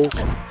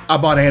Retron. I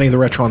bought Annie the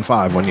Retron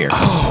 5 one year.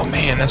 Oh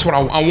man, that's what I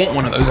want.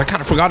 One of those. I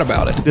kind of forgot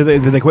about it.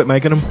 Did they quit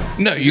making them?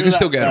 No, you can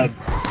still get them.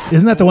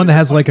 Isn't that the one that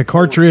has like a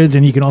cartridge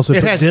and you can also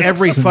It put has discs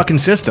every and- fucking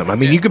system. I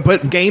mean, you can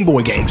put Game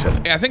Boy games in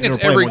it. I think it's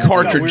Never played every one.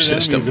 cartridge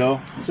system.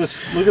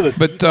 Just look at the.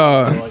 But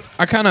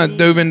I kind of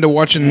dove into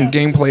watching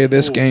gameplay of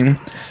this game.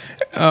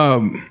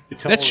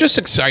 That's just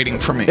exciting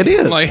for me. It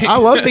is. Like, I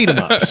love beat 'em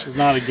ups. It's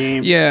not a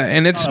game. yeah,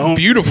 and it's I own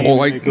beautiful. the game,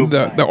 Like they go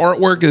the back.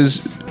 artwork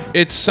is.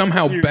 It's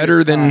somehow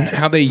better than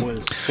how they were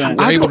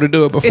able to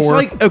do it before. It's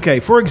like, okay,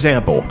 for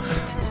example,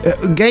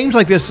 games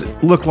like this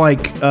look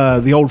like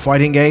the old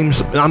fighting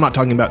games. I'm not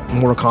talking about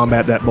Mortal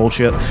Kombat, that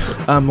bullshit.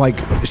 Like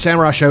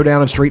Samurai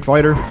Showdown and Street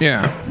Fighter.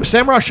 yeah.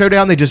 Samurai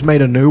Showdown, they just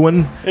made a new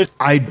one.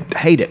 I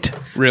hate it.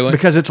 Really?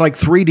 Because it's like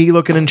 3D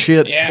looking and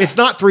shit. Yeah. It's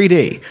not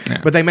 3D,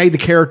 Yeah. but they made the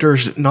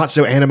characters not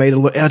so animated.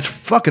 It's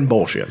fucking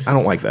bullshit. I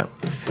don't like that.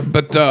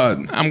 But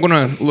I'm going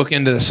to look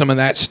into some of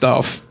that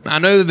stuff. I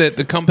know that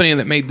the company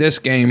that made this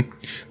game,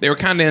 they were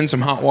kind of in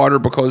some hot water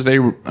because they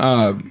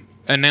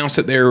announced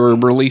that they were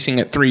releasing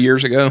it 3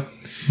 years ago.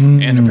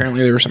 And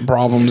apparently there were some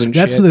problems and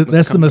That's shit. the with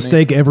that's the company.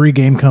 mistake every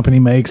game company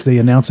makes. They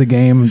announce a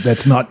game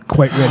that's not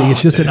quite ready.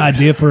 It's just an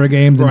idea for a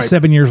game. Then Right.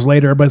 7 years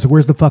later, everybody's like,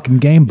 "Where's the fucking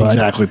game, bud?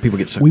 Exactly. People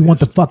get sick We of want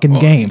the this. fucking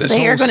game. This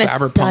They are whole going to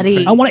cyberpunk study.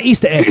 thing. I want an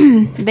Easter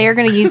egg." They are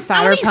going to use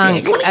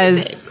Cyberpunk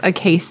as a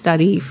case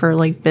study for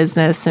like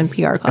business and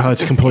PR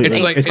classes. it's completely- It's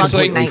like it's fucking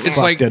like nightmare. it's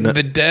like Fucked, isn't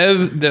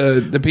the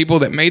it? the people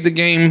that made the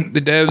game,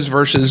 the devs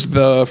versus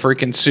the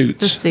freaking suits.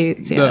 The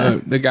suits, yeah.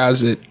 The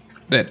guys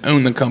that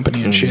own the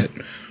company and shit.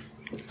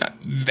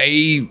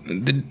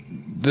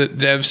 The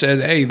dev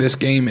said, "Hey, this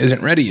game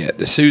isn't ready yet."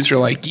 The suits are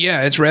like,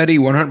 "Yeah, it's ready,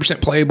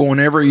 100% playable in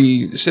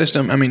every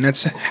system." I mean,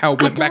 that's how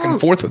it went back and don't-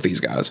 forth with these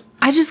guys.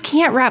 I just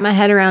can't wrap my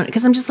head around it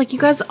because I'm just like, you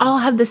guys all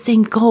have the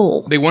same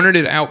goal. They wanted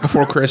it out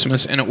before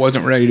Christmas, and it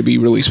wasn't ready to be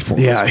released before.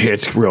 Yeah, Christmas.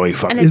 it's really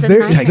fucking. And it's Is a there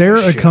nice is there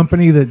a shit.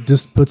 company that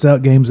just puts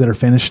out games that are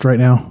finished right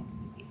now?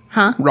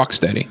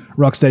 Rocksteady.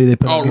 Rocksteady, they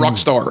put Oh, out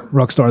games- Rockstar.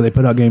 Rockstar, they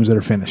put out games that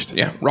are finished.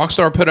 Yeah,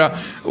 Rockstar put out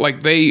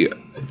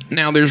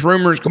now there's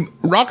rumors.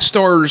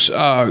 Rockstar's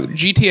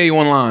GTA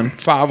Online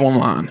 5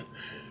 Online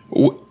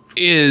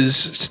is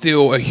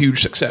still a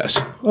huge success.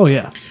 Oh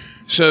yeah,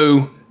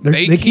 So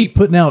they keep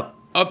putting out.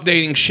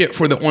 updating shit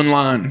for the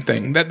online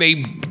thing that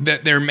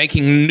they're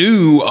making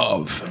new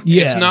of.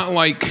 Yeah. It's not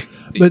like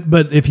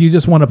But if you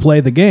just want to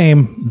play the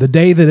game, the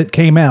day that it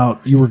came out,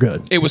 you were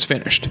good. it was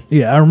finished.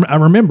 Yeah, I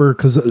remember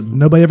because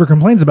nobody ever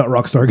complains about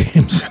Rockstar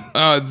games.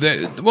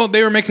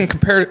 They were making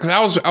comparisons.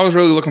 Because I was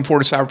really looking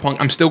forward to Cyberpunk.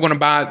 I'm still going to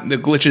buy it. The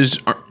glitches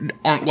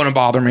aren't going to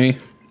bother me.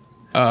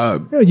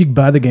 You can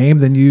buy the game,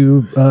 then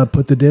you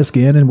put the disc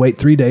in and wait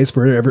 3 days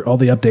for all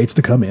the updates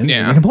to come in. Yeah.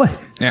 and you can play.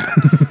 Yeah.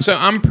 So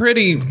I'm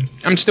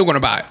still going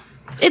to buy it.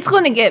 It's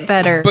going to get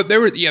better. But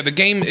the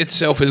game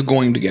itself is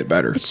going to get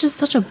better. it's just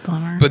such a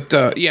bummer. But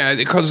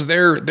because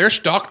their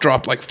stock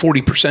dropped like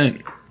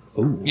 40%.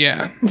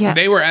 Yeah. Yeah.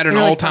 They were at an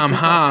Really all-time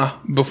fucked high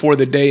before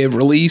the day of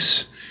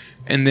release,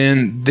 and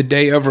then the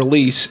day of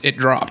release it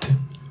dropped.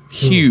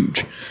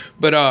 Huge.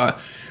 But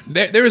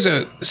there was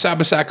a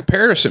side-by-side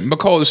comparison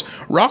because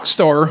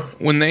Rockstar,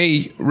 when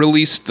they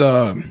released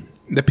the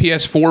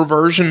PS4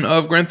 version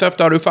of Grand Theft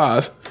Auto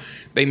 5,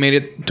 they made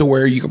it to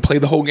where you could play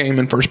the whole game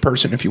in first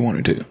person if you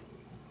wanted to.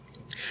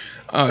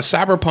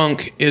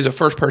 Cyberpunk is a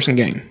first-person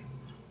game.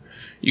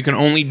 You can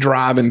only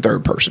drive in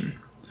third person.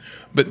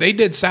 But they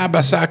did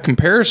side-by-side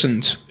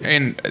comparisons,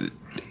 and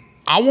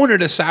I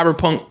wanted a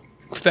Cyberpunk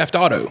Theft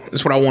Auto.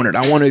 That's what I wanted.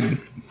 I wanted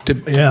to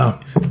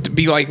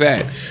be like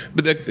that.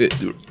 But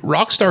the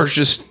Rockstar's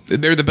just,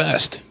 they're the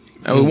best.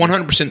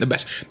 100% the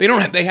best.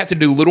 They have to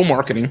do little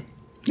marketing.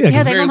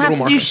 yeah, they very don't have little to do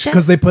marketing. shit.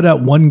 Because they put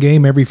out one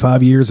game every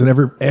 5 years, and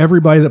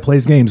everybody that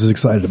plays games is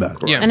excited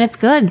about it. Yeah. And it's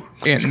good.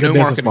 And good no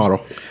business marketing.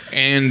 model.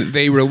 And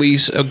they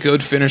release a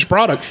good finished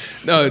product.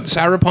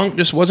 Cyberpunk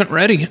just wasn't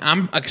ready.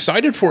 I'm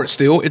excited for it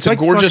still. It's a like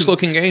gorgeous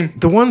fucking- looking game.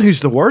 The one who's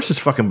the worst is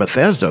fucking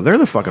Bethesda. They're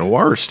the fucking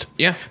worst.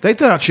 Yeah. They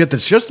throw out shit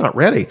that's just not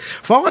ready.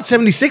 Fallout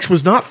 76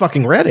 was not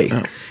fucking ready.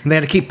 And they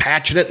had to keep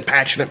patching it and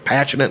patching it and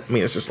patching it. I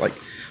mean, it's just like,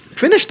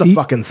 finish the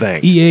fucking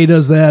thing. EA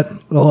does that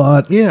a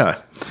lot.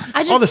 Yeah.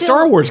 I just All the feel-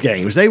 Star Wars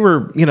games, they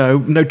were,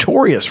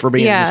 notorious for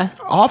being Yeah. just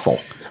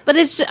awful. But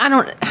it's just,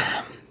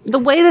 the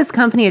way this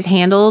company has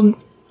handled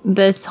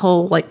this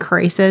whole like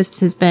crisis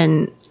has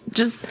been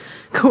just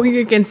going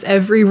against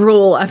every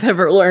rule I've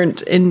ever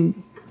learned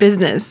in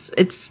business.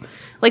 It's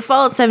like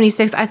Fallout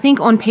 76, I think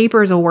on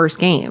paper is a worse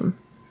game.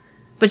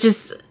 But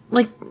just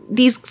like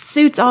these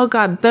suits all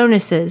got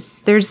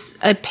bonuses. There's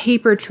a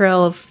paper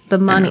trail of the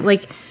money.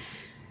 Like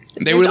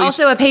there's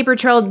also a paper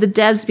trail of the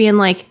devs being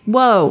like,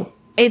 whoa,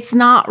 it's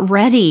not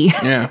ready.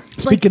 Yeah.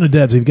 Speaking of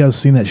devs, have you guys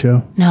seen that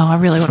show? No, I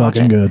really It's want to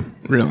watch fucking it.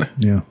 good. Really?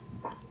 Yeah.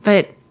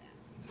 But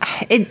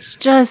it's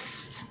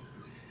just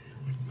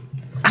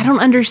I don't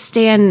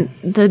understand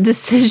the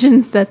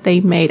decisions that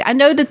they made. I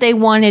know that they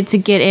wanted to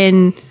get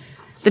in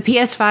the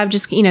PS5.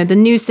 Just the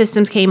new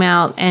systems came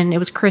out and it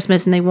was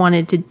Christmas, and they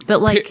wanted to.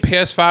 But like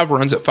PS5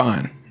 runs it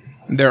fine.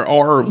 There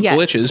are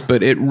glitches,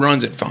 but it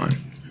runs it fine.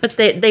 But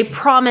they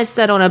promised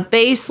that on a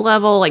base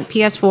level, like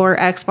PS4,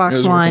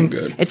 Xbox One,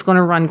 it's going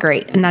to run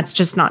great, and that's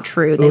just not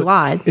true. They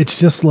lied. It's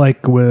just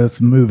like with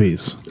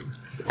movies.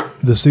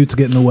 The suits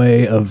get in the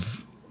way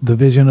of the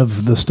vision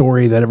of the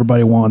story that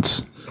everybody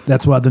wants.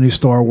 That's why the new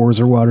Star Wars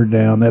are watered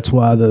down. That's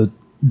why the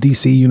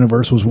DC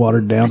universe was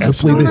watered down. I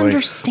just don't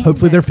understand.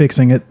 Hopefully they're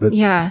fixing it. But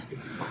yeah,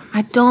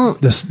 I don't.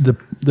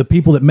 The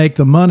people that make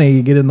the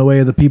money get in the way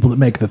of the people that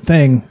make the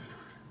thing.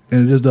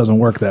 And it just doesn't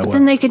work that way.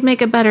 Then they could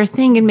make a better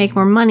thing and make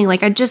more money.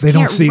 Like, I just They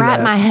don't can't see wrap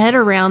that. my head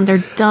around their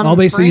dumb All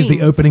they see is the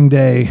brains. opening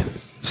day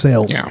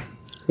sales. Yeah.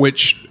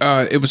 Which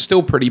it was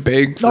still pretty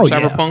big for Oh, yeah.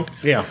 Cyberpunk.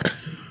 Yeah.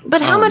 But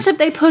how much have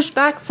they pushed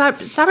back?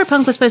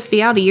 Cyberpunk was supposed to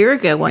be out a year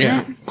ago, wasn't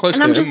Yeah, it? close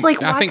and to- I'm just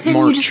like, I why think couldn't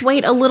you March. just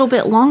wait a little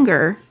bit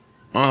longer?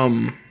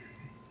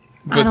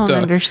 But, I don't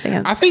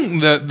understand. I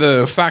think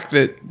the fact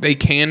that they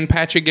can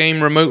patch a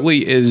game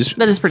remotely is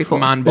pretty cool.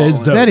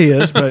 mind-boggling. That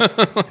is,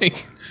 but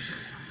Like,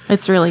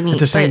 It's really neat. at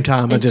the same but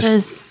time, I it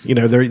just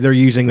they're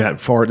using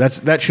that for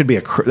that should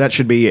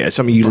be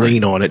something you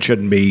lean on. It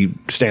shouldn't be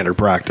standard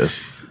practice.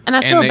 And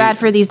I feel bad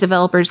for these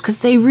developers because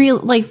they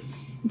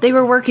they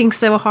were working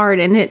so hard,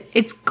 and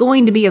it's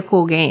going to be a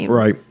cool game,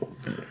 Right.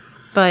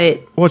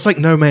 But Well, it's like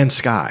No Man's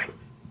Sky.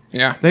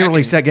 yeah. They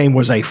released that game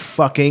was a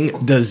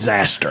fucking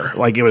disaster.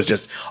 Like, it was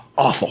just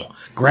awful.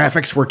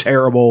 Graphics were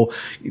terrible.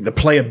 The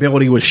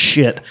playability was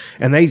shit.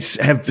 And they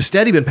have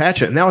steady been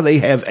patching it. Now they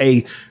have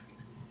a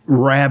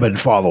rabid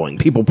following.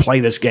 People play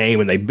this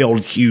game and they build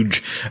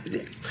huge.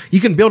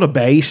 You can build a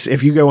base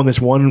if you go on this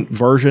one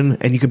version,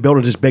 and you can build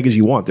it as big as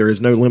you want. There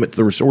is no limit to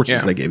the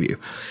resources they give you.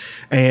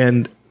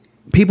 And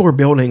people are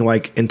building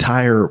like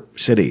entire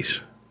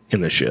cities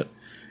in this shit.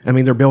 I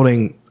mean, they're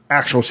building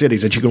actual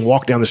cities that you can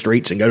walk down the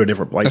streets and go to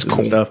different places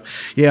and stuff.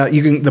 Yeah,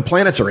 you can. The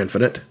planets are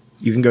infinite.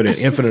 You can go to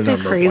It's infinite just so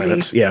number crazy. of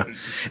planets. Yeah,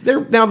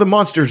 now the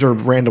monsters are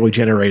randomly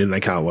generated and they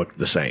kind of look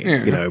the same,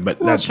 But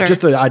Well, that's sure.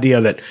 just the idea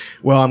that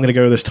I'm going to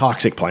go to this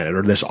toxic planet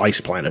or this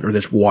ice planet or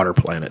this water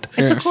planet,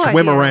 It's a cool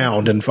swim idea.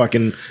 around and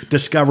fucking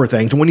discover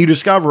things. And when you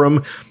discover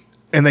them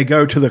and they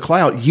go to the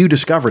cloud, you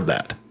discovered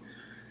that.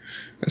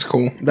 That's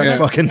cool. That's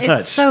fucking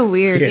nuts. it's so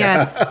weird.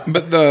 Yeah.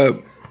 But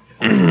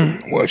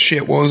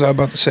what was I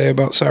about to say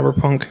about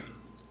Cyberpunk?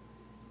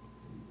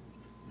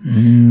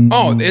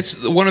 Oh,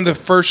 it's one of the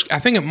first. I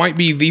think it might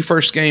be the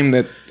first game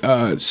that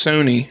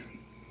Sony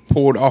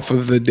pulled off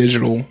of the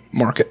digital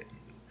market,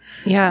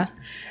 Yeah.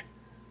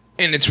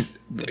 and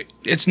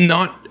it's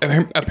not.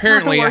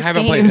 Apparently, I worst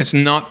haven't played game. it. It's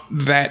not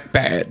that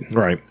bad,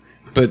 Right.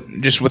 but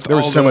just with There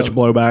was all so the- much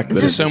blowback. that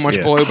There's so it's- much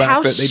yeah. blowback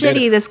How that they did.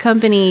 shitty this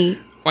company.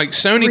 Like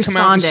Sony come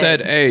out and responded.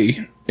 said,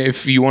 "Hey,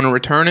 if you want to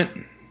return it,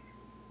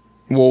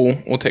 we'll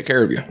take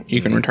care of you.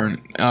 You can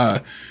return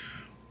it."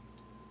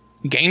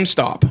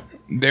 GameStop,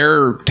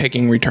 they're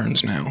taking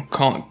returns now,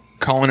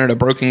 calling it a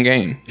broken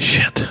game.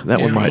 Shit,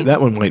 that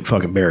one might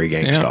fucking bury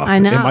GameStop. I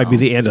know. It might be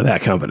the end of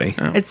that company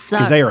It sucks.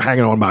 because they are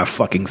hanging on by a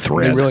fucking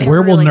thread. really-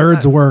 Where will really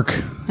nerds sucks.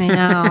 work? I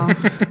know.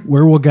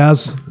 Where will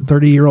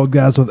 30-year-old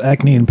guys with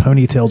acne and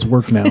ponytails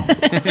work now?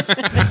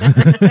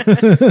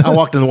 I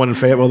walked in the one in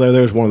Fayetteville.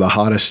 There was one of the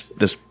hottest.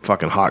 This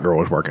fucking hot girl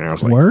was working there. I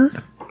was like,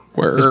 Word?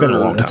 Where It's been a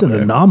long That's time an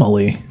ago.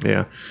 anomaly.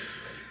 Yeah,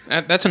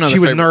 That's another. she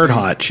was favorite nerd thing.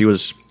 hot. She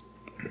was.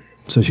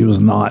 So she was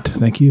not.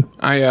 Thank you.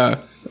 I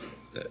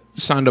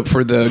signed up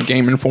for the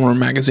Game Informer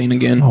magazine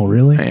again. Oh,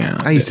 really? Yeah,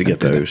 I used to get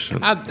those.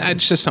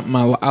 It's just something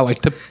I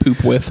like to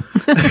poop with.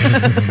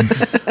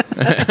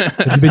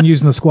 Have you been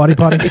using the squatty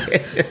potty?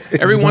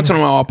 Every once in a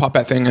while, I'll pop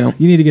that thing out.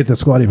 You need to get the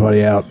squatty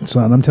potty out,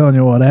 son. I'm telling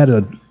you what, I had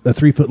a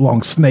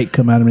 3-foot-long snake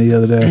come out of me the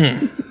other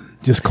day.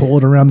 Just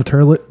coiled around the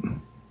toilet.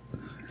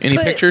 Any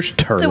But- pictures?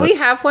 So we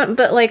have one,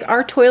 but like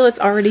our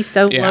toilet's already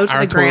so Yeah, low to our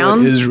the toilet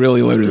ground is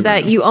really low to the that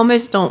ground. you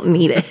almost don't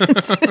need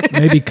it.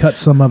 Maybe cut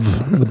some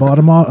of the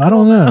bottom off. I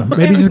don't know.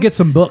 Maybe just get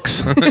some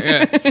books.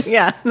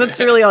 Yeah, that's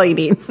really all you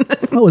need,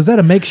 Oh, is that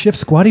a makeshift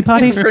squatty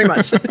potty? pretty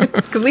much,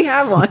 because we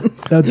have one.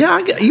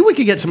 Yeah, we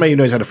could get somebody who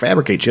knows how to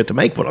fabricate shit to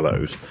make one of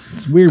those.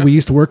 It's weird. We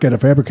used to work at a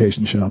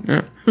fabrication shop.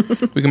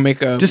 We can make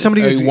Just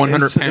somebody a who's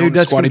 100-pound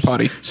does squatty some,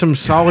 potty. some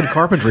solid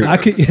carpentry.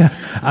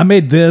 I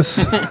made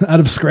this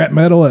out of scrap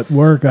metal at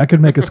work. I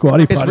could make a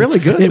squatty potty. It's really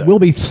good, It though. will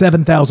be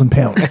 7,000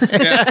 pounds.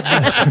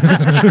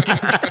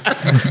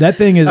 That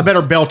thing is. I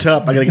better belt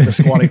up. I got to get the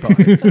squatty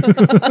potty.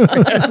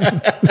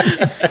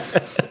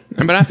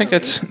 But I think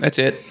that's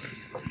it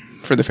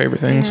for the favorite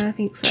things. Yeah, I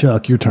think so.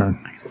 Chuck, your turn.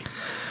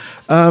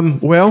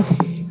 Well,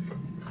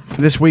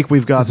 this week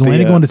we've got Is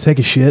Elena going to take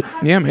a shit?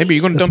 Yeah, maybe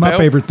you're going to That's dump my out.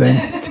 favorite thing.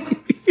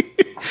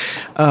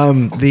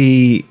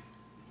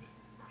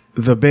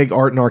 the big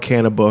Art and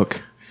Arcana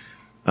book.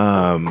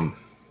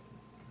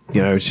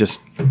 It's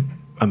just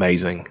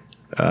amazing.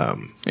 Yeah,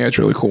 it's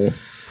really cool.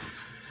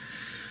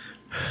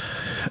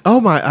 Oh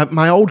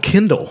my old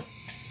Kindle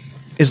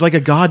is like a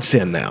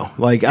godsend now.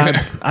 Like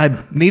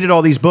I needed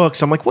all these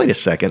books. I'm like, wait a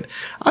second,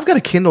 I've got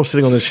a Kindle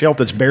sitting on the shelf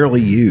that's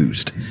barely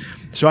used.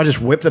 So I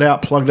just whipped it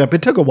out, plugged it up.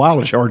 It took a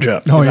while to charge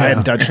up. Oh, I yeah.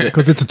 hadn't touched it.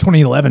 Because it's a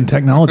 2011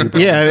 technology.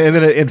 Probably. Yeah, and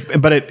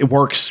then but it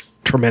works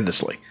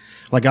tremendously.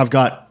 Like I've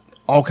got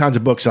all kinds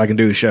of books that I can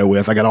do the show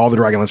with. I got all the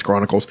Dragonlance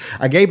Chronicles.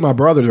 I gave my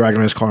brother the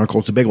Dragonlance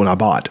Chronicles, the big one I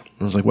bought.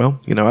 I was like,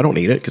 well, I don't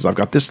need it because I've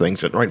got this thing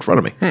sitting right in front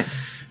of me.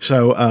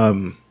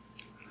 So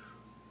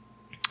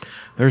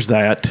there's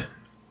that.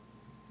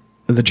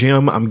 The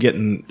gym, I'm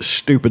getting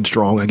stupid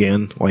strong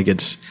again. Like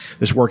this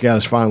workout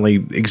is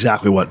finally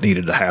exactly what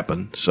needed to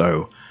happen.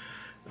 So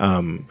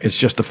it's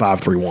just the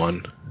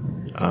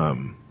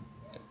 5-3-1.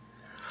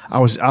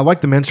 I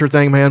like the Mincer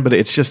thing, man, but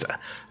it's just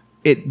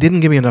it didn't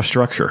give me enough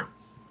structure.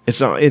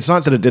 It's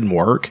not that it didn't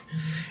work.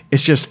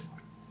 It's just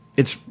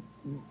it's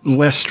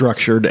less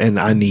structured, and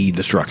I need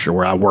the structure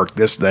where I work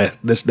this day.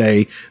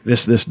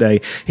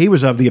 He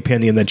was of the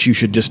opinion that you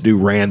should just do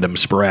random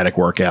sporadic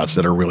workouts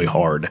that are really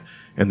hard,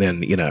 and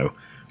then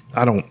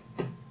I don't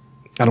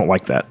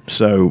like that.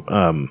 So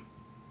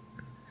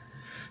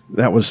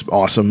that was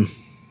awesome.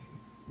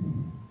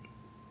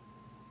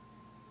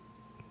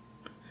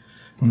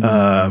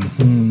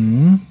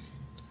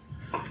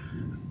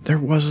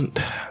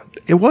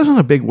 It wasn't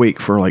a big week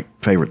for like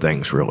favorite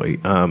things really.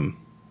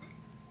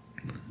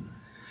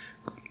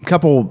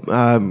 Couple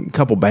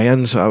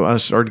bands I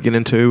started to get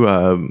into.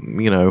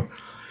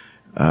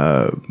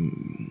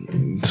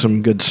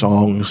 Some good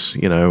songs.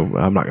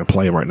 I'm not going to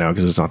play them right now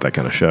because it's not that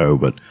kind of show.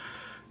 But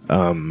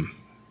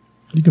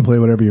you can play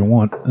whatever you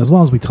want as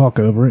long as we talk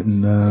over it.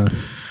 And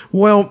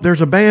well,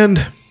 there's a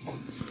band.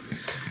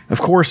 Of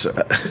course,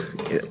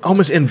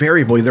 almost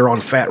invariably they're on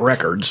Fat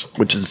Records,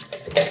 which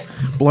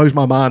blows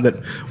my mind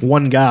that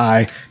one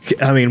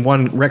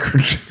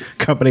record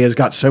company has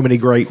got so many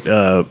great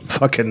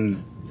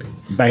fucking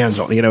bands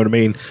on. You know what I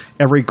mean?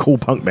 Every cool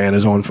punk band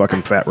is on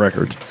fucking Fat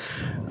Records.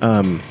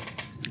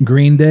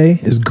 Green Day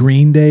is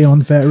Green Day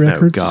on Fat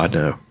Records? No, God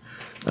no.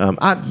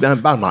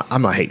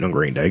 I'm not hating on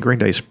Green Day. Green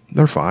Day's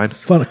they're fine.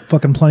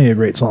 Fucking plenty of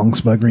great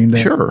songs by Green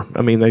Day. Sure.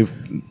 I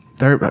mean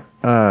they're.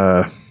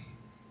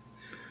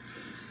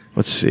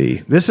 Let's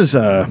see. This is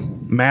a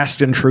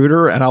Masked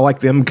Intruder, and I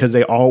like them because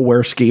they all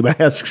wear ski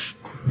masks.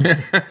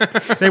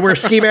 They wear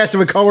ski masks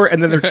of a color,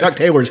 and then their Chuck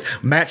Taylors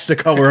match the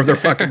color of their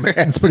fucking mask.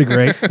 That's pretty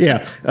great.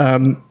 Yeah.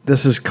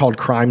 This is called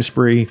Crime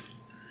Spree.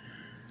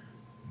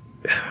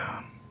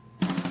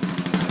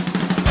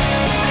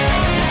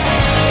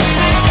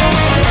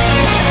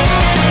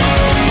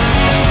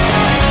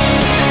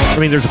 I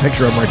mean, there's a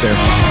picture of them right there.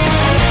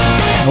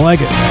 I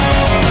like it.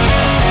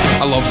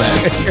 I love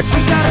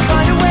that.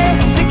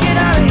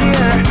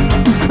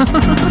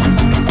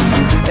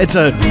 It's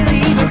a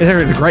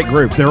great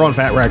group. They're on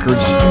Fat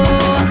Records.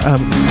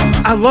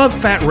 I love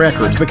Fat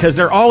Records because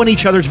they're all in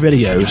each other's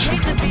videos.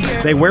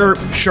 They wear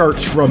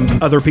shirts from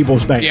other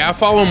people's bands. Yeah, I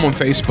follow them on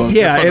Facebook.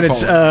 Yeah, and it's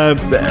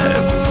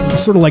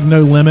sort of like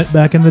No Limit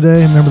back in the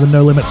day. Remember the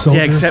No Limit Soldier?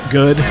 yeah, except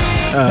good.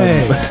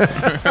 Hey.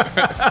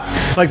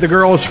 Like the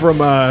girls from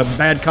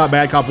Bad Cop,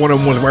 Bad Cop. One of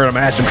them was wearing a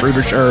Masked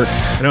Intruder shirt.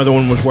 Another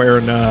one was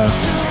wearing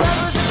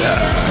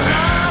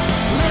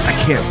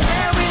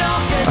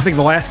I think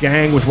The Last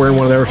Gang was wearing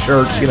one of their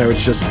shirts.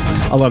 It's just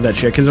I love that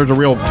shit because there's a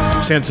real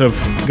sense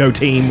of go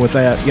team with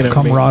that.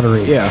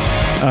 Camaraderie. Yeah.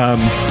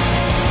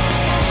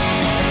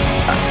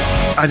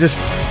 I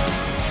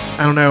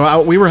don't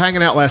know. We were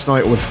hanging out last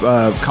night with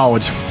old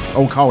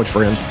college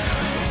friends,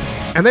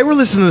 and they were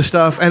listening to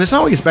stuff. And it's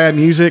not like it's bad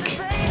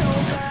music,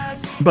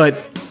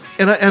 but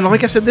and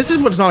like I said, this is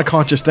what's not a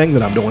conscious thing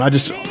that I'm doing.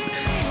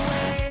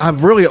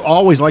 I've really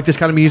always liked this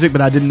kind of music,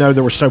 but I didn't know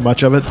there was so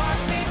much of it.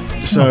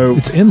 So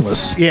it's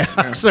endless.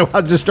 Yeah. So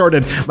I just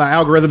my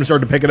algorithm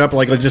started to pick it up.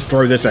 Like, let's just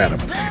throw this at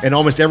them. And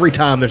almost every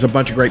time there's a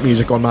bunch of great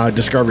music on my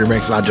Discovery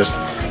mix, and I just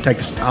take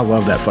this. I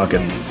love that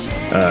fucking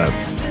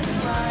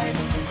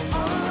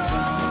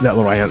that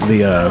little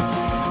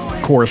the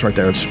chorus right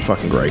there. It's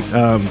fucking great.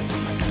 I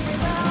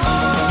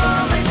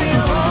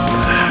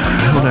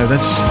don't know.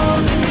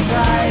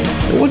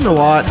 It wasn't a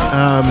lot.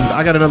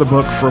 I got another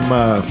book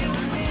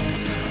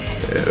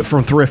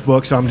from Thrift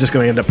Books. I'm just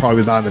going to end up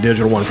probably buying the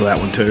digital one for that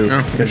one too,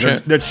 because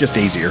that's just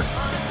easier,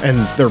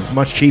 and they're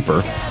much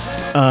cheaper.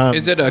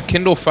 Is it a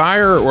Kindle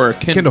Fire or a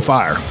Kindle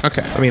Fire?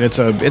 Okay. I mean, it's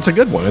a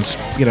good one. It's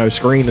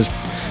screen is.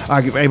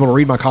 I'm able to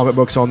read my comic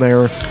books on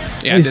there.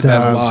 Yeah, I did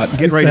that a lot.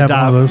 Getting ready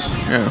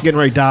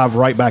to dive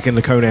right back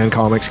into Conan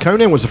comics.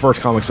 Conan was the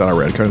first comics that I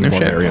read. Conan the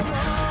Barbarian.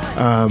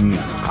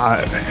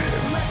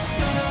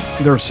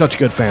 They're such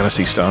good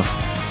fantasy stuff.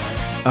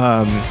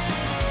 I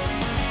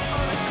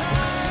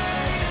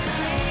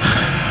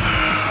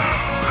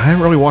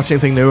haven't really watched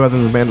anything new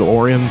other than The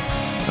Mandalorian.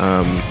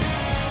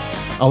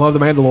 I love The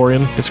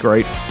Mandalorian. It's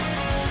great.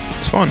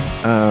 It's fun.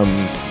 I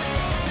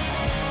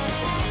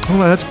don't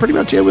know. That's pretty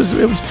much it.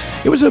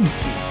 It was a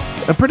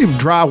pretty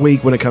dry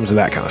week when it comes to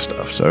that kind of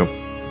stuff. So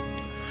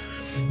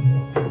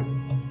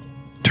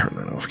turn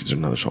that off because there's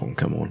another song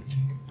come on.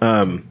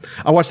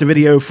 I watched the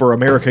video for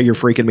America, You're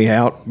Freaking Me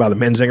Out by the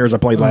Menzingers I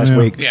played last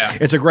week. Yeah.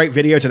 It's a great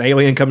video. It's an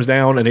alien comes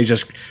down and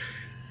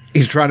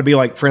he's trying to be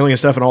like friendly and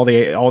stuff, and all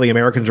the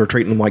Americans are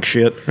treating him like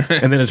shit.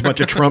 And then there's a bunch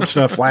of Trump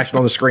stuff flashing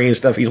on the screen and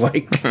stuff. He's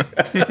like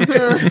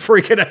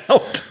freaking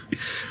out.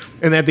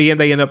 And at the end,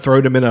 they end up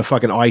throwing him in a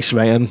fucking ICE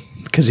van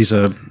because he's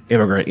a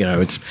immigrant. You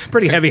know, it's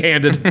pretty heavy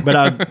handed, but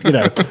I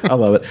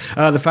love it.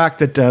 The fact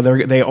that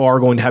they are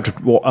going to have to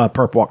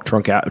perp walk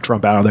Trump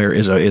out of there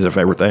is a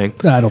favorite thing.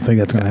 I don't think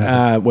that's going to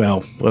happen.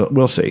 Well,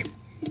 we'll see.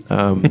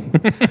 I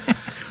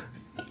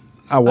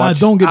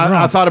watched. Don't get me wrong.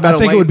 I thought about. I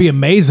think it would be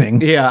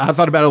amazing. Yeah, I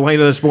thought about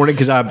Elena this morning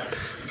because my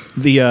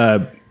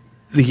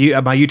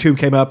YouTube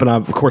came up, and I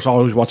of course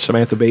always watch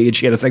Samantha Bee, and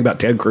she had a thing about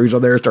Ted Cruz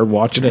on there. I started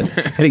watching it,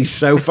 and he's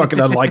so fucking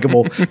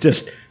unlikable.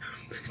 Just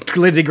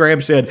Lindsey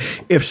Graham said,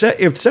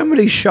 if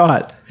somebody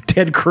shot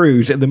Ted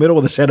Cruz in the middle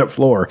of the Senate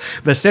floor,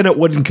 the Senate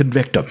wouldn't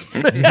convict him.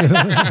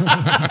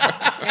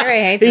 Everybody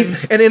hates him.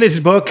 And in his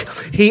book,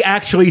 he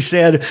actually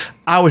said,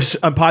 I was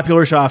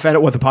unpopular, so I found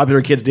out what the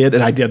popular kids did,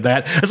 and I did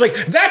that. I was like,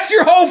 that's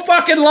your whole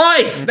fucking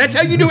life. That's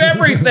how you do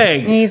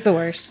everything. He's the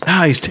worst.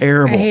 He's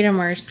terrible. I hate him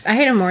worse. I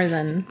hate him more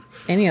than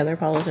any other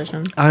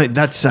politician.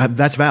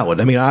 That's valid.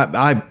 I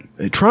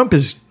mean, Trump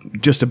is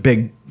just a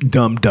big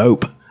dumb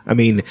dope. I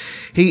mean,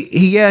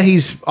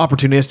 he's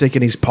opportunistic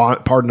and he's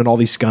pardoning all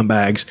these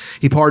scumbags.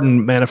 He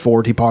pardoned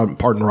Manafort. He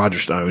pardoned Roger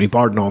Stone. He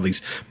pardoned all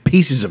these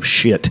pieces of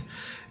shit.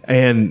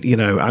 And,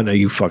 I know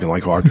you fucking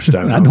like Roger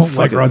Stone. I don't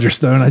like Roger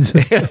Stone.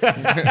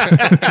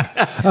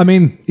 I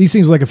mean, he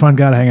seems like a fun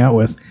guy to hang out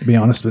with, to be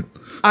honest. But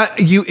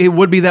it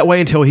would be that way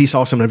until he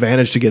saw some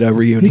advantage to get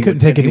over you. And he couldn't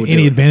take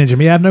any advantage of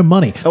me. I have no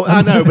money. Oh,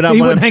 I know, but he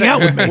wouldn't hang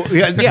out with me.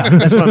 Yeah,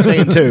 that's what I'm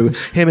saying too.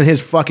 Him and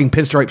his fucking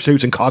pinstripe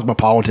suits and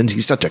cosmopolitans.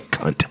 He's such a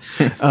cunt.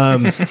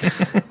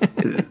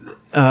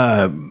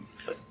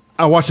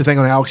 I watched the thing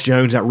on Alex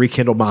Jones that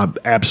rekindled my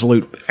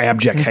absolute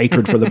abject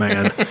hatred for the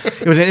man.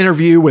 It was an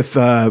interview with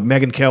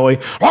Megyn Kelly.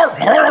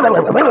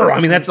 I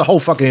mean, that's the whole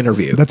fucking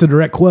interview. That's a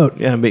direct quote.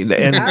 Yeah, I mean,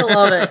 and I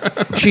love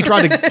it. she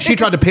tried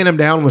to pin him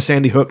down on the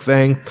Sandy Hook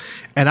thing,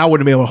 and I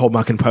wouldn't be able to hold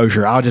my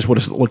composure. I just would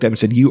have looked at him and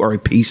said, "You are a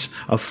piece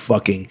of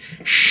fucking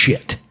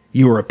shit.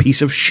 You are a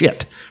piece of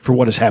shit for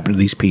what has happened to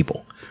these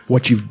people.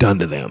 What you've done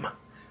to them.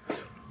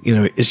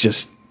 It's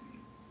just."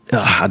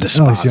 I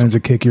despise Alex Jones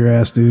would kick your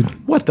ass,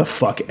 dude. What the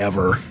fuck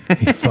ever.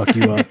 He'd fuck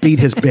you up. Beat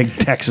his big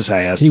Texas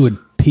ass. He would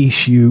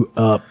piece you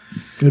up.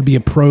 It would be a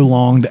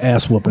prolonged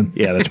ass whooping.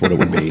 Yeah, that's what it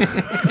would be.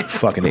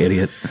 Fucking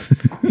idiot.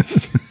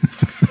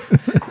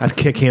 I'd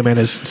kick him and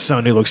his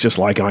son who looks just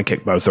like him. I'd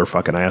kick both their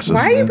fucking asses.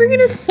 Why are you bringing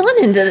his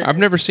son into this? I've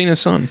never seen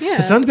his son. Yeah.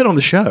 His son's been on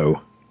the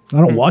show. I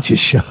don't watch his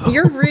show.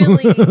 You're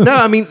really... No,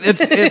 I mean,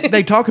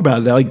 they talk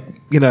about it. Like,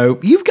 you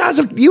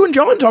and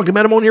John talked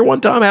about him on here one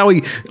time, how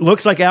he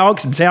looks like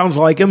Alex and sounds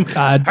like him.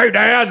 Hey,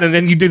 Dad. And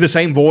then you do the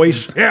same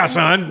voice. Yeah,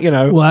 son,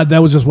 Well,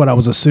 that was just what I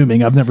was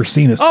assuming. I've never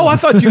seen his son. Oh, I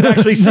thought you'd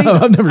actually seen No,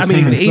 him. I've never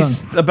seen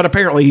his son. But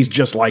apparently he's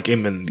just like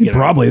him. And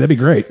Probably. That'd be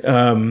great.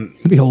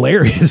 It'd be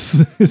hilarious.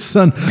 His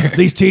son,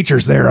 these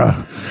teachers,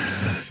 they're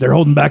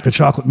holding back the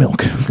chocolate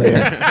milk. They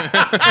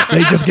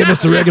just give us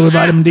the regular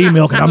vitamin D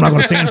milk, and I'm not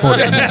going to stand for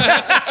it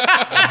anymore.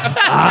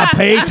 I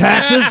pay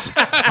taxes.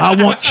 I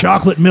want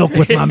chocolate milk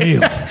with my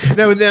meal.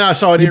 No, and then I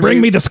saw it. You bring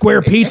me the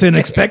square pizza and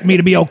expect me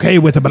to be okay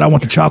with it, but I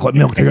want the chocolate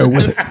milk to go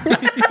with it.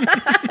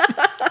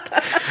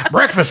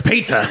 Breakfast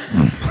pizza.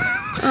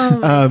 Oh,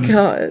 my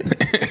God.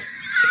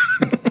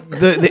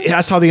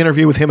 I saw the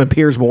interview with him and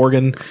Piers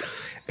Morgan,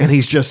 and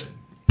he's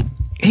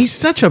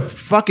such a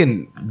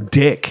fucking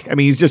dick. I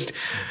mean, he's just...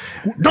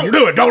 Don't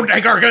do it. Don't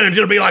take our guns.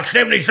 It'll be like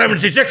 70,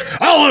 76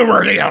 all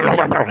over again.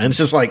 And it's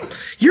just like,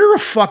 you're a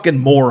fucking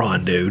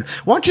moron, dude.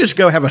 Why don't you just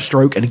go have a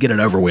stroke and get it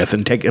over with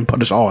and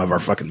put us all out of our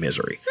fucking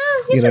misery?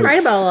 He's been right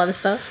about a lot of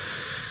stuff.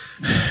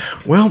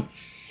 Well,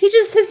 his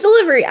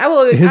delivery.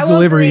 His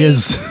delivery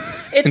is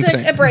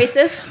it's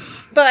abrasive,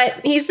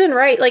 but he's been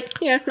right.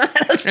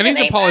 And he's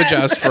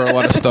apologized for a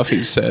lot of stuff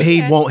he's said.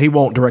 he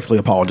won't directly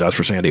apologize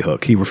for Sandy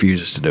Hook. He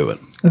refuses to do it.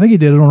 I think he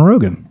did it on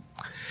Rogan.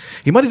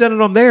 He might have done it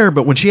on there,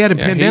 but when she had him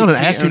pinned down and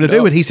asked him to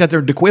do it, he sat there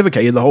and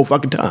equivocated the whole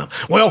fucking time.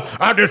 Well,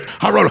 I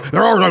wrote it,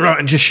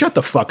 and just shut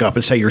the fuck up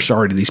and say you're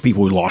sorry to these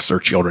people who lost their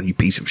children, you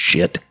piece of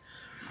shit.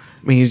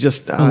 I mean, he's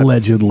just...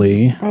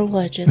 Allegedly.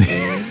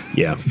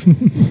 Yeah.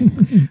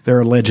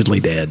 They're allegedly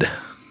dead.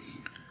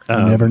 You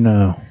never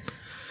know.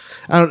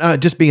 I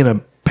don't just being a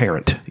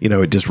parent,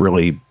 it just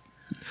really...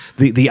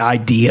 The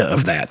idea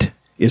of that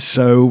is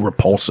so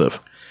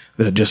repulsive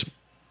that it just...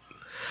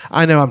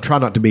 I know I'm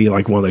trying not to be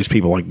like one of those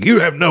people like, you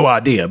have no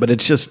idea, but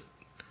it's just...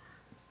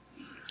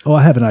 Oh,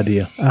 I have an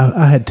idea.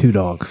 I had 2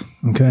 dogs,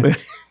 okay?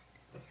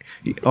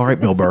 All right,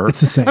 Bill Burr. It's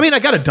the same. I mean, I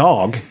got a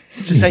dog.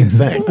 It's the same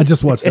thing. I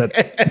just watched that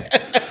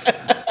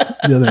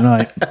the other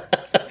night.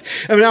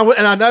 I mean,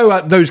 I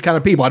know those kind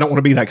of people. I don't want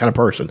to be that kind of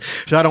person.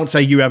 So I don't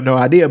say you have no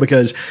idea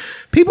because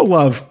people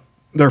love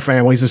their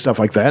families and stuff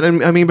like that.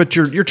 And I mean, but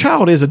your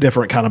child is a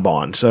different kind of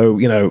bond. So,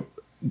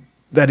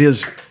 that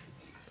is...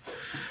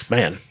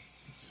 Man...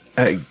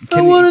 I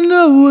want to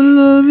know what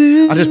love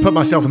is. I just put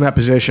myself in that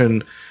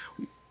position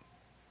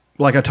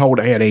like I told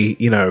Annie,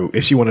 you know,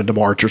 if she wanted to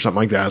march or something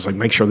like that, I was like,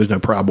 make sure there's no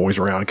Proud Boys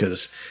around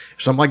because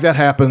if something like that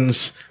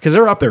happens, because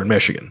they're up there in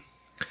Michigan.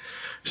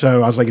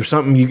 So I was like, if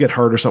something you get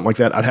hurt or something like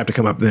that, I'd have to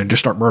come up there and just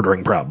start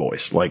murdering Proud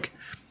Boys. Like,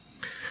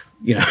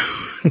 you know,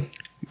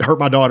 hurt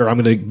my daughter,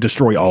 I'm going to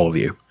destroy all of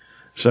you.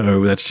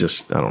 So that's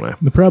just, I don't know.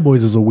 The Proud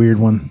Boys is a weird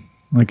one.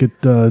 Like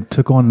it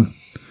took on,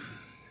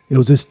 it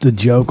was just a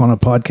joke on a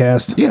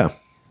podcast. Yeah.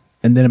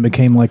 And then it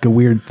became like a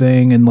weird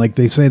thing. And like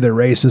they say they're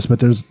racist, but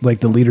there's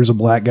like the leader's a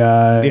black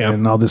guy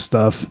and all this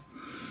stuff.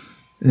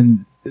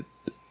 And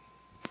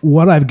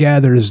what I've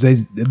gathered is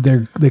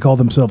they call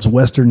themselves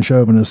Western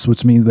chauvinists,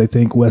 which means they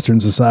think Western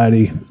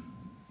society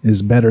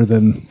is better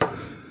than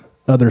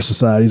other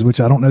societies, which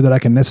I don't know that I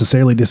can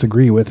necessarily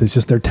disagree with. It's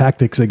just their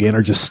tactics, again,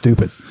 are just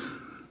stupid.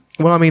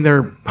 Well, I mean,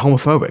 they're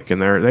homophobic and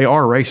they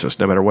are racist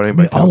no matter what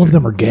anybody tells all you. of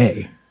them are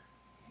gay.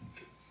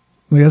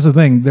 Like, that's the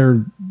thing.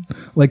 They're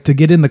like, to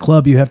get in the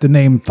club, you have to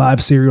name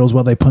 5 cereals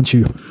while they punch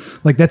you.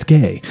 Like, that's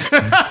gay.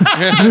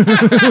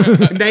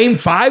 Name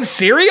 5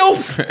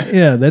 cereals?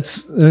 Yeah,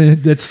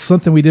 that's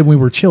something we did when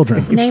we were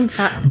children. Name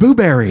 5. Boo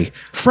Berry,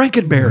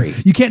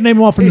 Frankenberry. You can't name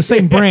them all from the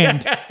same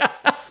brand.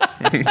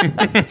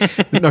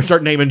 No,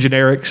 start naming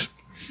generics.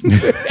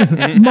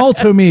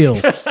 Malto Meal.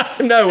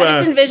 No, I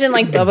just envision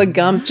like Bubba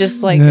Gump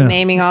just like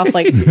naming off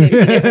like 50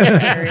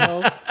 different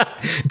cereals.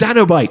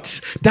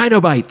 Dino-Bites.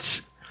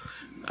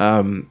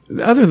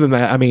 Other than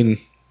that, I mean,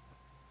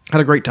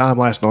 had a great time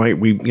last night.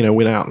 We,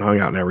 went out and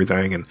hung out and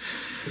everything. And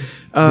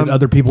did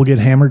other people get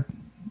hammered?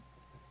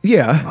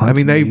 yeah, I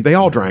mean, they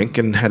all drank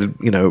and had a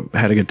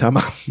good time.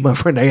 My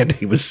friend Andy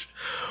he was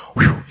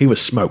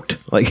smoked.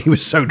 Like, he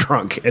was so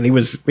drunk and he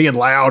was being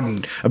loud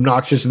and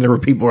obnoxious. And there were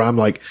people where I'm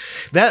like,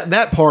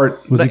 that part,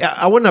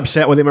 I wasn't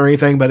upset with him or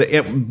anything, but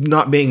it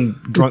not being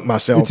drunk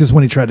myself. It's just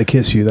when he tried to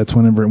kiss you. That's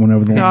whenever it went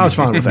over the line. No, I was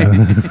fine with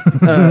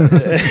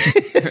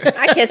that.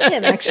 I kissed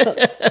him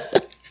actually.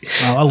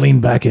 I'll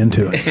lean back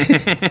into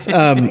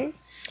it.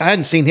 I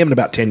hadn't seen him in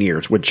about 10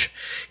 years, which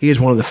he is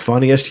one of the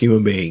funniest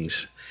human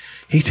beings.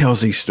 He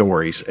tells these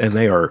stories, and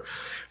they are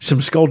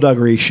some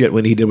skullduggery shit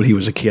when he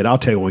was a kid. I'll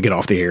tell you when we get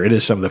off the air. It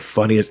is some of the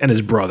funniest, and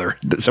his brother,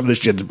 some of the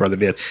shit his brother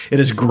did. It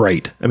is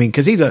great. I mean,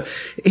 because he's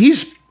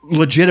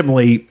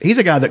legitimately, he's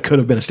a guy that could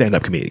have been a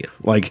stand-up comedian.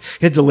 Like,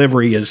 his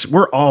delivery is,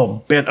 we're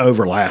all bent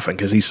over laughing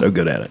because he's so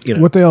good at it.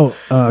 What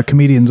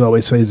comedians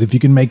always say is if you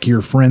can make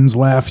your friends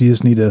laugh, you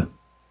just need to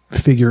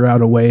figure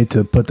out a way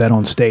to put that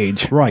on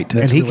stage. Right.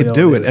 That's and he really can all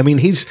do it it. is. I mean,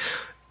 he's,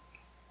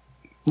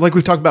 like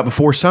we've talked about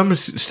before, some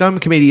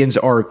comedians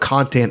are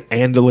content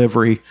and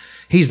delivery.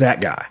 He's that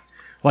guy.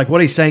 Like,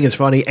 what he's saying is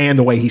funny, and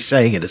the way he's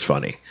saying it is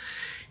funny.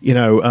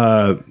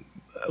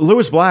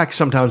 Lewis Black,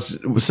 sometimes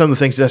some of the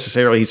things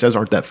necessarily he says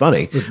aren't that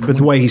funny, but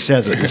the way he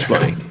says it is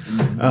funny.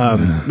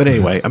 But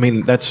anyway, I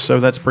mean, that's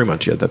pretty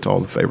much it. That's all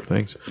the favorite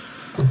things.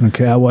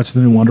 Okay, I watched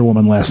the new Wonder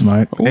Woman last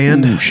night.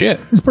 And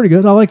shit. It's pretty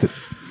good. I liked it.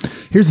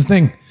 Here's the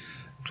thing.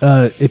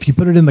 If you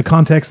put it in the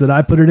context that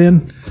I put it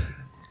in,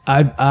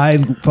 I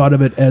thought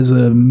of it as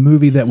a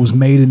movie that was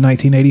made in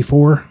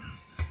 1984,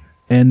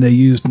 and they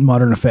used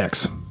modern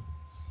effects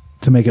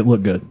to make it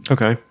look good.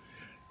 Okay.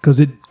 Because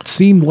it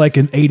seemed like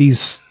an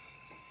 80s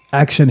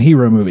action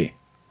hero movie.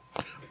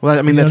 Well,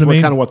 I mean, You know that's what I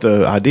mean? kind of what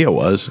the idea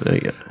was.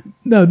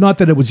 No, not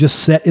that it was just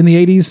set in the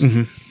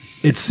 80s.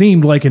 It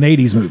seemed like an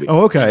 80s movie.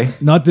 Oh, okay.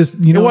 Not this,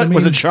 you know what I mean?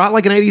 Was it shot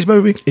like an 80s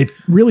movie? It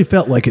really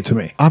felt like it to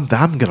me. I'm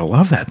going to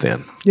love that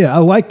then. Yeah, I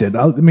liked it.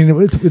 I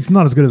mean, it's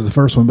not as good as the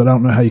first one, but I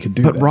don't know how you could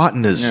do But that.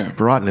 Rotten is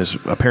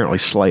apparently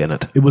slaying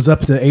it. It was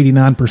up to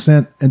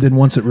 89%, and then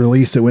once it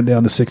released, it went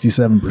down to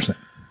 67%.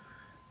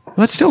 Well,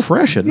 that's still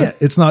fresh, isn't Yeah, it?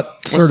 it's not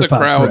What's the certified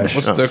crowd? fresh.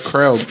 What's the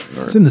crowd?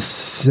 It's in the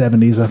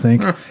 70s, I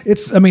think.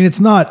 It's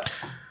not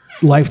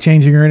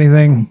life-changing or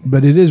anything,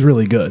 but it is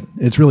really good.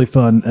 It's really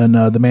fun, and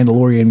the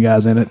Mandalorian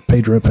guy's in it,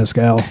 Pedro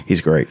Pascal.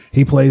 He's great.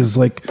 He plays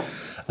like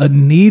a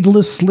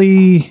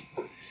needlessly,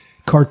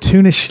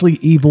 cartoonishly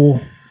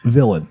evil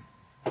villain.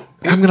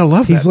 I'm going to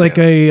love that. He's like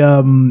he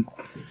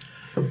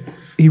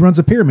runs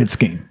a pyramid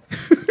scheme.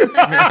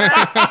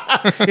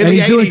 and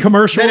he's doing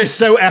commercials. That is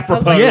so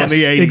apropos in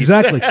the 80s.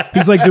 Exactly.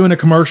 He's like doing a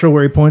commercial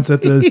where he points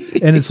at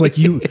and it's like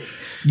you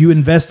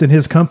invest in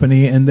his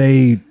company and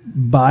they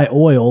buy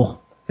oil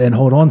and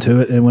hold on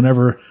to it, and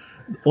whenever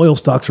oil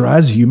stocks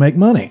rise, you make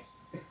money.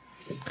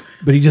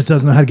 But he just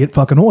doesn't know how to get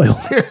fucking oil.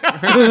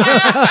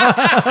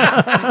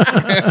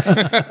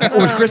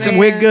 Was Kristen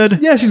Wiig good?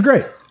 Yeah, she's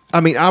great. I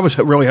mean, I was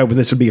really hoping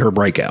this would be her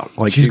breakout.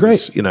 Like, She's she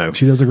great. was,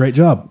 she does a great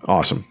job.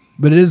 awesome.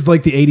 But it is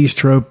like the 80s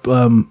trope.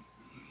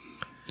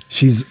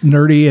 She's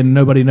nerdy and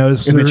nobody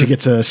knows And her. then she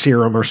gets a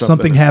serum or something.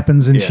 Something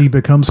happens and Yeah. she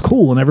becomes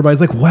cool, and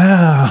everybody's like,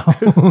 wow.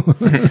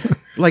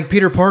 Like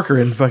Peter Parker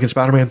in fucking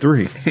Spider-Man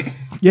 3.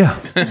 Yeah.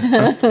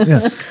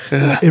 Yeah.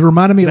 It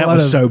reminded me a That lot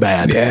was of. so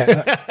bad.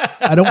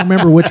 I don't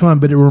remember which one,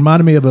 but it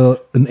reminded me of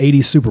an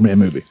 80s Superman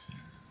movie.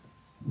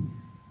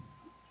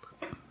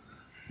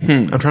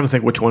 I'm trying to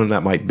think which one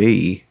that might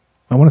be.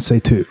 I want to say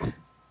 2.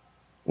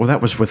 Well,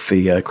 that was with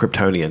the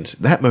Kryptonians.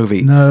 That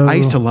movie, No. I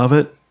used to love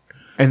it.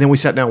 And then we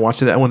sat down and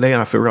watched it that one day,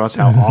 and I realized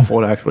how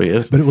awful it actually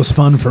is. But it was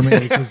fun for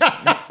me. 'Cause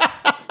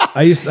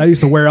I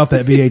used to wear out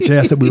that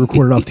VHS that we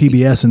recorded off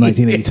TBS in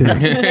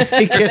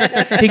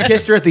 1982. He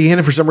kissed her at the end,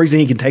 and for some reason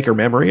he can take her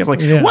memory. I'm like,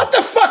 what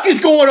the fuck is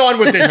going on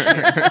with this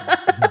shit?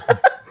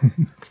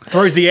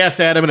 Throws the S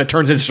at him, and it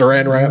turns into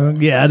Saran wrap.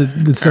 Yeah,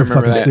 it's so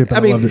fucking that. stupid. I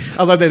mean, loved it.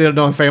 I love they did it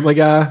on Family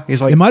Guy.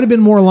 He's like, It might have been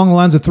more along the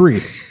lines of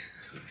 3.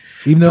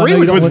 Even though I 3 know you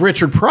was don't with like-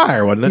 Richard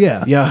Pryor, wasn't it?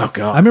 Yeah. Yeah, oh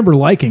god. I remember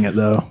liking it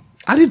though.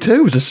 I did too.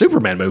 It was a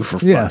Superman movie, for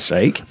fuck's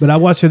sake. But I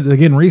watched it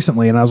again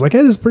recently, and I was like, "Hey,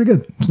 this is pretty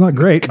good. It's not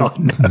great, but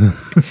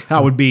I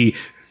would be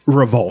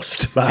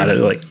revulsed by it.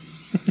 Like,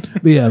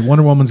 yeah,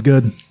 Wonder Woman's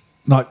good.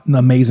 Not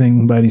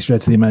amazing by any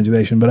stretch of the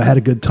imagination, but I had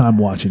a good time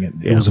watching it.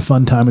 It was a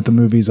fun time at the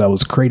movies. I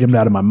was kratom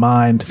out of my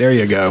mind. there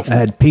you go. I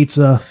had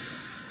pizza.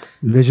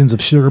 Visions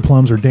of sugar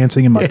plums were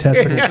dancing in my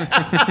testicles.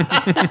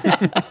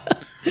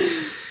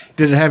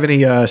 Did it have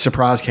any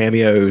surprise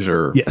cameos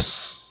or?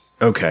 Yes.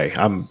 Okay,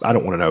 I don't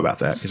want to know about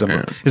that. Is it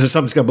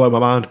something that's gonna blow my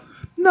mind?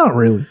 Not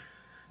really.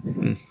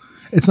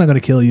 It's not going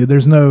to kill you.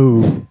 There's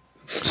no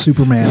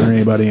Superman or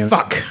anybody in it.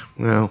 Fuck.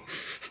 Well,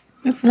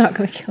 It's not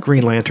going to kill.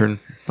 Green Lantern.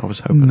 I was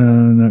hoping. No,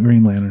 not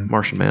Green Lantern.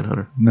 Martian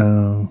Manhunter.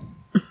 No.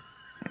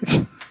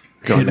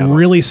 Going It down,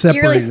 really You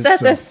separated. really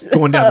set itself. this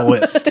going down the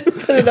list.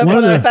 put it up One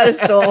on of a the-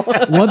 pedestal.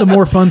 One of the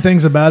more fun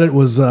things about it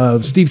was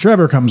Steve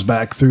Trevor comes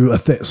back through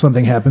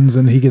something happens,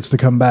 and he gets to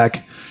come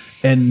back,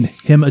 and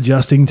him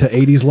adjusting to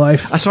 80s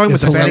life. I saw him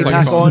with the is fanny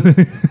hilarious. pack on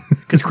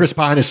because Chris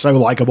Pine is so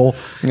likable.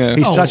 Yeah.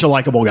 He's such a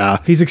likable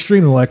guy. He's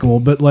extremely likable,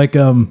 but like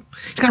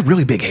He's got a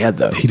really big head,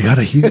 though. he got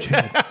a huge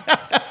head.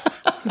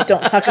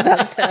 Don't talk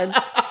about his head.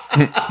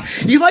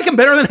 You like him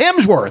better than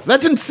Hemsworth?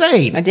 That's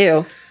insane. I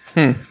do.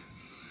 Because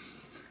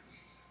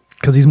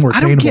he's more I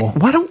don't attainable.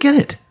 get. Well, I don't get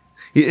it.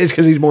 It's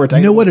because he's more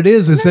attainable. You know what it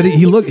is that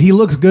he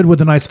looks good with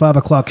a nice 5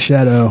 o'clock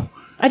shadow.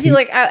 I do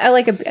like. I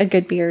like a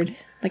good beard.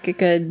 Like a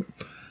good.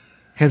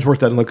 Hemsworth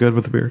doesn't look good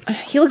with the beard.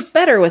 He looks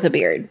better with a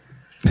beard.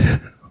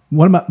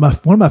 One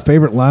of my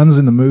favorite lines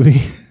in the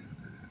movie,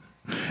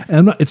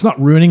 and it's not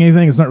ruining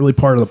anything. It's not really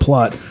part of the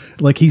plot.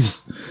 Like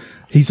he's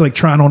like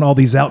trying on all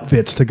these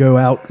outfits to go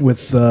out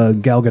with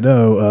Gal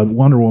Gadot,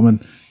 Wonder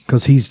Woman,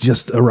 because he's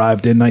just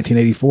arrived in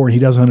 1984 and he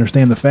doesn't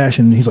understand the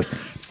fashion. And he's like,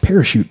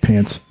 parachute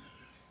pants.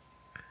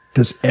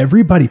 Does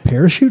everybody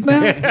parachute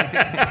now?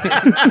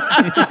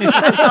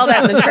 I saw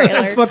that in the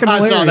trailer. Fucking I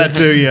saw hilarious. that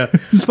too. Yeah,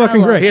 It's fucking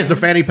he great. has the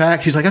fanny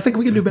pack. She's like, I think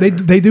we can do better.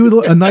 They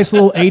do a nice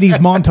little 80s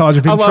montage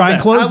of him trying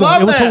clothes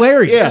on. It was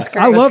hilarious.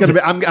 Yeah, I loved it.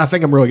 I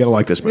think I'm really gonna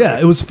like this movie. Yeah,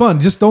 it was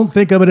fun. Just don't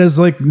think of it as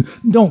like,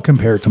 don't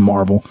compare it to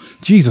Marvel.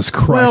 Jesus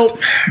Christ. Well-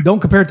 Don't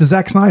compare it to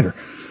Zack Snyder.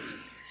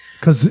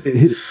 Because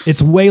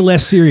it's way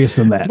less serious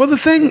than that. Well,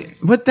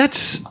 but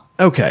that's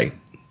okay.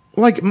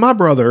 Like my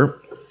brother,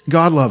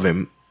 God love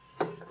him.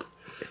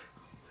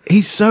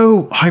 He's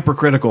so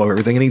hypercritical of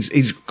everything, and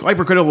he's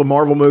hypercritical of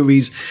Marvel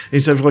movies. He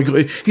says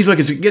he's like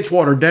it gets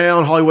watered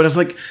down. Hollywood. I was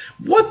like,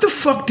 what the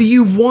fuck do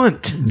you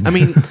want? I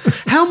mean,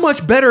 how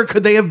much better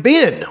could they have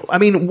been? I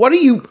mean, what are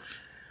you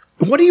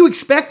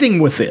expecting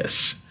with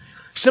this?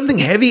 Something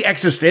heavy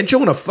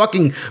existential in a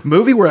fucking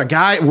movie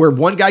where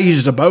one guy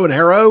uses a bow and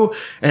arrow,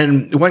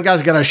 and one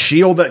guy's got a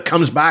shield that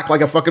comes back like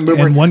a fucking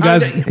boomerang. And one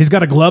guy's he's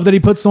got a glove that he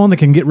puts on that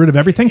can get rid of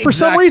everything for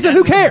some Exactly. reason.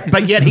 Who cares?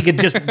 But yet he could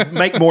just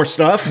make more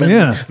stuff. And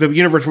Yeah. the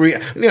universe,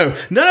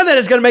 none of that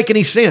is going to make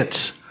any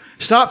sense.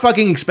 Stop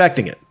fucking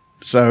expecting it.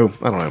 So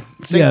I don't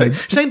know.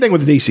 Same thing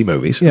with the DC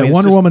movies. Yeah, I mean, it's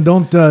Wonder just- Woman.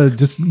 Don't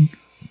just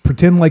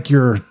pretend like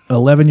you're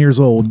 11 years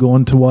old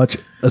going to watch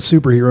a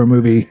superhero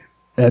movie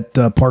at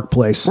Park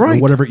Place or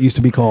Right. whatever it used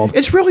to be called.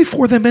 It's really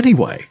for them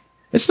anyway.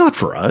 It's not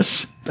for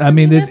us. I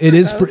mean, that's it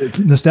is for both.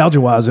 nostalgia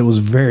wise. It was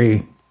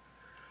very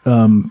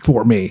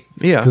for me.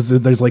 Yeah. because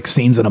there's like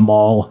scenes in a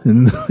mall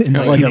and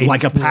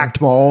Like a packed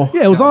mall.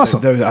 Yeah, it was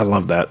awesome. I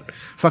love that.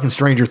 Fucking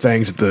Stranger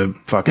Things at the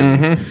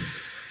fucking.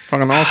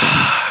 Fucking awesome.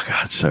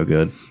 God, it's so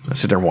good. I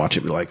sit there and watch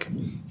it. Be like,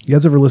 You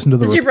guys ever listen to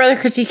the? Does your brother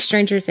critique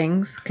Stranger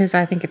Things? Because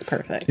I think it's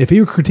perfect. If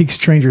he critiques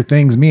Stranger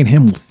Things, me and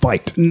him will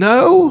fight.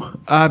 no,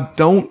 I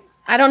don't.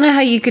 I don't know how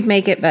you could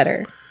make it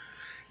better.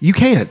 You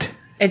can't.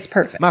 It's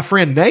perfect. My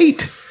friend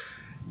Nate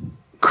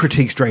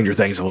critiques Stranger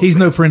Things a little He's bit.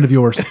 no friend of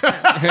yours. Or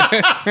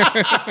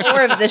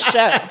of this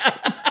show.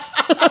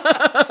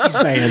 He's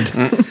banned.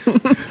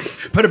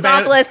 Put a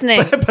Stop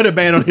listening. Put a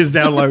ban on his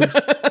downloads.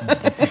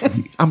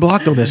 I'm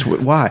blocked on this.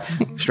 Why?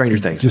 Stranger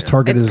Things. Just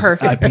target It's his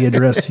perfect. IP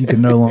address. You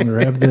can no longer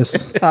have this.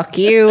 Fuck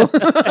you.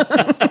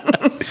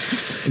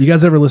 You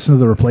guys ever listen to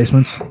The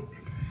Replacements?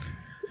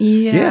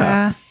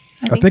 Yeah.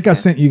 I think I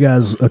sent you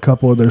guys a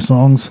couple of their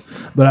songs,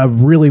 but I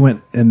really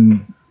went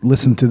and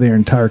listened to their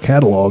entire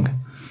catalog.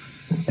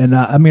 And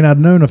I mean, I'd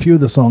known a few of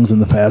the songs in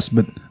the past,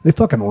 but they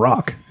fucking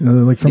rock. You know,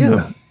 like from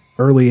the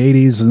early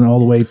 80s and all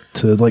the way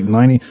to like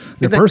 90.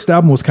 Their first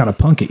album was kind of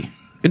punky.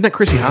 Isn't that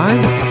Chrissy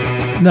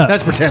Hine? No,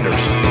 That's Pretenders.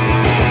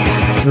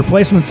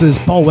 Replacements is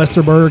Paul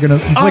Westerberg, and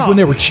it's like when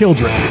they were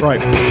children. Right.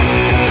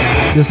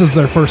 This is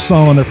their first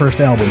song on their first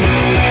album.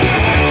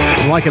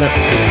 I'm liking it.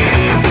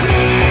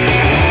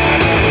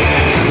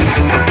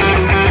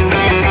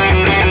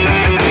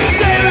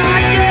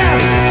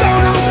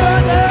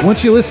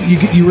 Once you listen,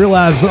 you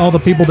realize all the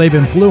people they've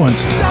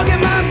influenced.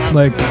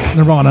 like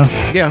Nirvana,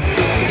 Yeah.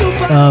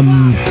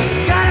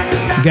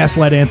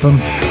 Gaslight Anthem,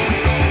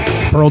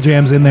 Pearl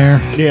Jam's in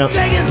there. Yeah.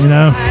 You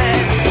know,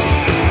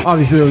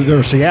 Obviously, they're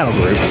a Seattle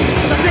group.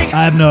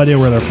 I have no idea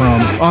where they're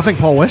from. Oh, I think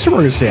Paul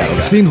Westerberg is Seattle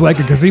guy. Seems like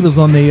it because he was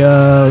on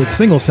the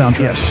single soundtrack.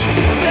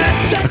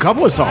 Yes. A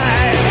couple of songs.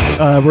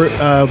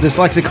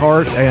 Dyslexic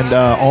Heart and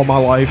All My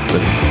Life.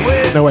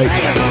 And, no, wait.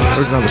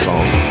 There's another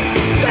song.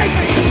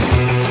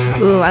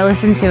 Ooh, I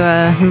listened to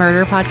a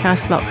murder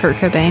podcast about Kurt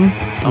Cobain.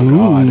 Oh,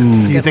 God.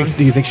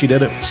 Do you think she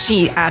did it?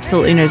 She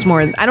absolutely knows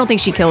more. I don't think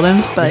she killed him,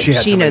 but had she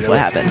somebody knows do what it.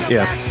 happened.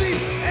 Yeah.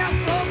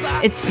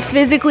 It's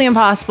physically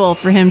impossible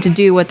for him to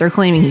do what they're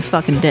claiming he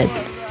fucking did.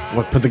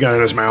 What, put the gun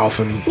in his mouth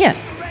and... Yeah.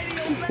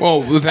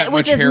 Well, with that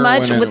much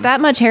heroin in him.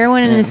 that much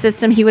heroin in his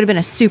system, he would have been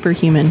a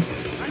superhuman.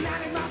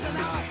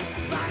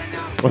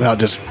 Without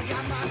just...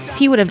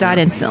 He would have died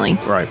instantly,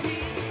 Right.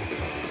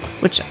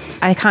 which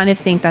I kind of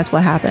think that's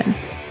what happened.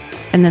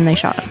 And then they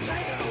shot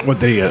him. What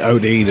they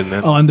OD'd and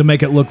then... Oh, and to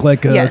make it look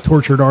like a Yes.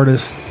 tortured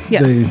artist.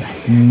 Yes.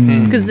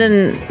 Because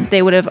then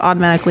they would have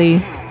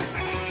automatically,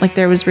 like,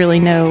 there was really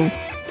no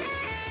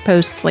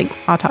posts, like,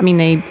 I mean,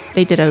 they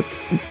did a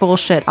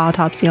bullshit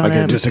autopsy on Like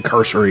him. just a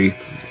cursory...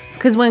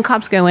 Because when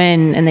cops go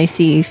in and they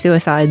see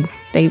suicide,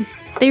 they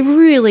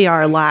really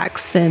are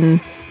lax in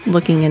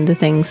looking into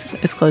things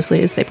as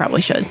closely as they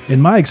probably should.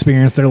 In my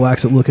experience, they're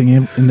lax at looking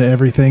into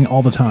everything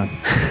all the time.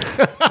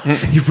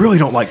 You really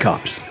don't like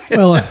cops.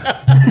 Well,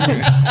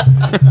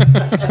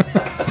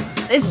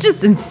 It's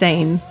just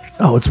insane.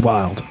 oh, it's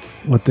wild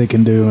what they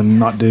can do and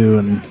not do.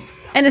 And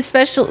And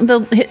especially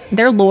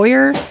their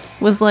lawyer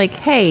was like,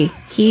 "Hey,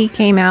 he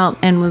came out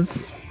and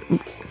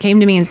came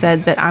to me and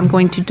said that I'm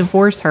going to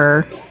divorce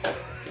her.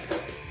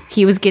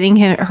 He was getting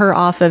her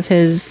off of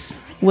his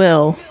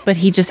will, but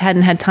he just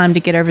hadn't had time to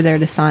get over there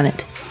to sign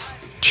it."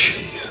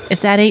 Jesus.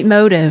 If that ain't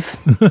motive,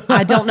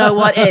 I don't know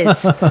what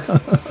is.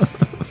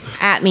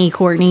 At me,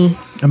 Courtney.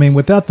 I mean,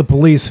 without the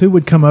police, who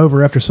would come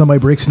over after somebody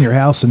breaks in your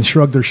house and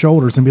shrug their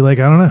shoulders and be like,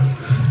 I don't know,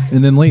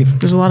 and then leave?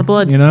 There's a lot of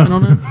blood. You know? I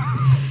don't know.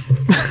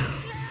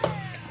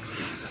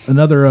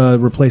 Another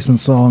replacement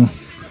song.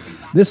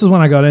 This is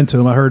when I got into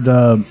him. I heard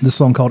this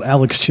song called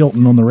Alex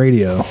Chilton on the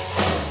radio.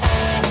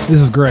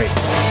 This is great.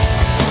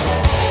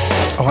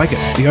 I like it.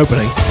 The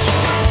opening.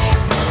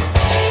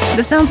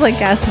 This sounds like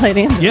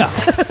gaslighting. Yeah.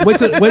 Wait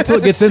till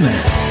it gets in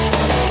there.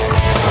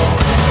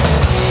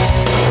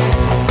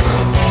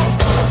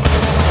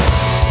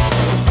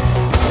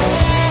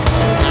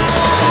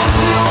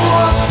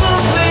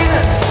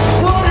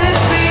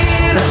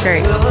 That's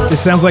great. It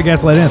sounds like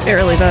Gaslight Anthem. It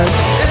really does.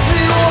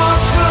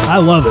 I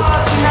love it. Oh,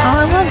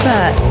 I love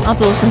that. I'll have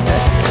to listen to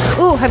it.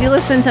 Ooh, have you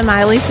listened to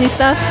Miley's new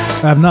stuff?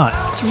 I have not.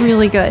 It's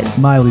really good.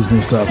 Miley's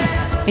new stuff.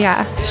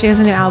 Yeah, she has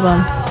a new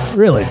album.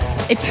 Really?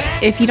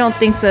 If you don't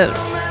think that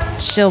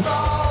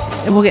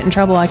we'll get in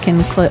trouble, I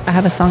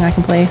have a song I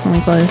can play when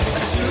we close.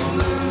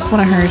 It's one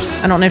of hers.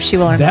 I don't know if she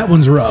will or not. That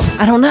one's rough.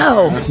 I don't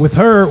know. With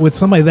her, with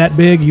somebody that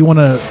big, you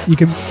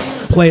can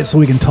play it so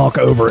we can talk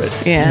over it.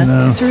 Yeah, You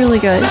know? it's really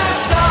good.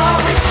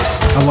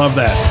 I love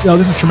that. No,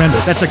 this is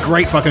tremendous. That's a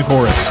great fucking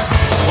chorus.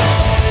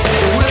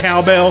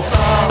 Cowbell.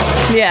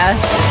 Yeah.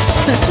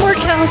 More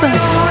cowbell.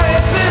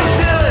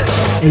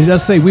 It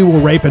does say we will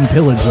rape and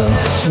pillage, though.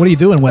 What are you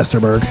doing,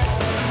 Westerberg?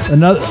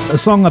 A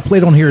song I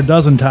played on here a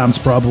dozen times,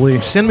 probably.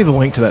 Send me the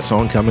link to that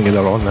song. I'm gonna get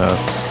it on. I'm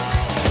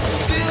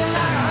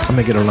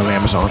gonna get it on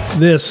Amazon.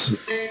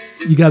 This,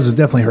 you guys have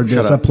definitely heard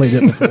this. Shut up. I played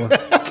it before.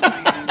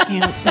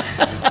 Can't.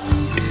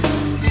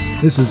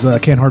 This is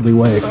Can't Hardly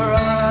Wait.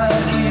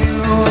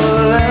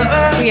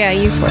 Yeah,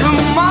 you've played it.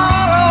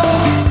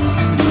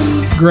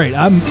 Great.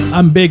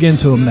 I'm big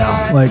into them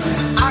now. Like,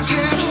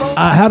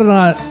 how did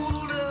I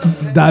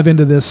dive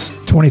into this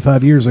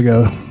 25 years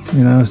ago?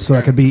 You know, so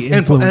I could be And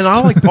influenced.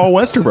 I like Paul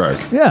Westerberg.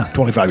 Yeah.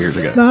 25 years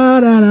ago. Da,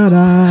 da, da,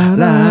 da,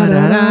 da,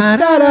 da,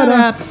 da, da,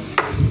 da.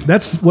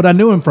 That's what I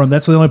knew him from.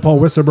 That's the only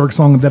Paul Westerberg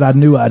song that I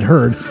knew I'd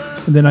heard.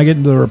 And then I get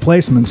into the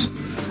replacements,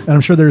 and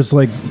I'm sure there's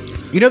like,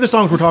 You know the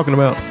songs we're talking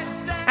about?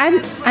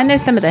 I know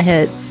some of the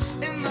hits.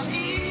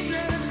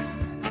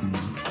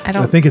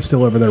 I think it's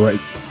still over there, right?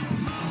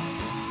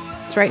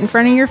 It's right in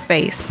front of your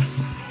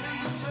face.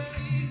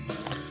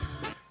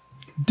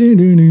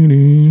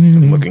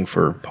 I'm looking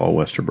for Paul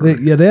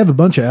Westerberg. They have a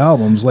bunch of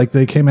albums. Like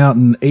they came out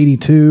in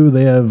 '82.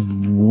 They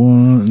have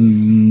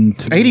 1,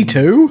 2,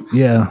 82?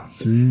 yeah,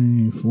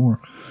 3, 4.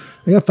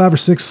 They got 5 or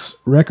 6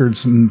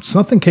 records, and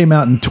something came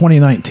out in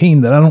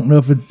 2019 that I don't know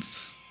if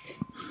it's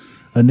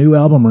a new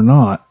album or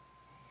not.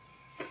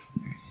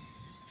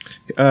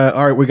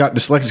 All right, we got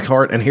Dyslexic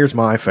Heart, and here's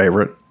my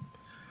favorite.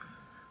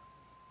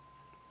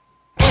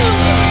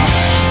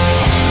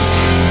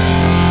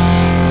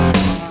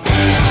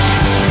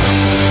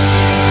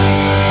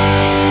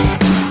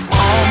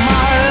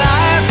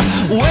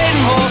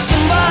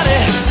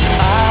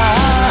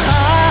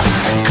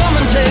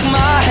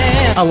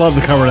 I love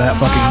the cover of that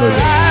fucking movie.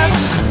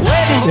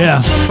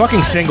 Yeah,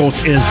 Fucking Singles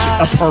is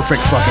a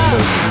perfect fucking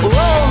movie.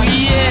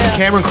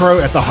 Cameron Crowe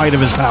at the height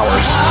of his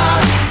powers.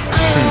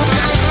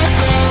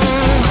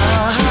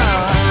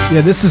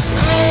 yeah. This is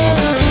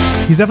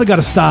He's definitely got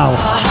a style.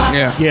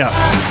 Yeah. Yeah.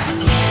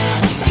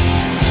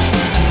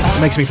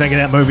 Makes me think of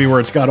that movie where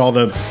it's got all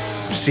the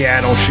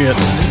Seattle shit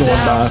going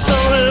by.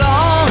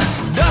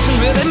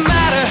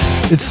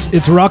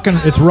 It's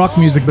rock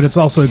music, but it's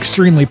also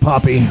extremely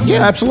poppy.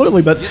 Yeah,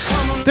 absolutely. But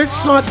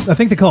there's not. I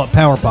think they call it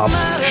power pop.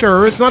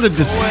 Sure, it's not a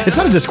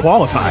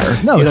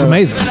disqualifier. No, it's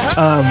amazing.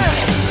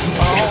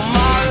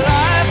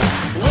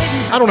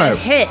 I don't know.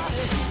 Hit.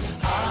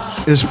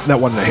 That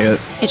wasn't a hit.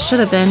 It should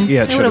have been.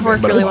 Yeah, it it would have should've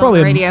worked been, but really it's well on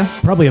the radio.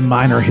 Probably a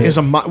minor hit. It's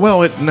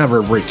well, it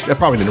never reached. It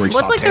probably didn't reach.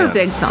 What's top like their 10.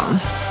 big song?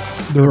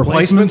 The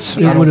Replacements?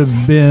 It would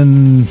have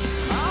been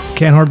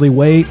Can't Hardly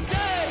Wait.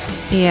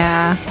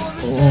 Yeah.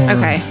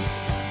 Okay.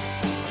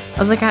 I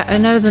was like, I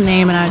know the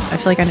name, and I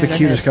feel like I know The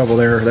cutest hits. couple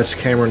there. That's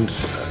Cameron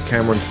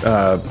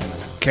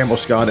Campbell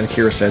Scott and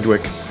Kira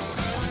Sedgwick.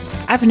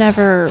 I've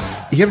never.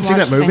 You haven't seen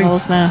that watched movie?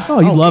 Singles, no.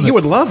 Oh, you love it. You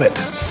would love it.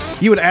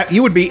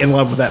 You would be in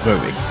love with that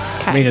movie.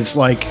 I mean, it's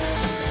like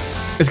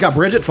it's got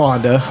Bridget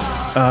Fonda.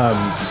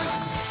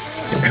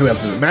 Who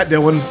else is it? Matt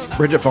Dillon,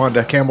 Bridget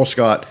Fonda, Campbell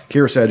Scott,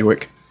 Kira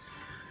Sedgwick.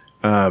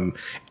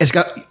 It's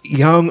got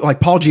young, like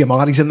Paul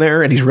Giamatti's in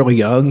there, and he's really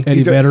young.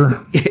 Eddie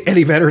Vedder.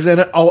 Eddie Vedder's in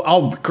it.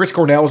 All Chris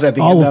Cornell's at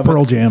the All end of of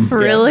Pearl it. Jam.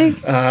 Really?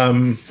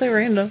 So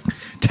random.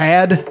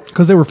 Tad.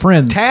 Because they were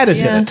friends. Tad is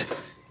Yeah. in it.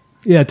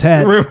 Yeah,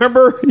 Tad.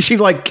 Remember? She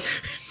like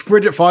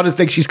Bridget Fonda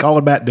thinks she's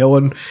calling Matt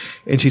Dillon,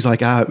 and she's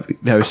like,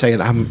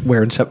 saying I'm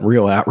wearing something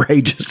real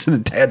outrageous,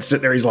 and Tad's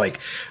sitting there. He's like,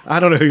 I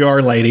don't know who you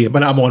are, lady,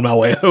 but I'm on my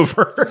way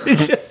over.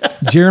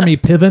 Jeremy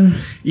Piven.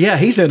 Yeah,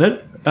 he's in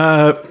it.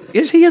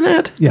 Is he in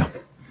that? Yeah.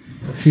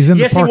 He's in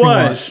Yes, the he parking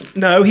lot. was.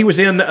 No, he was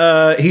in.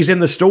 He's in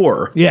the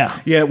store. Yeah.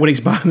 Yeah, when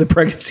he's buying the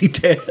pregnancy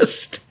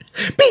test.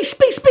 Peace.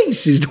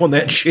 He's doing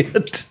that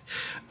shit.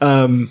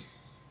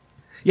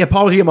 Yeah,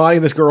 Paul Giamatti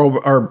and this girl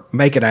are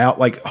making out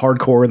like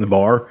hardcore in the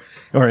bar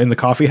or in the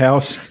coffee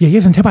house. You're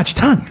using too much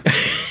tongue.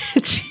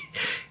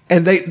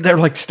 And they're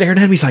like staring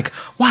at him. He's like,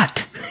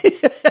 what?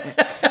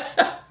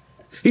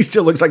 He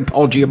still looks like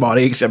Paul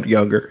Giamatti, except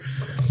younger.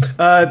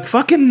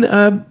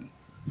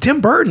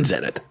 Tim Burton's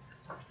in it.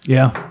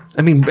 Yeah.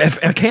 I mean,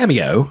 a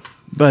cameo,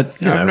 but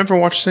you know. I've never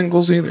watched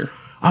Singles either.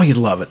 Oh, you'd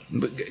love it.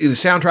 The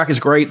soundtrack is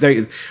great.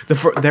 They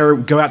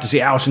go out to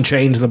see Alice in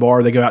Chains in the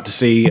bar. They go out to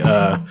see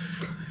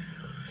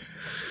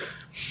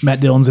Matt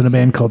Dillon's in a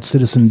band called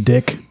Citizen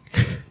Dick.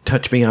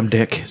 "Touch Me, I'm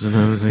Dick." Is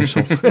another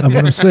song. What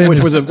I'm saying Which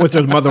is, was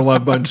a Mother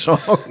Love Bone song.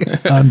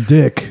 I'm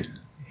Dick,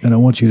 and I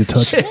want you to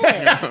touch me.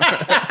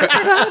 I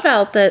forgot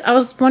about that. I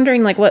was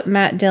wondering like what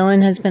Matt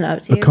Dillon has been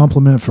up to. A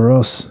compliment for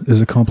us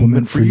is a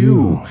compliment for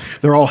you.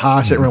 They're all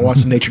high, sitting around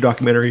watching nature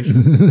documentaries.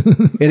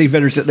 Eddie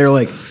Vedder sitting there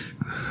like,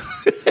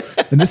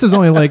 And this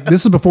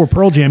is before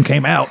Pearl Jam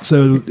came out,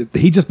 so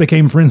he just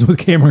became friends with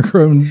Cameron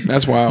Crowe.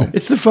 That's wild.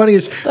 it's the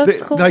funniest.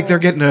 That's cool. Like they're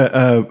getting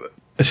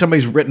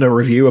somebody's written a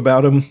review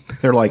about him.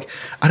 They're like,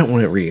 I don't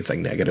want to read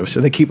anything negative,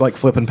 so they keep like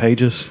flipping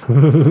pages,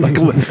 like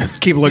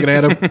keep looking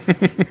at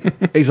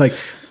him. He's like,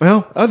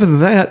 well, other than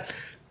that,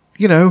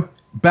 you know,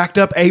 backed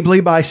up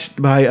ably by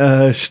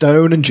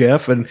Stone and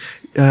Jeff and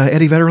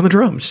Eddie Vedder on the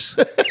drums.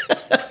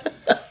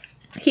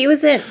 He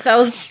was in. So I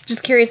was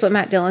just curious what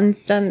Matt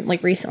Dillon's done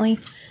like recently.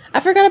 I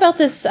forgot about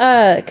this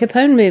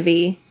Capone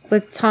movie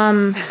with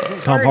Tom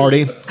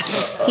Hardy.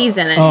 He's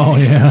in it. Oh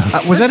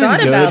yeah, Was that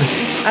Forgot any good? about.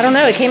 I don't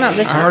know. It came out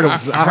this year. I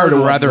heard it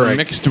was rather great.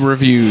 mixed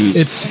reviews.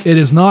 it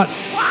is not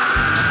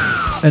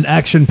an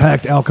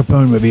action-packed Al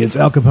Capone movie. It's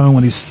Al Capone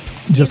when he's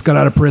just got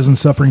out of prison,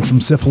 suffering from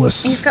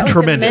syphilis. He's got like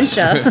Tremendous.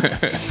 dementia.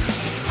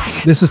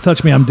 This is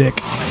Touch Me, I'm Dick.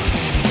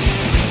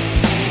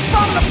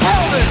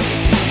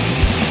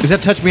 Is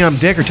that Touch Me, I'm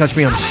Dick or Touch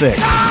Me, I'm Sick?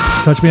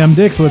 Touch Me, I'm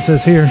Dick's what it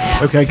says here.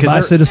 Okay, By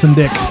because Citizen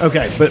Dick.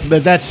 okay, but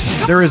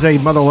there is a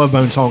Mother Love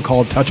Bone song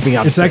called Touch Me,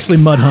 I'm It's Sick. actually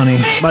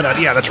Mudhoney, But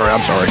yeah, that's right.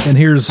 I'm sorry. and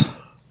here's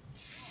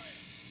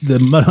the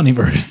Mudhoney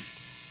version.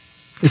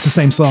 It's the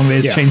same song.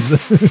 They just Yeah. changed the.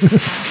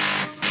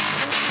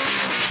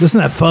 Listen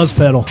to that fuzz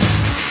pedal.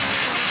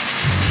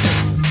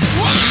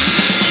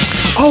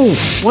 Oh,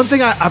 one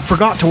thing I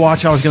forgot to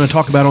watch. I was going to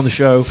talk about on the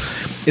show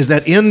is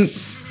that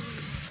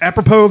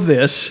apropos of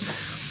this,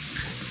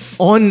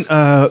 on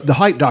the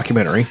Hype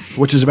documentary,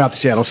 which is about the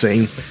Seattle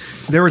scene,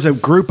 there was a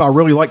group I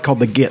really like called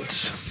the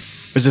Gits.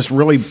 It's this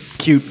really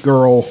cute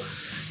girl,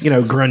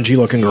 grungy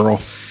looking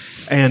girl.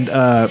 And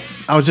I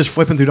was just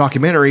flipping through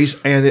documentaries,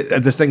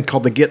 and this thing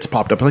called the Gits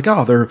popped up. I'm like,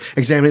 oh, they're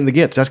examining the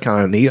Gits. That's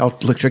kind of neat. I'll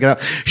check it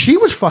out. She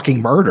was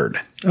fucking murdered.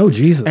 Oh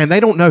Jesus! And they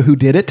don't know who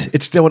did it.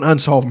 It's still an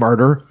unsolved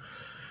murder.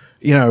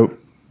 Who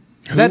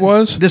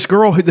was? this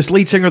girl? This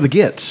lead singer of the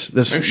Gits.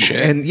 This Oh,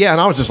 shit. And yeah, and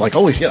I was just like,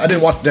 holy shit! I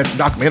didn't watch that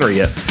documentary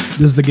yet.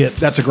 This is the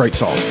Gits. That's a great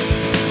song.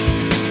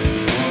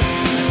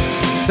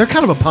 They're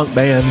kind of a punk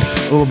band,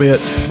 a little bit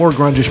more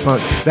grungish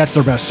punk. That's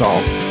their best song.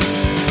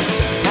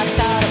 I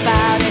thought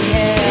about it,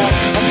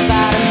 hell,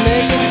 about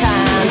 1,000,000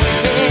 times.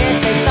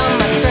 It takes all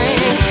my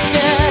strength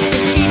just to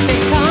keep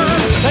it calm.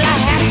 But I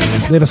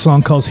have to They have a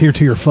song called "Here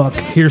to Your Fuck."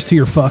 Here's to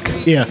your fuck.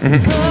 Yeah.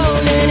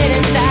 holding it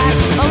inside.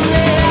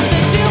 Only have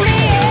to do me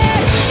in.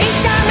 Each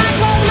time I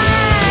close my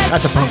eyes,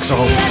 That's a punk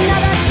song. see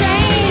another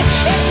chain.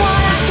 It's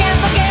one I can't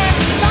forget.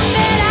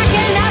 Something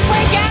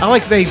I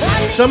like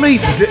somebody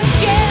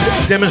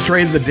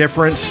demonstrated the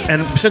difference,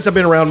 and since I've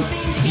been around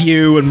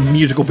you and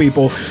musical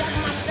people,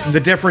 the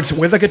difference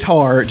with a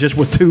guitar, just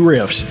with two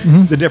riffs,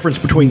 the difference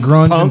between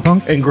Grunge and punk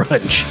punk? and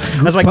grunge.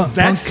 I was like, Punk-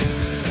 that's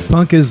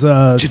Punk is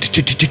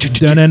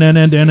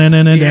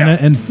dun-dun-dun-dun-dun-dun-dun-dun,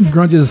 and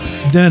grunge is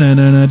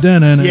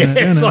dun-dun-dun-dun-dun-dun-dun-dun.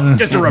 it's like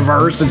just a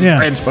reverse, it's Yeah.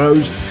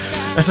 transposed.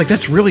 I was like,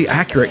 that's really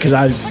accurate because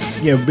I,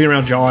 being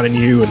around John and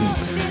you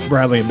and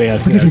Bradley and Ben. I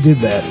forget who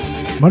did that.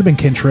 Might have been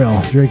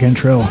Cantrell, Jerry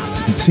Cantrell.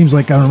 It seems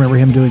like I remember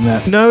him doing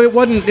that. No, it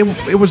wasn't.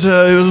 It was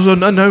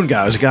an unknown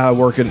guy. It was a guy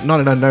working, not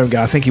an unknown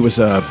guy. I think he was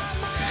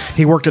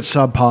he worked at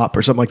Sub Pop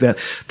or something like that.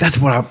 That's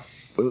what I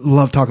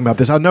love talking about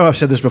this. I know I've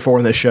said this before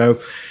in this show.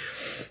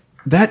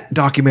 That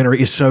documentary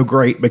is so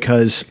great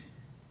because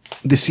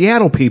the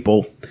Seattle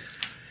people,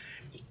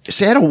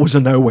 Seattle was a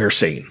nowhere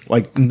scene.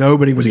 Like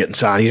nobody was getting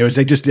signed.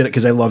 They just did it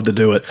because they loved to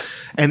do it.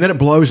 And then it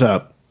blows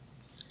up.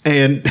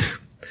 And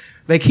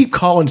they keep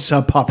calling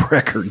Sub Pop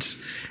Records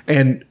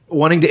and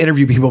wanting to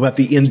interview people about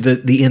the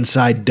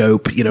inside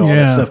dope, all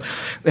that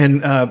stuff.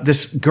 And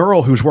this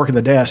girl who's working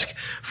the desk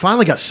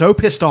finally got so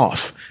pissed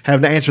off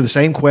having to answer the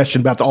same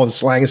question about all the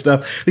slang and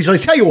stuff. He's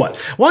like, tell you what,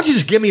 why don't you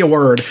just give me a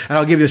word and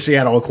I'll give you the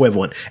Seattle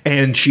equivalent.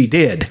 And she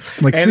did.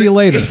 Like, and see you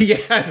later. Yeah,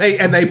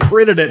 and they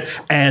printed it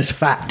as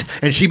fact.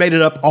 And she made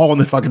it up all on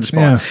the fucking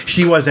spot. Yeah.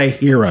 She was a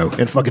hero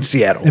in fucking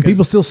Seattle. And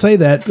people still say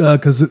that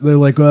because they're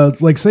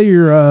like say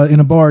you're in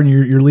a bar and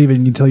you're leaving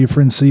and you tell your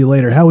friends, see you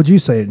later. How would you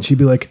say it? And she'd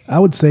be like, I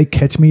would say,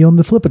 catch me on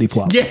the flippity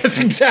flop. Yes,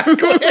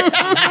 exactly.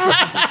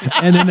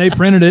 And then they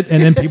printed it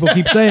and then people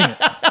keep saying it.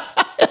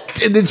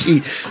 And then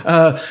she,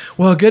 a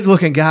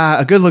good-looking guy,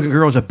 a good-looking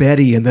girl is a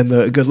Betty, and then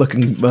the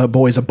good-looking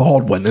boy is a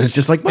Baldwin, and it's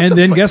just like, And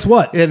then guess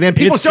what? And then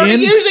people It's started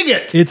in- using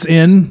it. It's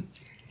in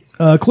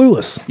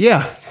Clueless.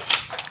 Yeah.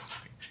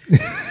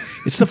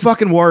 It's the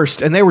fucking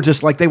worst. And they were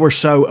just like, they were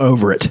so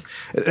over it.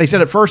 They said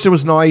at first it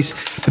was nice,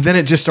 but then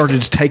it just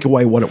started to take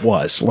away what it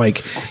was.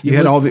 Like, you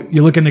had all the.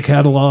 You look into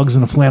catalogs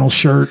and a flannel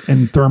shirt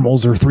and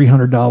thermals are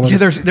 $300.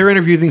 Yeah, they're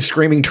interviewing these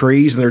screaming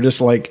trees, and they're just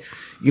like,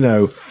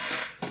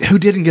 who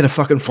didn't get a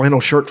fucking flannel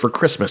shirt for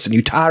Christmas? And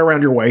you tie it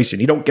around your waist and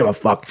you don't give a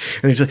fuck.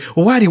 And he's like,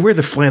 well, why do you wear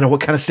the flannel? What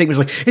kind of statement?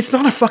 He's like, it's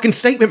not a fucking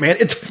statement, man.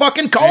 It's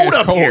fucking cold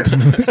up here.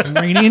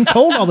 Rainy and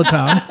cold all the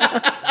time.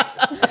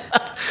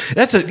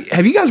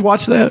 Have you guys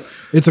watched that?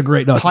 It's a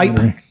great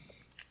documentary.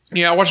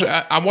 Yeah, I watched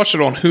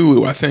it on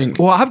Hulu, I think.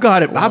 Well, I've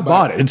got it. I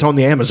bought it. It's on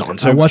the Amazon.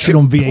 So I watched it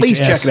on VHS Please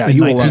check it out. in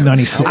You will love it.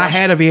 1996. I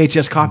had a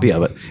VHS copy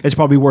of it. It's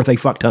probably worth a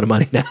fuck ton of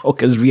money now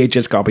because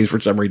VHS copies, for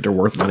some reason, are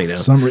worth money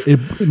now.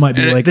 It might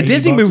be like The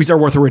Disney $80. movies are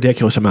worth a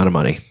ridiculous amount of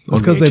money. It's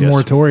because they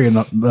moratorium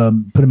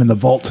put them in the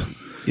vault.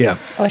 Yeah.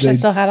 I wish I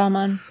still had all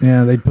mine.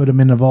 Yeah, they put them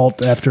in the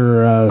vault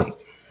after a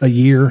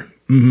year,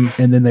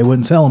 and then they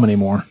wouldn't sell them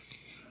anymore.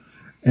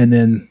 And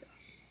then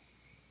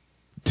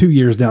 2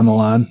 years down the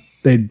line,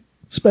 they'd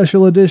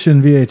special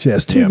edition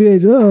VHS.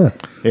 VHS.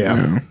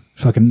 Yeah.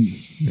 Fucking,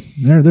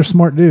 they're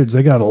smart dudes.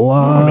 They got a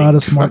lot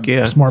of smart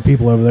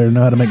people over there who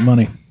know how to make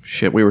money.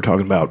 Shit, we were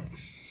talking about.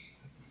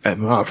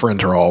 My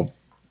friends are all.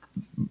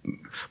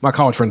 My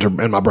college friends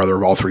and my brother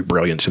are all three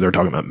brilliant, so they're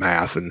talking about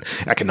math and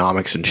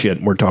economics and shit.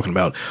 And we're talking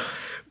about,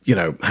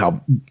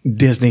 how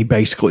Disney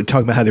basically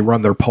talking about how they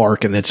run their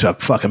park and it's a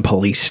fucking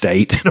police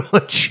state and all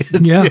that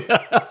shit. Yeah.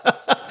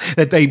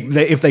 That they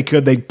if they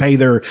could, they'd pay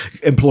their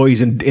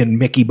employees in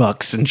Mickey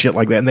bucks and shit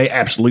like that. And they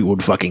absolutely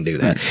would fucking do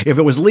that. If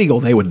it was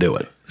legal, they would do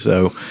it.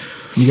 So.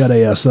 You got a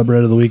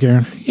subreddit of the week,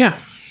 Aaron? Yeah.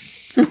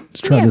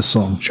 Let's try this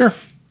song. Sure.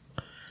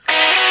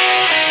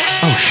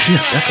 Oh,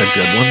 shit. That's a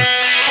good one.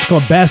 It's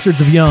called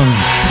Bastards of Young.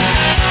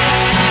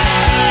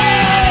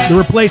 The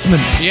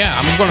Replacements. Yeah,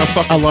 I'm going to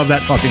I love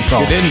that fucking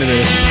song. get into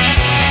this.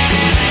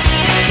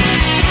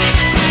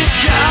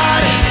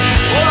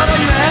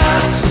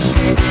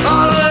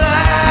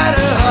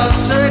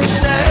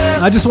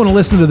 I just want to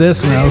listen to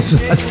this now.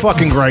 That's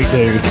fucking great,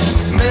 dude.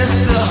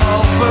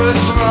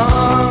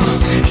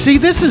 See,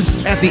 this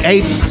is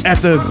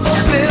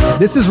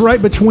This is right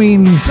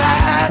between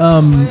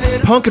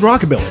punk and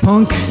rockabilly.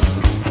 punk.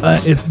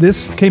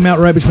 This came out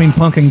right between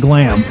punk and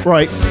glam.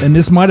 Right. And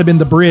this might have been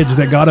the bridge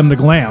that got him to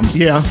glam.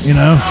 Yeah.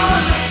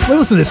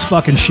 Listen to this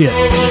fucking shit.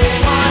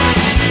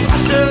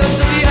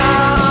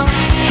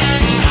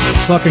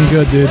 Fucking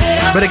good, dude.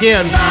 But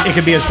again, it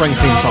could be a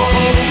Springsteen song.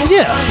 Well,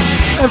 yeah,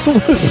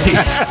 absolutely.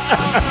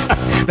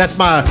 That's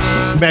my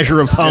measure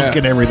of punk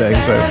and everything.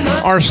 So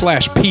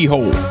r/p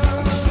hole.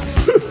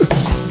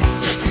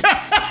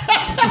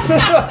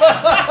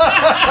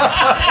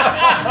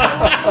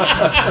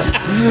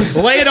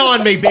 lay it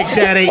on me, Big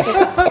Daddy.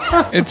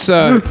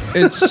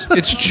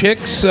 It's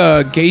chicks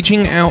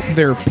gauging out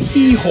their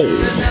pee hole.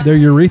 Their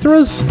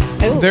urethras?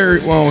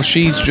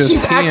 She's just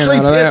She's peeing actually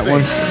out of that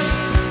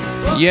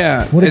pissing. one.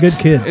 Yeah. What a good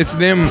kid. It's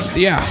them.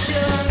 Yeah.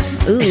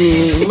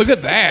 Ooh. Look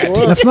at that.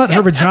 That's not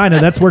her vagina.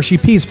 That's where she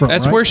pees from.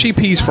 That's right? where she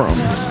pees from.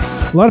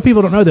 A lot of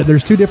people don't know that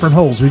there's two different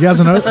holes. You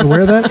guys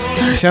aware of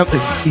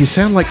that? You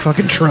sound like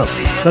fucking Trump.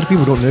 A lot of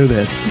people don't know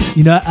that.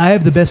 I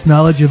have the best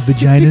knowledge of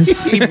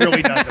vaginas. He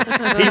really doesn't.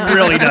 He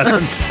really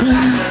doesn't.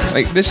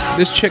 Like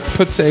this chick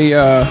puts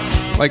a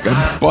like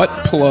a butt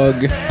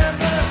plug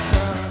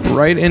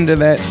right into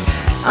that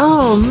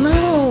Oh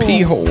no. pee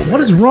hole. What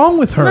is wrong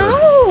with her?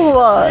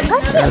 No,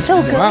 that's not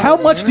so good. How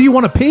much do you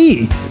want to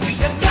pee?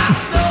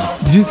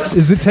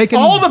 Is it taking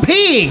All the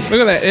peeing. Look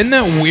at that. Isn't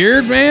that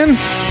weird, man?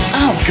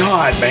 Oh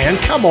God, man,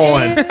 come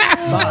on.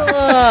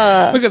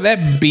 Look at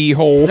that bee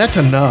hole. That's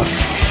enough.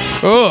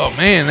 Oh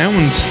man, that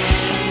one's.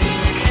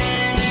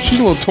 She's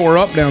a little tore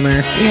up down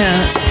there.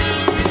 Yeah.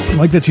 I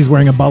like that she's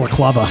wearing a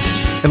balaclava?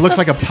 It looks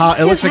like a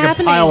pile. It looks like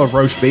happening? a pile of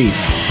roast beef.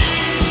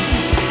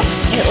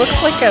 It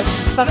looks like a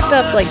fucked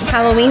up like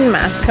Halloween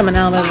mask coming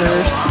out of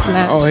her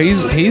snatch. Oh,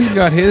 he's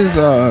got his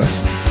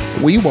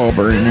wee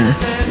wobber in there.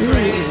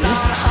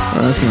 Oh,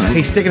 that's nice.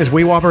 He's sticking his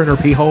wee wobber in her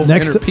pee hole.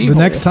 Next, her pee the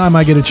hole. next time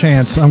I get a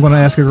chance, I'm going to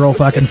ask a girl if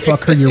I can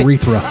fuck her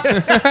urethra.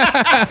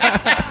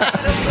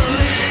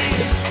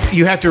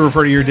 You have to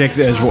refer to your dick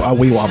as a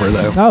wee wobber,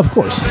 though. Oh, of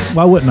course.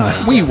 Why wouldn't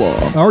I? Wee wob.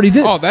 I already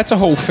did. Oh, that's a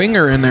whole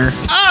finger in there.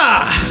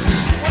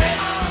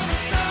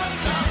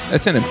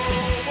 That's in a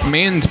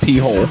man's pee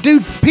hole.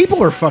 Dude,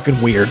 people are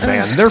fucking weird,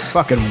 man. They're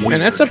fucking weird.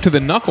 And that's up to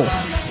the knuckle.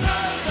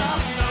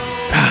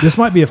 This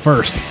might be a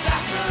first.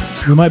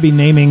 We might be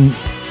naming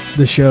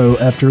the show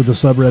after the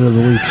subreddit of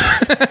the week.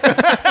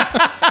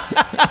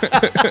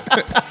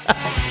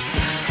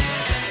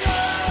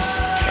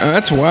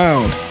 That's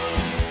wild.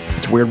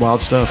 It's weird,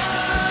 wild stuff.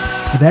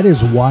 That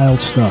is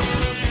wild stuff.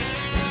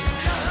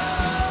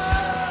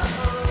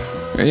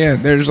 Yeah,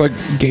 there's like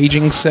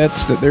gauging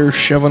sets that they're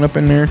shoving up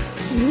in there.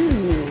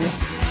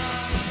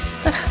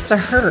 That has to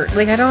hurt.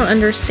 Like I don't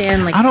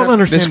understand. Like I don't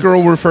understand. This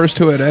girl refers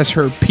to it as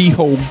her pee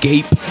hole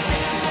gape.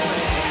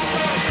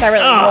 That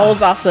really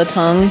rolls off the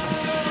tongue.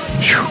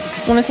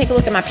 Want to take a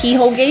look at my pee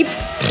hole gape?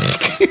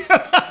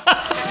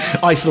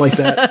 Isolate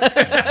that.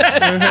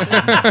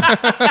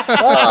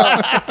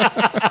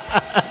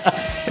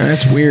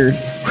 That's weird.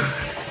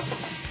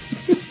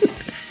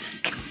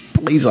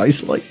 Please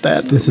isolate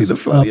that. This is the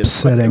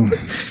funniest upsetting.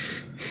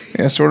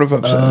 Yeah, sort of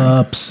upsetting.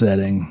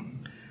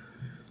 Upsetting.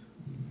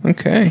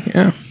 Okay,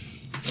 yeah.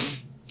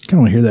 I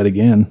don't want to hear that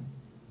again.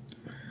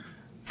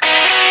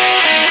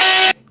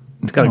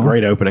 It's got a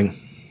great opening.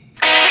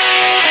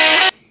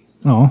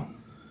 Oh.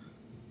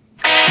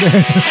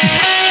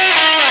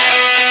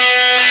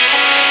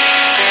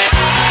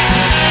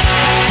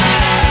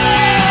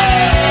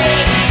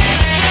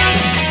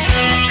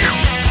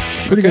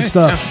 Pretty good Okay,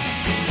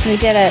 stuff. We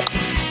did it.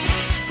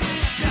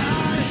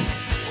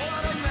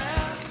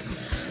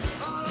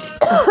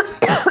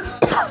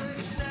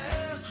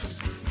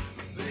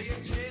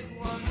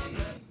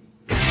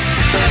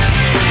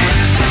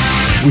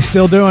 We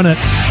still doing it.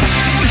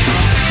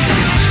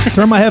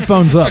 Turn my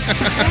headphones up.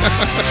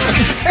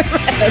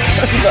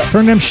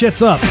 Turn them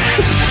shits up.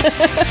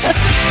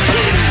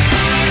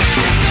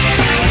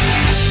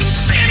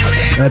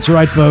 That's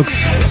right,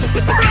 folks.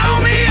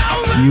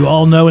 You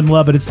all know and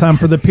love it. It's time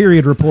for the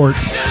period report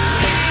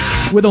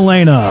with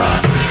Elena.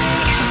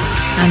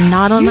 I'm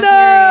not on the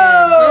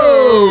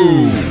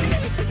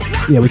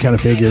Yeah, we kind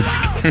of figured.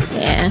 period.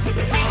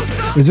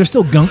 Yeah. Is there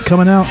still gunk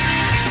coming out?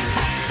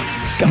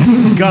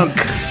 Gunk.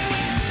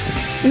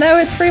 No,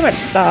 it's pretty much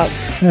stopped.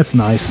 That's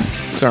nice.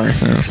 Sorry.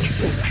 No.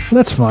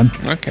 That's fun.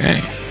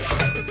 Okay.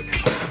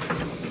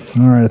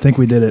 All right, I think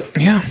we did it.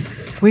 Yeah.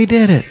 We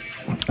did it.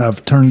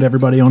 I've turned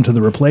everybody onto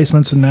the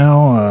replacements, and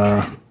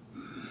now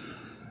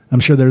I'm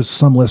sure there's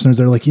some listeners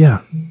that are like, yeah,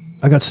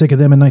 I got sick of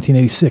them in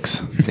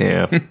 1986.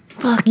 Yeah.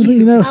 Fuck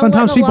You know, I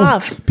sometimes wanna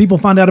laugh. people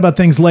find out about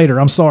things later.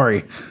 I'm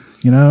sorry.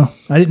 You know,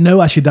 I didn't know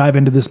I should dive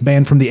into this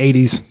band from the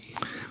 80s.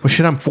 Well,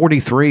 shit, I'm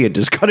 43 and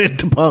just got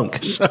into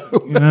punk. So,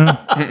 You know,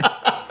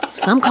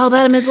 Some call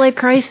that a midlife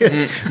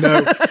crisis.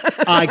 no,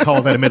 I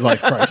call that a midlife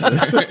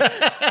crisis.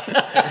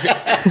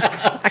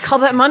 I call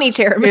that money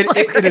chair a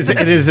midlife crisis.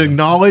 It is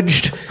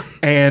acknowledged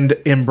and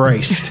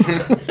embraced.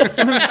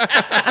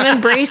 I'm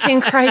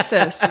embracing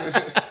crisis.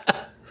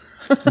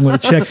 I'm going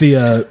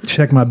to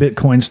check my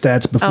Bitcoin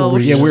stats before Oh,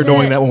 we. Yeah, we're Shit.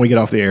 doing that when we get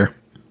off the air.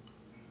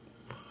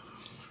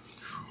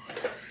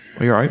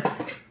 Are you all right?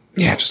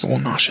 Yeah, just a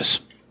little nauseous.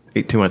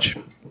 Ate too much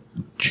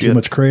shit. Too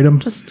much kratom.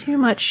 Just too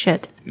much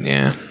shit.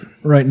 Yeah.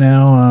 Right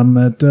now, I'm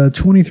at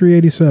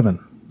 $23.87.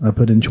 I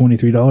put in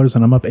 $23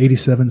 and I'm up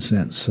 87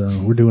 cents. So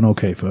we're doing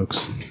okay,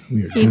 folks.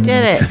 We are You doing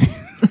did okay.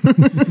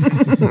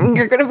 it.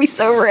 You're going to be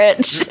so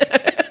rich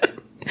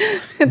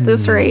at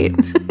this rate.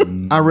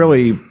 I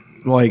really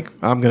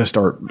I'm going to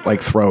start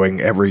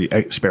throwing every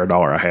spare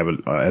dollar I have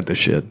at this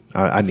shit.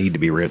 I need to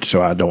be rich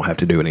so I don't have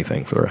to do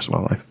anything for the rest of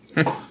my life.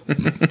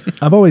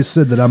 I've always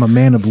said that I'm a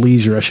man of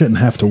leisure. I shouldn't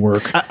have to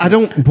work. I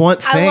don't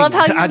want things. I love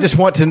how I just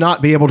want to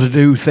not be able to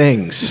do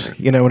things.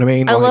 You know what I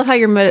mean? I love how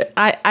you're.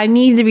 I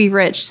need to be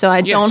rich so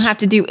I don't have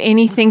to do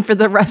anything for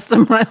the rest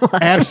of my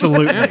life.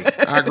 Absolutely.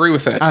 I agree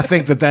with that. I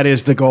think that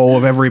is the goal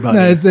of everybody.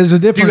 No, there's a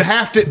difference.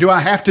 Do I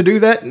have to do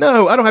that?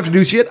 No, I don't have to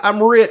do shit.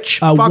 I'm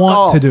rich. I Fuck want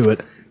off. to do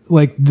it.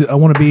 I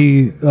want to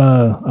be.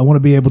 I want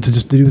to be able to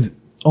just do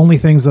only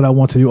things that I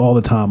want to do all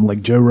the time,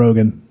 like Joe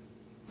Rogan,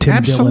 Tim Dillon.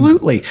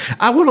 Absolutely.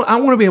 I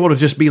want to be able to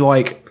just be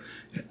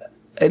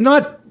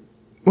not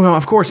Well,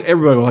 of course,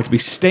 everybody would like to be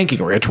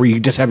stinking rich where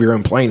you just have your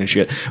own plane and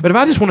shit. But if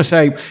I just want to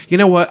say, you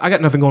know what, I got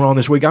nothing going on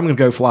this week, I'm going to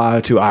go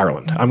fly to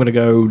Ireland. I'm going to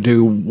go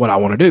do what I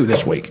want to do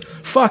this week.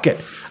 Fuck it.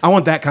 I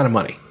want that kind of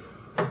money.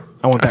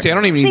 I want that. See, I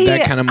don't even need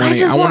that kind of money. I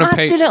just want to my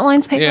pay student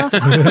loans paid off.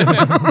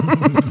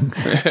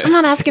 I'm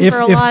not asking for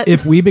a lot.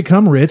 If we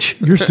become rich,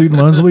 your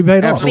student loans will be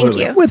paid off. Thank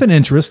you. With an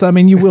interest. I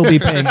mean, you will be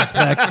paying us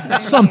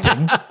back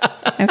something.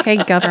 Okay,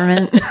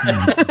 government.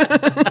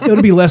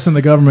 It'll be less than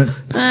the government.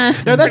 No,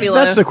 pretty that's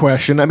low. the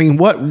question. I mean,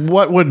 what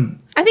would?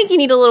 I think you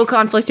need a little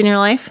conflict in your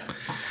life.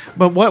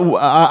 But what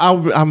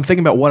I'm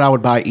thinking about what I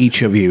would buy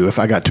each of you if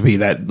I got to be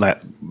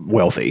that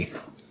wealthy.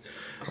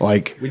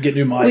 Like, We get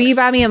new mics. Will you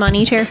buy me a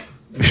money chair?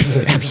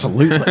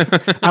 absolutely,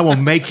 I will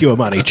make you a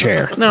money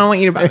chair. No, I want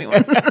you to buy me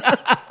one.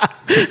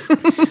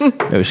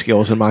 No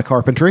skills in my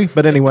carpentry,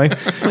 but anyway,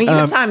 When you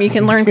have time, you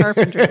can learn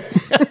carpentry.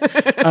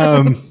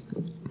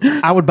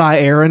 I would buy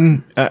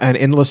Aaron an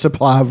endless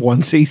supply of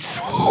onesies.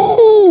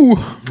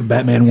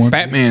 Batman one.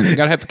 Batman. You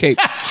gotta have the cape.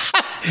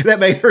 That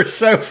made her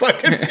so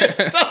fucking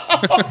pissed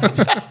off.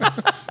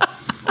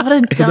 What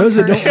a For dumb those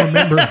that person. don't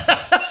remember,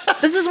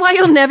 This is why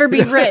you'll never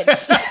be rich.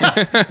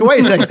 Wait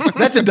a second,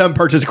 that's a dumb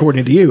purchase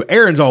according to you.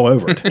 Aaron's all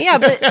over it. Yeah,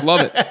 but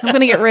Love it. I'm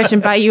gonna get rich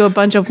and buy you a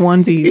bunch of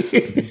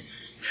onesies.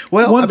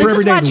 Well, One This every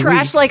is day why of the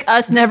trash like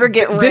us never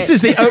get rich. this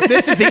is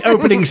the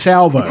opening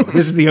salvo.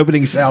 This is the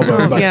opening salvo.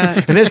 everybody. yeah.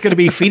 And there's going to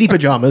be Feety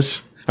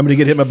Pajamas. I'm going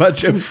to get him a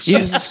bunch of.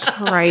 Yes.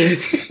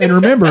 Christ. and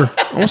remember,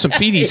 I want some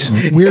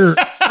feeties. we're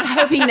I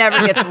hope he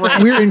never gets rich.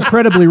 we're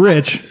incredibly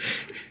rich.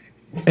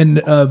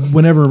 And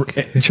whenever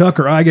Chuck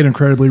or I get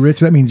incredibly rich,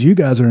 that means you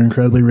guys are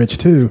incredibly rich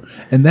too.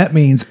 And that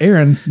means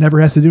Aaron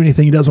never has to do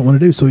anything he doesn't want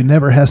to do, so he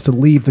never has to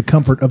leave the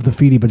comfort of the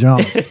Feety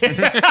Pajamas.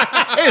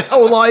 His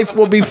whole life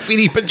will be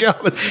Feety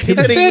Pajamas.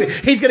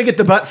 He's gonna get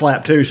the butt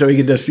flap too, so he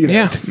can just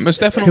Yeah, most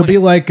definitely.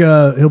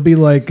 He'll be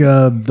like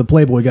the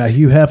Playboy guy,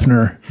 Hugh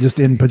Hefner, just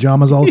in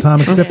pajamas all the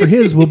time. Except for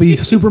his will be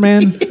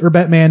Superman or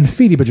Batman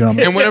Feety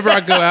Pajamas. and whenever I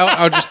go out,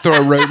 I'll just throw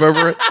a robe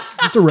over it.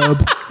 Just a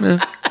robe.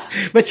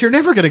 But you're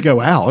never gonna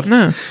go out.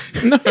 No.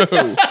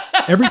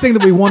 Everything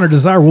that we want or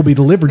desire will be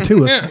delivered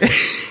to us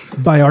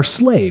by our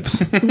slaves.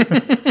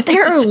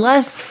 There are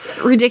less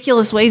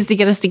ridiculous ways to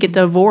get us to get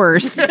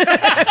divorced.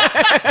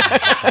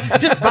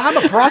 Just buy him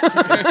a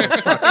prostitute.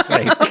 For fuck's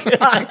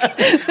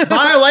sake.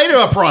 Buy later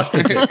a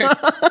prostitute.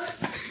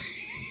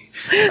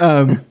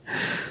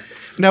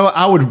 No,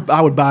 I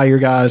would buy your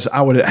guys.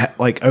 I would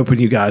like open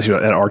you guys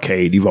at an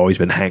arcade you've always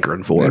been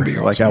hankering for. That'd be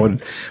awesome. Like I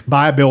would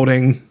buy a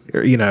building,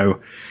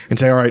 and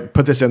say, all right,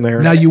 put this in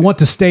there. Now you want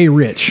to stay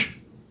rich.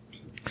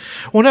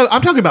 Well, no,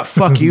 I'm talking about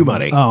fuck you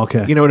money. Oh,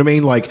 okay. You know what I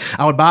mean? Like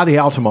I would buy the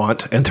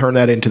Altamont and turn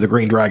that into the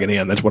Green Dragon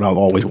Inn. That's what I've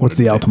always wanted. What's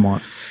the to do.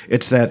 Altamont?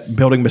 It's that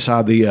building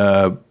beside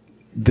the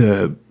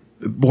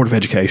Board of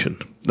Education.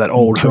 That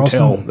old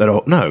Charleston?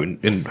 hotel.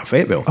 In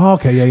Fayetteville. Oh,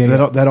 okay,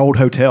 yeah. That old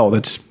hotel.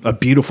 That's a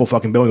beautiful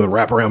fucking building with a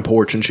wraparound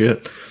porch and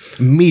shit.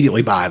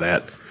 Immediately buy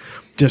that.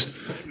 Just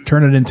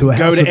Turn it into a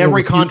go house to of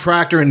every over-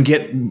 contractor and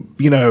get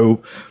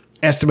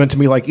estimate to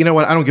me like, you know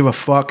what, I don't give a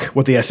fuck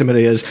what the estimate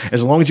is.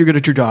 As long as you're good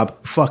at your job,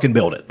 fucking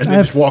build it. And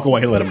then just walk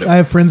away and let them do I it.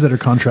 have friends that are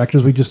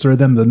contractors. We just throw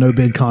them the no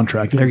bid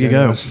contract. There you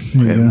go.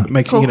 There you go.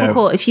 Make, Cool,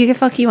 cool. If you get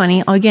fuck you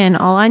money, again,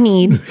 all I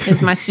need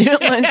is my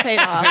student loans paid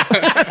off.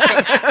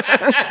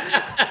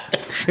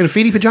 In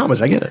Feety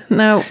Pajamas, I get it.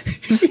 No,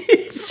 just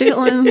student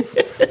loans,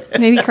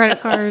 maybe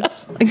credit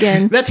cards.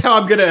 Again, That's how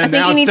I'm going to think you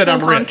announce need that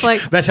some I'm rich.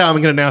 conflict. That's how I'm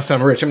going to announce that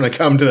I'm rich. I'm going to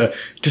come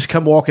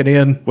come walking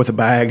in with a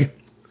bag.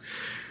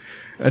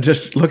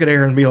 Just look at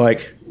Aaron and be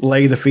like,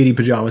 lay the Feety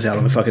Pajamas out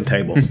on the fucking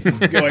table.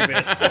 Go like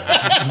this.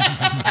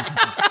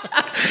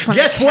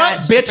 Guess what,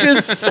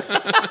 bitches?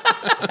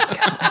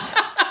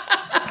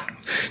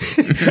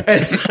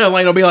 And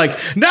Elaine will be like,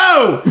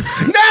 no!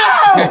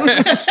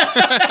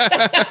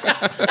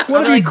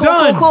 what have you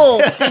done?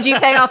 Cool. Did you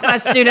pay off my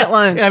student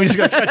loans? I'm just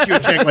going to cut you a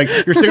check like,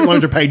 your student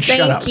loans are paid. Shut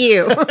up. Thank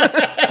you.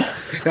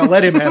 Now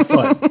let him have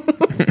fun.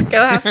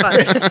 Go have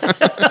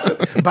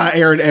fun. Buy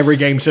Aaron every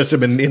game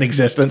system in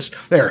existence.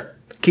 There.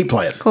 Keep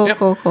playing. Cool,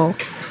 cool.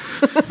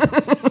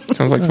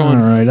 Sounds like All fun.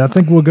 right, I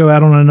think we'll go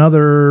out on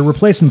another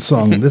replacement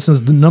song. This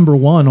is the number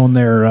one on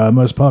their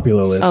most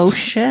popular list. Oh,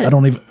 shit.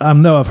 I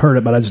know I've heard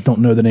it, but I just don't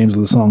know the names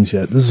of the songs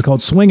yet. This is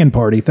called Swingin'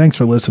 Party. Thanks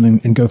for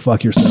listening, and go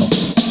fuck yourself.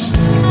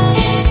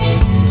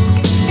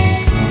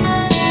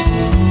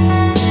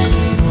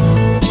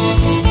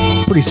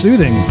 Pretty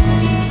soothing.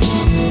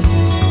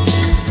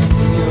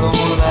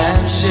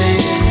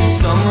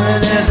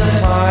 Someone has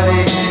a party.